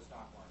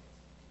stock markets.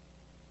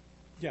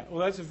 Yeah, well,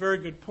 that's a very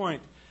good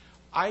point.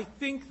 I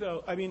think,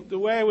 though, the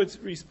way I would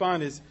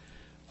respond is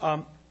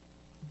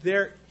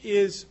there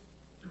is,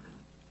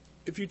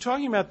 if you're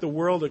talking about the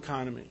world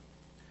economy,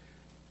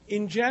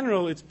 in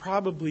general, it's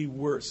probably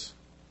worse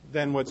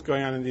than what's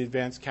going on in the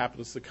advanced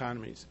capitalist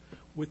economies,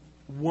 with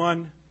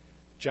one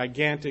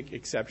gigantic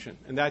exception,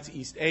 and that's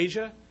East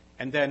Asia,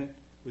 and then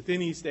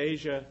within East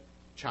Asia,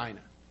 China.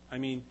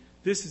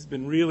 This has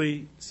been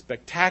really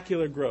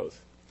spectacular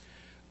growth.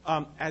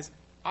 As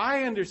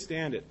I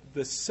understand it,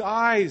 the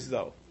size,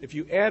 though, if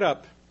you add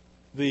up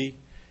the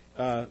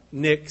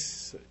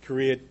NICs,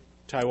 Korea,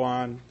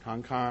 Taiwan,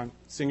 Hong Kong,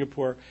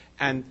 Singapore,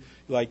 and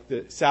like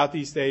the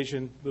Southeast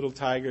Asian little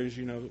tigers,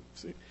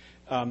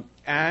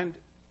 and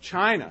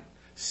China,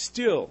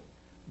 still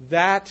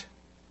that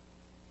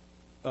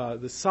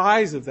the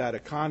size of that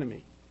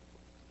economy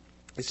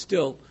is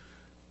still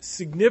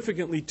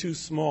significantly too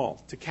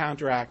small to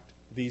counteract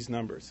these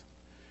numbers.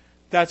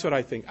 That's what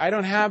I think. I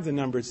don't have the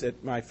numbers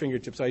at my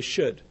fingertips. I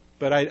should.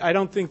 But I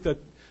don't think that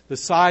the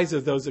size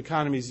of those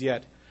economies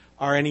yet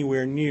are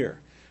anywhere near.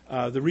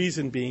 The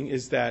reason being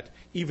is that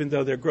even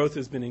though their growth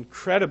has been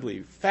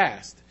incredibly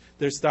fast,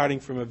 they're starting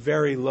from a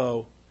very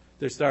low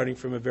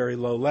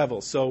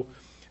level. So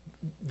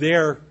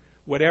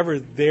whatever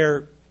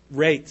their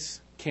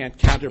rates can't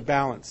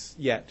counterbalance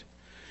yet.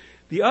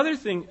 The other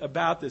thing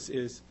about this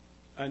is,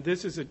 and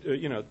this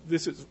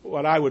is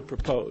what I would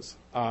propose.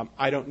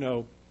 I don't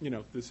know,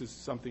 this is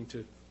something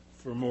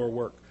for more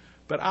work.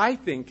 But I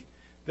think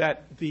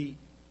that the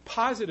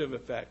positive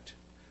effect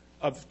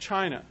of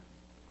China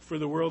for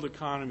the world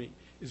economy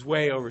is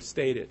way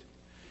overstated.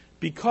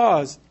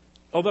 Because,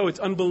 although it's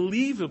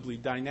unbelievably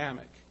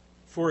dynamic,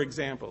 for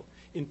example,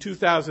 in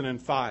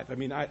 2005,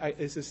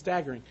 this is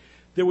staggering,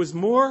 there was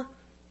more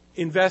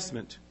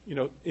investment,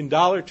 in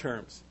dollar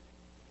terms,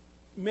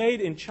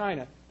 made in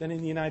China than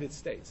in the United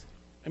States.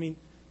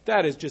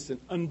 That is just an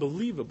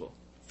unbelievable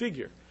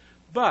figure.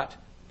 But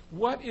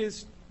what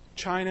is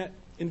China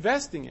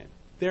investing in?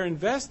 They're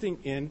investing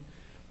in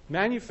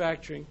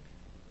manufacturing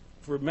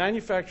for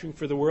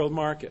the world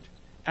market.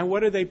 And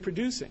what are they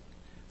producing?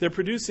 They're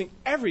producing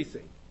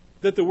everything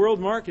that the world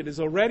market is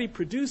already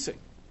producing,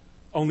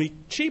 only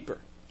cheaper.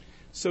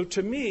 So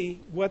to me,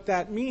 what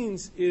that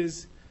means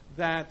is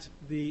that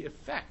the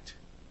effect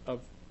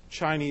of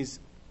Chinese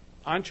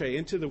entree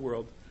into the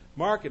world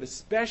market,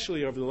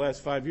 especially over the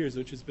last 5 years,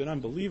 which has been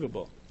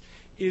unbelievable,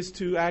 is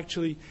to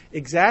actually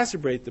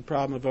exacerbate the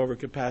problem of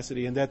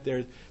overcapacity, and that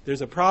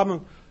there's a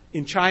problem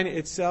in China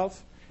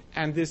itself,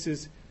 and this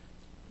is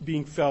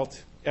being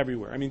felt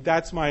everywhere.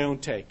 That's my own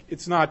take.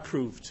 It's not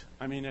proved.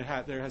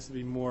 There has to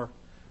be more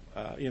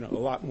a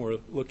lot more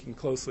looking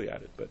closely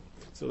at it. But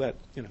so that,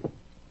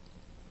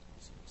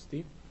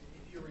 Steve?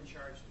 If you were in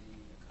charge of the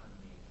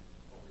economy,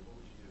 what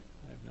would you do?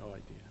 I have no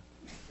idea.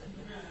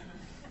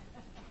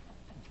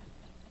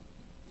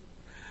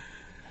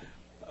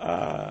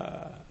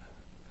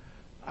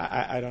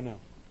 I don't know.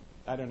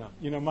 I don't know.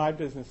 My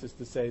business is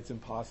to say it's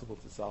impossible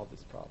to solve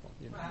this problem.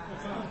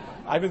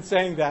 I've been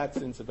saying that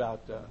since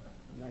about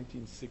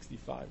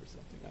 1965 or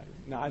something.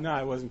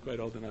 I wasn't quite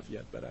old enough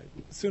yet, but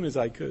as soon as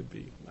I could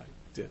be, I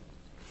did.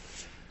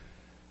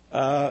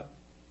 Yeah.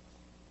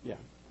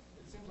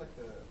 It seems like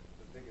the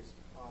biggest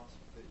cost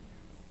that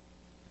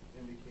you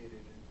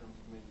indicated in terms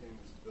of maintaining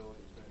the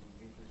stability has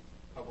been increased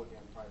public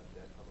and private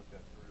debt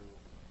through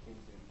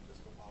Keynesian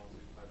fiscal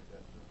policy, private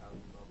debt through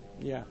housing bubble,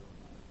 Yeah.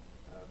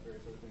 through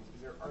various other things.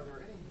 Are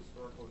there any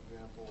historical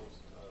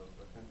examples of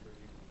a country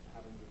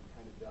having the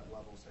kind of debt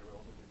level, say,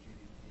 relative to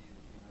GDP that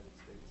the United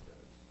States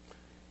does?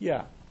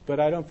 Yeah,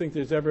 but I don't think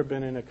there's ever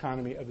been an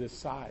economy of this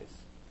size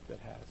that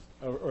has,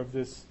 or of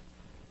this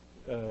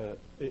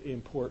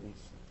importance.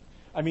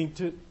 I mean,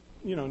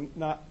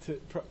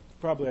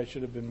 probably I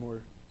should have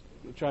been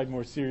tried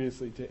more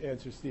seriously to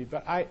answer Steve.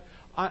 But I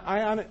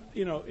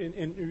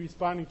in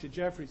responding to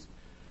Jeffrey's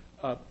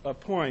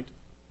point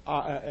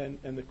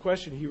and the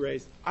question he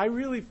raised,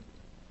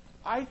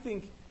 I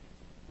think,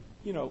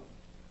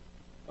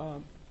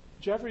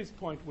 Jeffrey's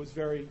point was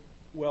very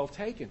well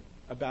taken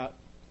about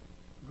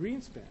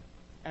Greenspan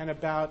and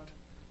about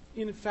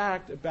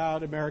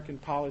American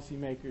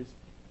policymakers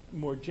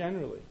more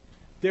generally.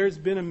 There's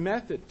been a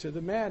method to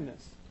the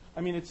madness.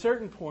 I mean, at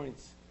certain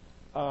points,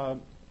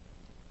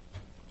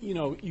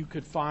 you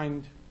could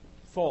find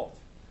fault.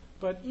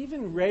 But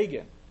even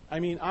Reagan,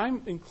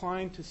 I'm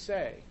inclined to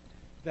say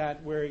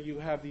that where you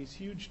have these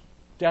huge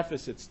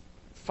deficits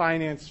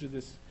financed through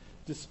this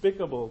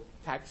despicable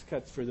tax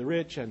cuts for the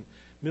rich and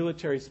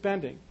military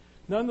spending,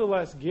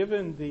 nonetheless,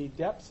 given the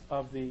depths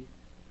of the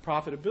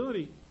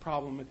profitability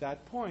problem at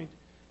that point,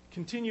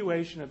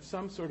 continuation of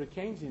some sort of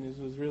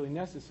Keynesianism was really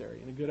necessary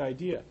and a good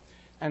idea.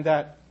 And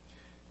that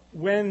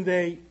when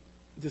they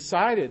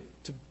decided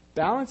to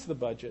balance the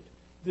budget,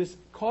 this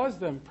caused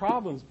them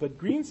problems, but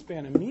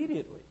Greenspan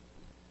immediately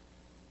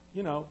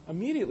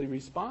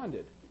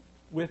responded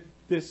with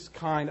this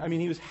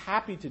he was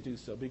happy to do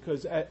so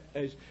because,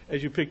 as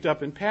you picked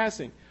up in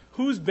passing,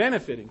 who's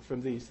benefiting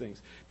from these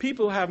things?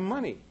 People have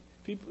money.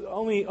 People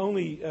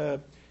only 10%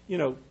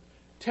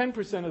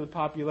 of the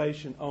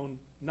population own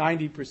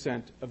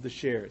 90% of the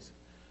shares.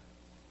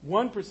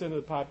 1% of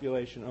the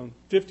population own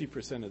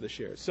 50% of the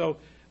shares. So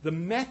the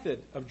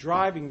method of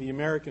driving the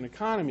American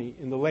economy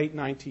in the late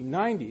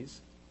 1990s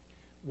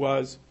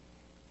was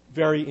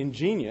very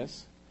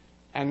ingenious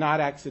and not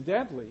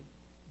accidentally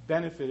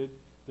benefited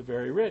the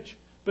very rich.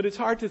 But it's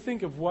hard to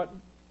think of what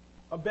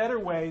a better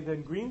way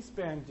than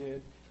Greenspan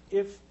did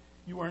if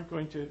you weren't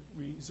going to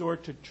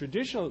resort to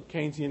traditional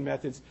Keynesian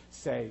methods,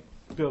 say,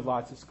 build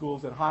lots of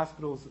schools and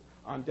hospitals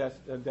on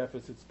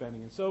deficit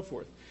spending and so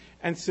forth.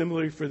 And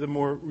similarly for the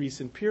more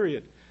recent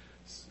period.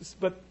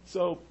 But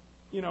so,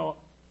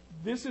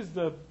 this is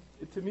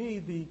to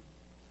me,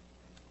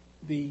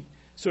 the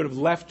sort of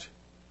left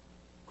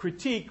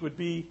critique would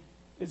be,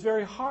 it's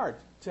very hard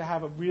to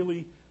have a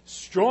really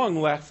strong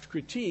left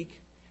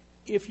critique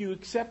if you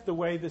accept the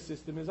way the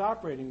system is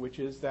operating, which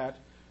is that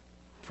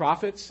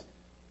profits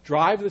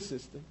drive the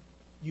system.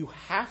 You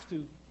have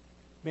to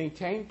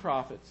maintain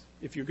profits.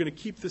 If you're going to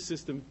keep the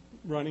system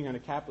running on a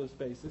capitalist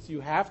basis,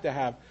 you have to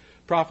have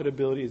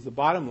profitability as the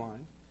bottom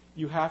line.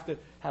 You have to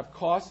have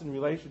costs in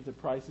relation to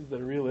prices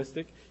that are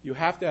realistic. You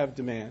have to have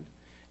demand.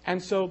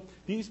 And so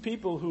these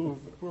people who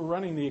are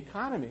running the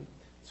economy,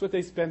 that's what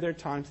they spend their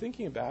time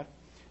thinking about.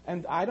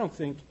 And I don't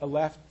think the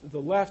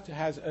left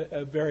has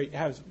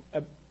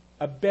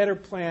a better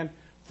plan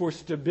for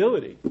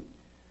stability.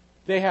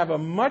 They have a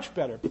much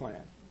better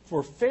plan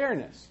for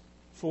fairness,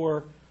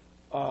 for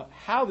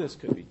how this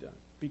could be done.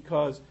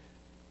 Because,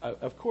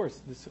 of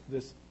course,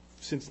 this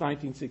since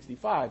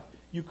 1965,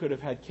 you could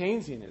have had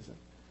Keynesianism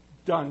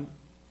done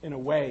in a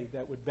way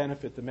that would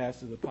benefit the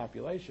mass of the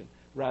population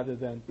rather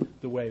than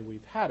the way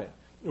we've had it.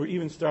 Or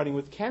even starting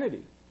with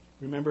Kennedy.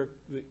 Remember,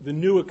 the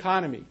new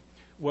economy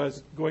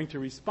was going to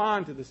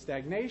respond to the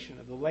stagnation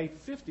of the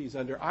late 50s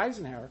under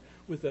Eisenhower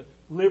with a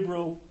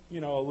liberal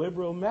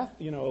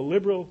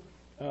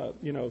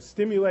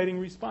stimulating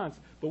response.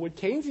 But what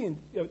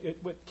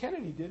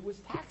Kennedy did was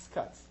tax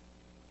cuts.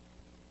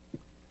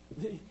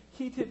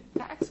 He did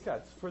tax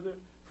cuts for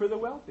the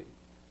wealthy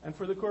and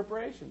for the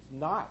corporations,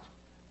 not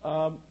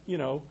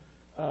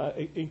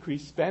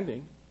increased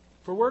spending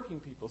for working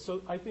people.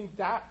 So I think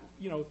that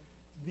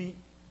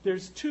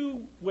there's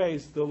two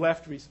ways the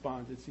left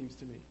responds, it seems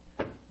to me.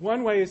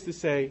 One way is to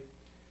say,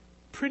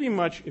 pretty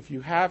much if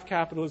you have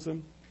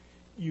capitalism,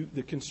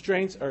 the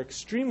constraints are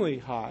extremely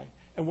high,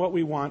 and what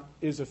we want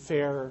is a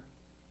fair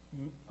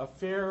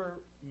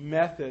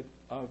method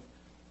of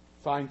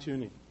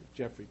fine-tuning,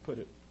 Jeffrey put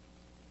it.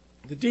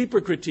 The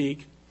deeper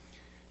critique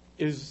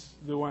is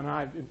the one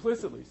I'm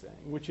implicitly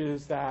saying, which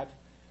is that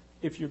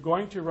if you're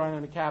going to run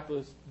on a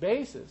capitalist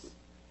basis,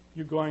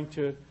 you're going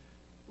to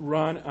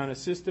run on a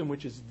system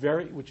which is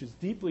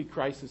deeply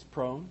crisis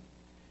prone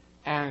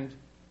and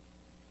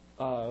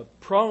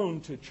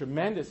prone to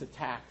tremendous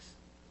attacks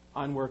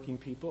on working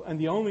people. And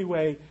the only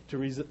way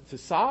to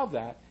solve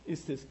that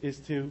is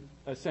to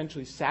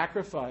essentially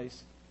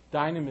sacrifice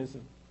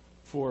dynamism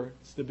for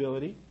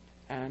stability,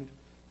 and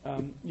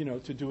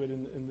to do it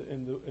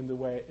in the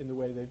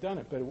way they've done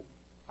it.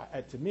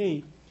 But to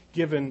me,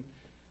 given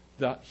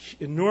the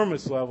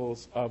enormous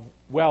levels of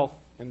wealth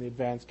in the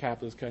advanced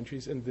capitalist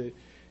countries and the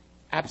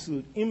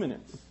absolute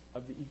imminence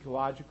of the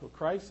ecological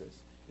crisis,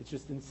 it's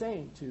just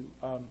insane to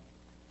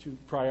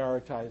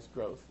prioritize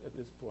growth at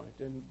this point.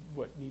 And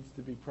what needs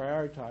to be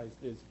prioritized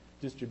is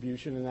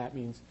distribution, and that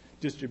means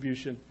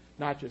distribution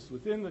not just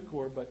within the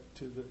core, but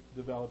to the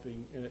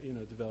developing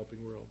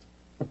world.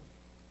 Now,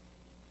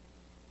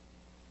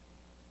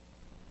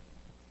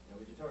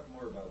 would you talk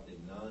more about the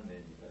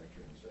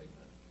non-manufacturing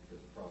segment, because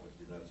the profits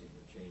do not seem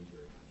to change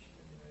very much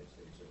in the United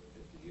States over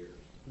 50 years.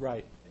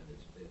 Right. And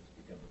it's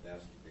become a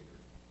vastly bigger,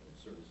 and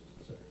services,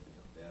 et cetera,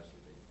 become a vastly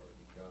bigger part of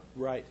the economy.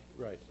 Right.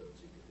 So it's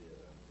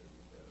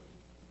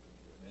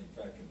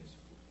manufacturing is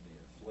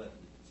fled.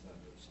 It's not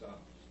going to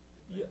stop.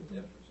 Yeah.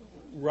 And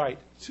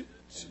Right. the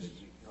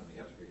economy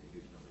has created a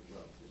huge number of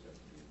jobs. This has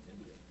to be in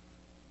India.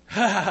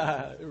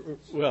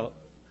 Well.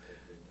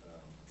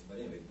 But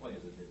anyway, the point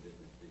is that the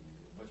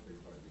much bigger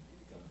part of the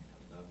economy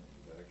is not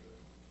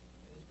manufacturing,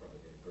 and it's probably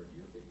according to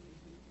your figures,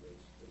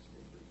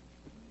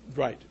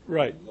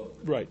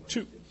 Right.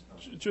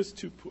 Just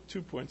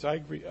two points. I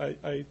agree.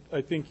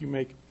 I think you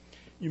make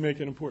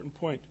an important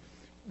point.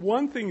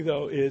 One thing,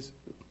 though, is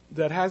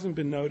that hasn't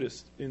been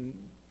noticed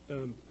in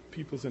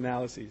people's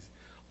analyses.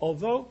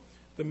 Although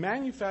the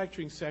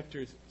manufacturing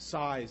sector's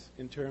size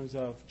in terms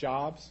of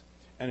jobs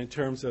and in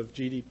terms of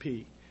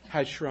GDP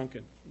has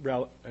shrank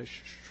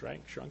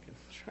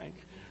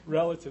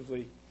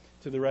relatively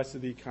to the rest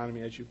of the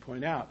economy, as you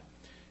point out.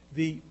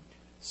 The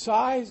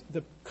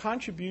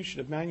contribution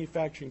of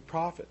manufacturing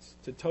profits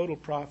to total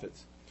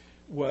profits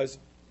was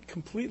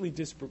completely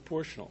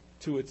disproportional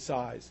to its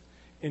size.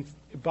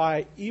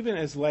 By even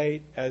as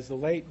late as the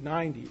late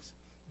 90s,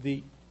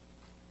 the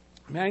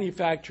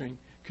manufacturing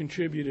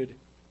contributed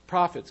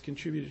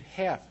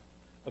half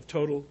of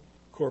total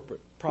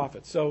corporate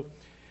profits. So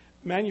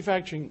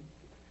manufacturing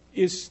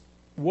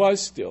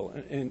was still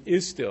and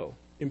is still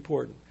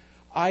important.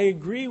 I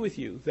agree with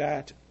you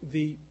that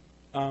the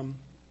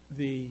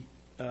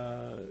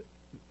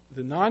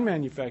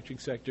non-manufacturing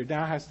sector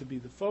now has to be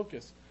the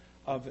focus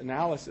of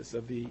analysis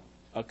of the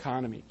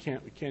economy.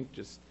 We can't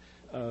just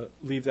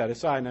leave that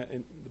aside. And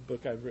in the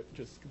book I've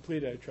just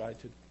completed, I tried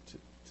to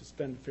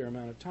spend a fair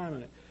amount of time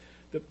on it.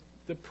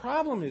 The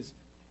problem is,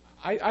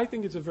 I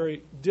think it's a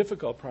very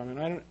difficult problem,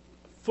 and I don't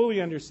fully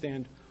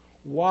understand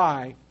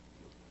why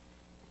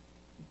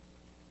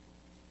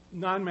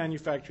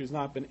non-manufacturers have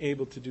not been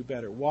able to do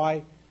better,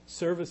 why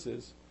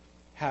services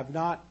have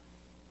not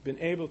been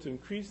able to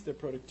increase their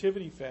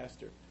productivity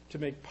faster to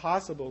make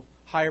possible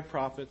higher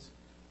profits,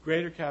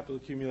 greater capital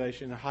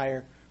accumulation, and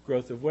higher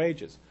growth of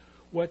wages.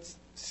 What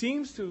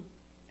seems to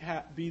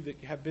have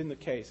been the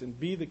case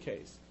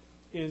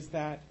is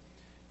that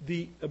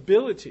the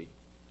ability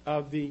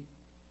of the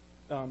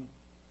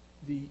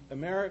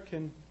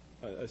American,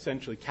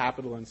 essentially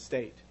capital and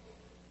state,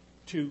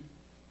 to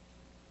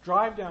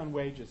drive down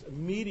wages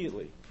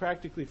immediately,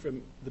 practically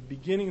from the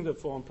beginning of the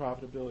fall in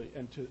profitability,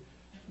 and to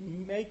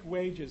make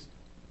wages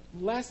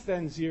less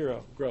than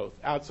zero growth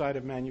outside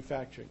of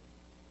manufacturing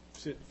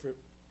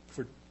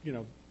for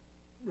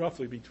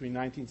roughly between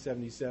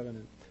 1977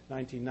 and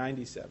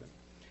 1997,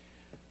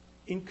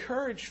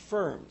 encourage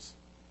firms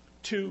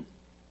to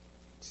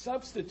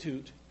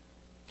substitute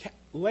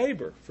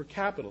labor for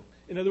capital.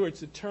 In other words,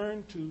 to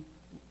turn to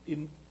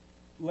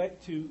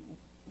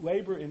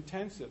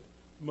labor-intensive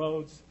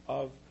modes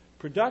of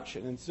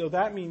production. And so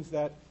that means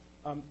that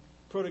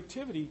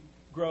productivity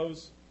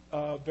grows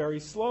very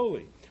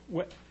slowly.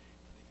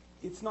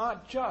 It's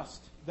not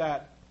just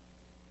that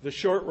the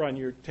short run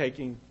you're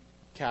taking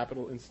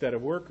capital instead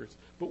of workers,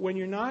 but when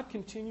you're not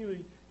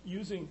continually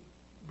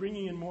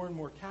bringing in more and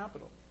more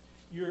capital,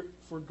 you're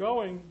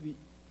foregoing the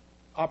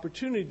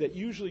opportunity that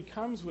usually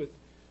comes with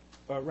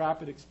a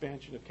rapid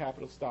expansion of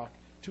capital stock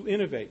to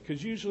innovate,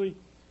 because usually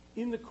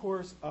in the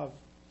course of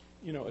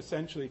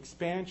essentially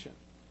expansion,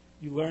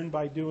 you learn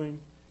by doing,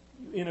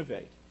 you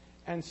innovate.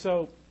 And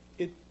so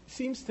it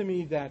seems to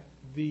me that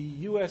the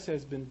U.S.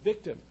 has been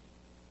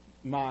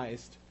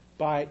victimized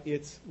by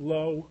its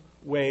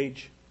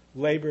low-wage,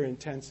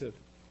 labor-intensive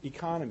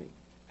economy.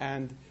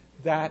 And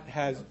that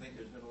has... I don't think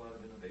there's been a lot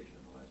of innovation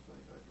in the last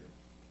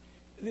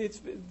 25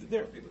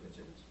 years. People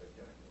consider it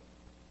spectacular.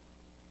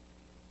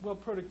 Well,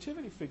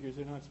 productivity figures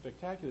are not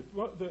spectacular.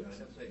 I'm not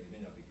saying you may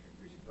not be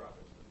increasing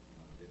profits, but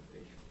not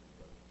innovation.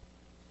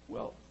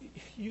 Well,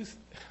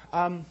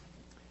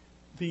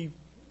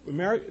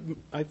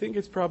 I think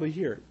it's probably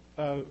here.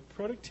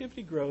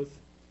 Productivity growth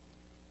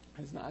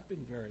has not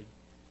been very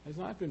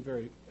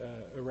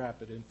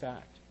rapid, in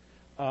fact,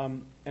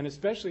 and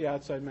especially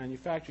outside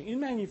manufacturing. In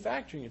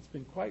manufacturing, it's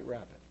been quite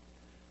rapid.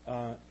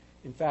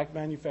 In fact,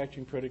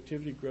 manufacturing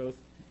productivity growth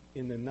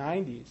in the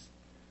 90s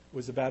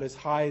was about as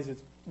high as it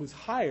was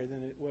higher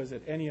than it was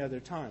at any other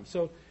time.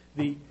 So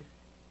and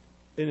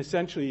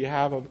essentially you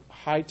have a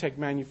high-tech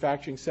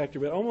manufacturing sector,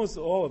 but almost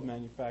all of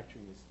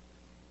manufacturing is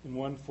in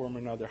one form or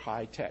another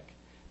high-tech.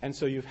 And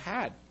so you've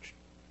had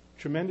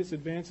tremendous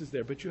advances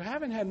there, but you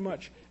haven't had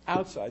much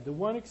outside. The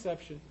one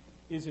exception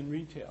is in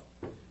retail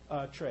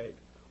trade,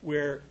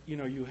 where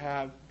you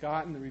have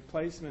gotten the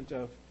replacement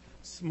of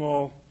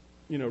small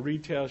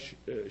retail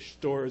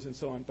stores and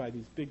so on by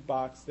these big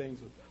box things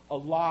with a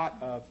lot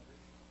of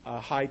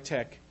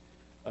high-tech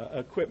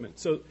equipment.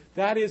 So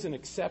that is an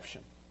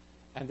exception.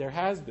 And there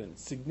has been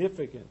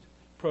significant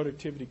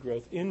productivity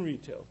growth in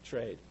retail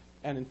trade.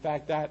 And in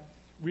fact, that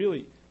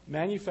really,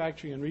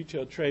 manufacturing and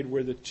retail trade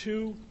were the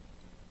two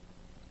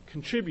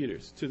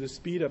contributors to the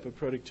speed up of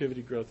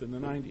productivity growth in the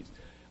 90s.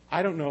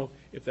 I don't know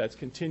if that's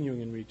continuing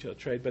in retail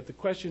trade, but the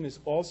question is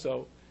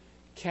also,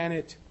 can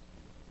it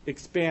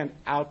expand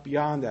out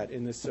beyond that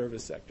in the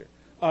service sector?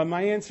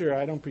 My answer,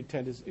 I don't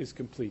pretend, is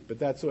complete, but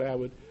that's the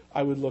way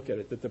I would look at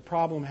it, that the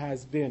problem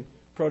has been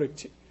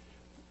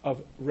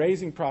of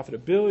raising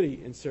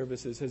profitability in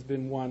services has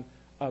been one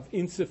of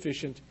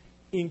insufficient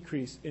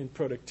increase in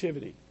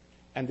productivity.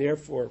 And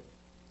therefore,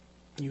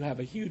 you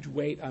have a huge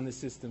weight on the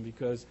system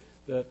because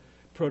the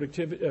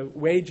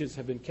wages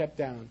have been kept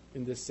down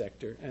in this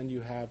sector, and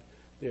you have,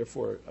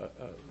 therefore,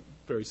 a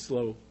very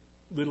slow,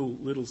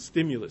 little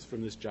stimulus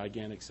from this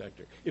gigantic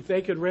sector. If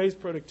they could raise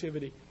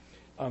productivity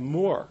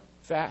more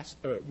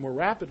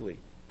rapidly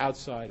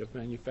outside of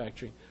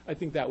manufacturing, I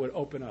think that would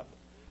open up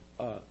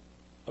a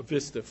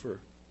vista for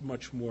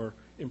much more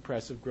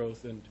impressive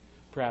growth and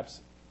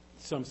perhaps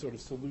some sort of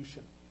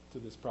solution to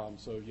this problem.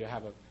 So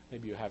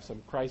maybe you have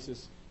some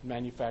crisis in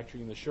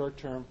manufacturing in the short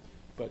term,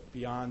 but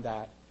beyond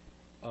that,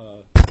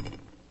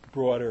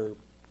 broader,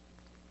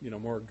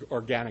 more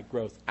organic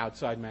growth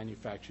outside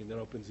manufacturing that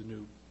opens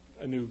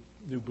a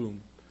new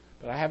boom.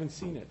 But I haven't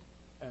seen it,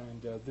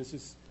 and this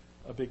is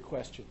a big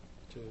question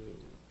to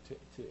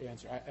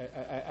answer.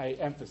 I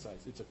emphasize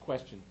it's a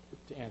question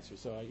to answer.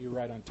 So you're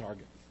right on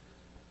target.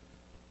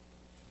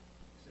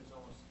 Since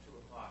almost 2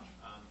 o'clock,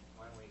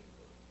 why don't we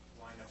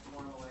wind up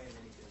formally, and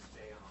then you can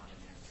stay on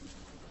and answer.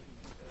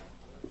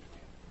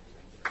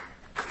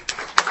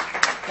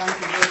 Thank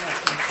you very much.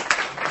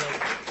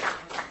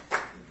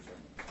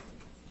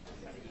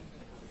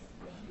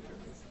 Oh,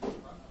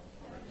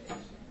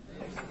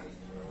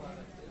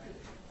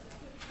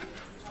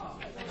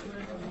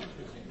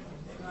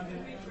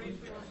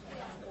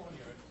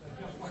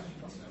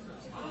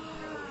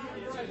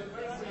 yes, I did.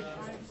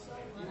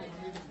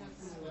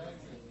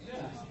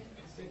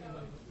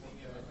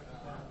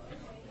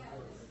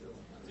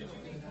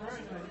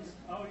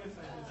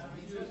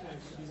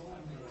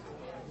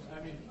 I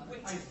mean,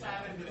 I sat